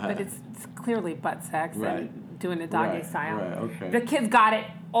 But it's clearly butt sex and doing a doggy style. Right, okay. The kids got it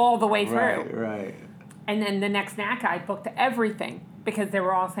all the way through. Right. And then the next NACA, I booked everything because they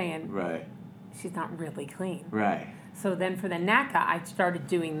were all saying, she's not really clean. Right. So then for the NACA, I started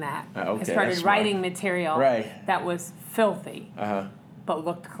doing that. Okay, I started writing material that was filthy, but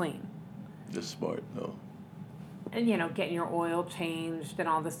looked clean. That's smart, though. And, getting your oil changed and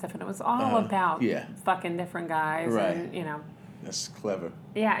all this stuff. And it was all about fucking different guys. Right. And, That's clever.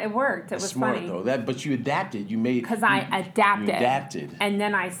 Yeah, it worked. It was smart, funny. Though. But you adapted. You made... Because I adapted. You adapted. And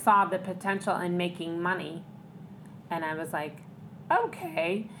then I saw the potential in making money. And I was like,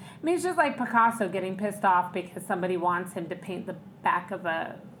 okay. I mean, it's just like Picasso getting pissed off because somebody wants him to paint the back of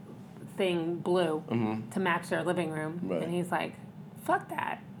a thing blue to match their living room. Right. And he's like, fuck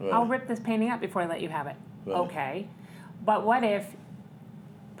that. Right. I'll rip this painting up before I let you have it. Right. Okay. But what if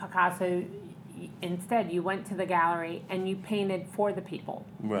Picasso, instead, you went to the gallery and you painted for the people.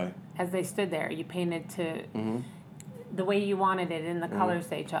 Right. As they stood there. You painted to the way you wanted it in the colors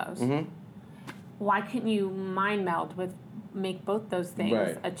they chose. Why couldn't you mind meld make both those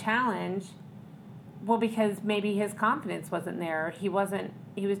things a challenge? Well, because maybe his confidence wasn't there. He was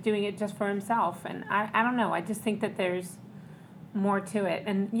doing it just for himself. And I don't know. I just think that there's more to it.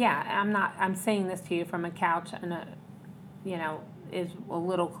 And I'm saying this to you from a couch and is a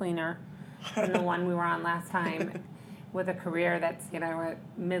little cleaner than the one we were on last time with a career that's, at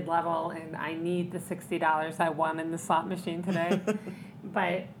mid-level, and I need the $60 I won in the slot machine today.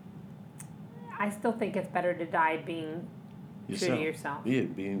 But I still think it's better to die being true to yourself. Yeah,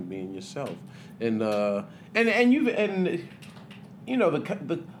 being yourself. And you've a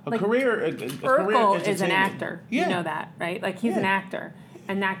career. Urkel is an actor. Yeah. You know that, right? Like he's an actor,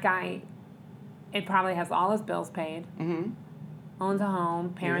 and that guy, it probably has all his bills paid. Owns a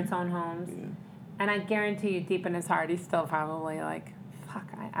home. Parents own homes. Yeah. And I guarantee you, deep in his heart, he's still probably like, "Fuck,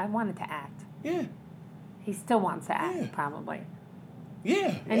 I wanted to act." Yeah. He still wants to act, probably.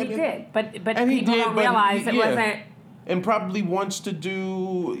 Yeah. And he did, but people don't realize it wasn't. And probably wants to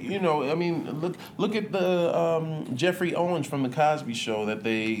do, look at the Jeffrey Owens from the Cosby Show that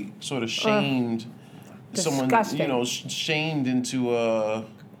they sort of shamed someone, shamed into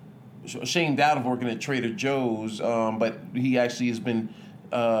shamed out of working at Trader Joe's, but he actually has been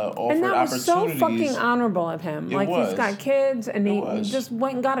offered and that was opportunities. So fucking honorable of him. He's got kids, and he just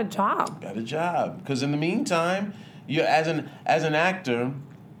went and got a job. Because in the meantime, you as an actor.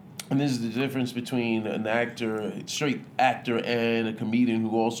 And this is the difference between an actor, straight actor, and a comedian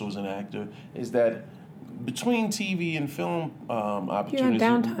who also is an actor, is that between TV and film opportunities,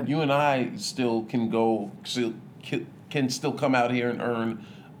 you and I still can still come out here and earn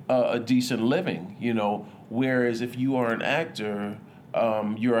a decent living, Whereas if you are an actor,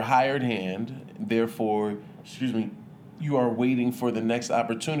 you're a hired hand, therefore, you are waiting for the next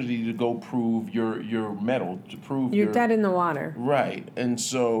opportunity to go prove your mettle, to prove you're dead in the water. Right. And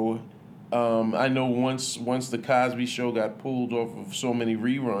so I know once the Cosby Show got pulled off of so many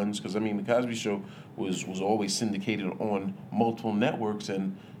reruns, because, the Cosby Show was always syndicated on multiple networks,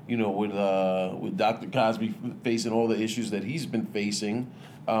 and, with Dr. Cosby facing all the issues that he's been facing,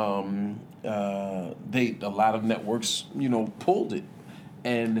 a lot of networks, pulled it.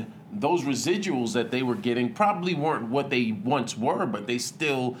 And those residuals that they were getting probably weren't what they once were, but they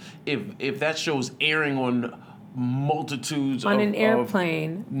still, if that show's airing on multitudes on of an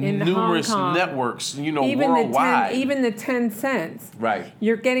airplane in numerous Hong Kong, networks, even worldwide. Even the 10 cents. Right.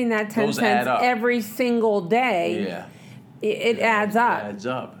 You're getting that 10 Those cents every single day. Yeah. It adds up. It adds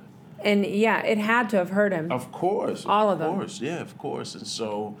up. And yeah, it had to have hurt him. Of course. All of them. Of course, yeah, of course. And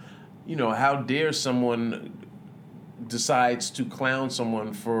so, how dare someone decides to clown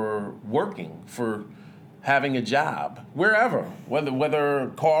someone for working, for having a job, wherever,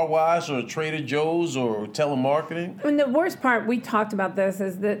 whether car wash or Trader Joe's or telemarketing. And the worst part, we talked about this,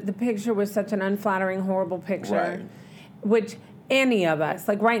 is that the picture was such an unflattering, horrible picture. Right. Which any of us,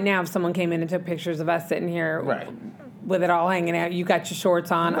 like right now, if someone came in and took pictures of us sitting here with it all hanging out, you got your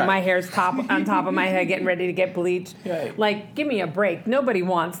shorts on, my hair's on top of my head getting ready to get bleached. Right. Like, give me a break. Nobody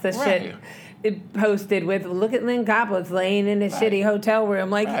wants this shit posted with, look at Lynne Koplitz laying in a shitty hotel room.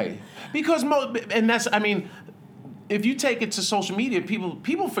 Like, because if you take it to social media,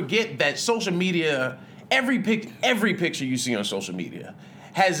 people forget that social media, every picture you see on social media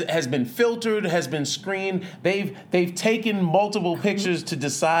has been filtered, has been screened. They've taken multiple pictures to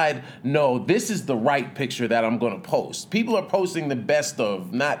decide, no, this is the right picture that I'm going to post. People are posting the best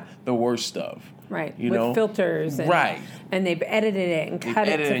of, not the worst of. Right, with filters. And they've edited it and cut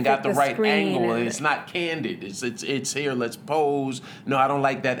it to and got fit the right angle, and it's not candid. It's here, let's pose. No, I don't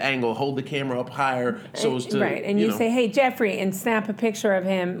like that angle. Hold the camera up higher so as to... Right, and you say, hey, Jeffrey, and snap a picture of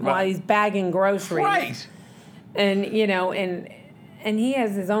him while he's bagging groceries. Right. And, and he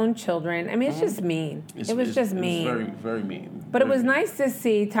has his own children. I mean, it's just mean. It was just mean. Very, very mean. But it was nice to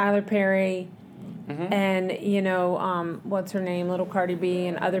see Tyler Perry and, what's her name, Little Cardi B,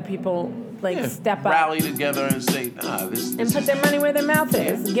 and other people, step up. Rally together and say, this... And put their money where their mouth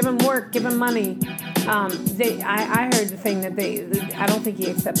is. Give them work, give them money. I heard the thing that I don't think he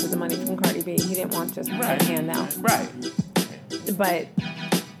accepted the money from Cardi B. He didn't want just a handout. Right. But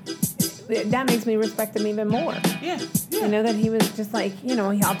that makes me respect him even more. Yeah. That he was just like,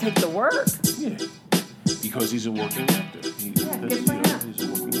 I'll take the work. Yeah. Because he's a working actor. He's a working actor.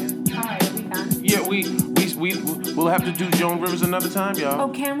 All right, are we done? Yeah, we'll have to do Joan Rivers another time, y'all. Oh,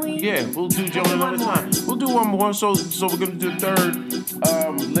 can we? Yeah, we'll do Joan another time. We'll do one more. So we're gonna do the third.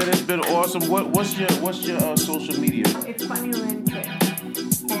 Lynne, it's been awesome. What's your social media? It's Funny Lynne too,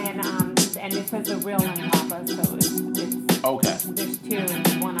 and it says the real Lynne Papa, so it's okay. There's two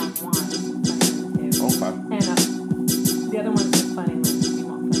and one on one. Okay. And the other one's just Funny Lynne. You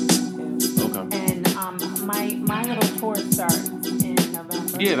want Funny Lynne too. Okay. And my little tour starts in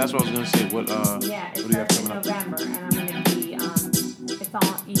November. Yeah, that's what I was gonna say. What do you have coming up? November, and I'm gonna be it's on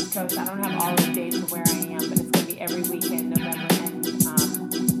East Coast. I don't have all the dates of where I am, but it's gonna be every weekend, November and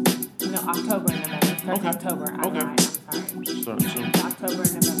October and November. It starts October. I'm sorry. It's October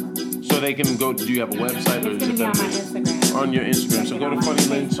and November. So they can go. Do you have a website or is it on my Instagram? On your Instagram. So go to Funny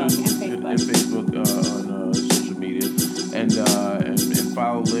Lynne too and Facebook on social media and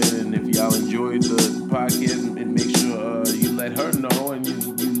follow Lynne. And if y'all enjoyed the podcast, and make sure you let her know and you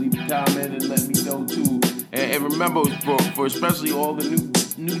leave a comment and let me know too. And remember, for especially all the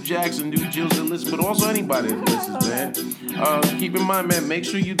new Jacks and new Jills that listen, but also anybody that listens, man. Keep in mind, man. Make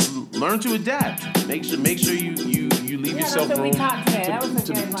sure you learn to adapt. Make sure you leave yourself room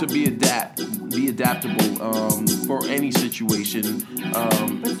to be adaptable for any situation.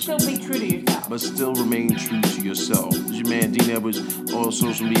 But still be true to yourself. But still remain true to yourself. It's your man Dean Edwards, all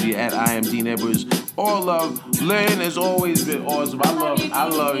social media at I am Dean Edwards. All love. Lynne has always been awesome. I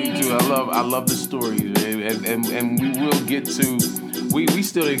love you too. I love the story, and we will get to. We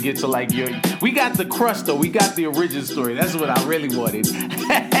still didn't get to like your. We got the crust though. We got the origin story. That's what I really wanted.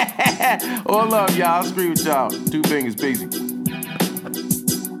 All love, y'all. I'll scream with y'all. Two fingers, basic.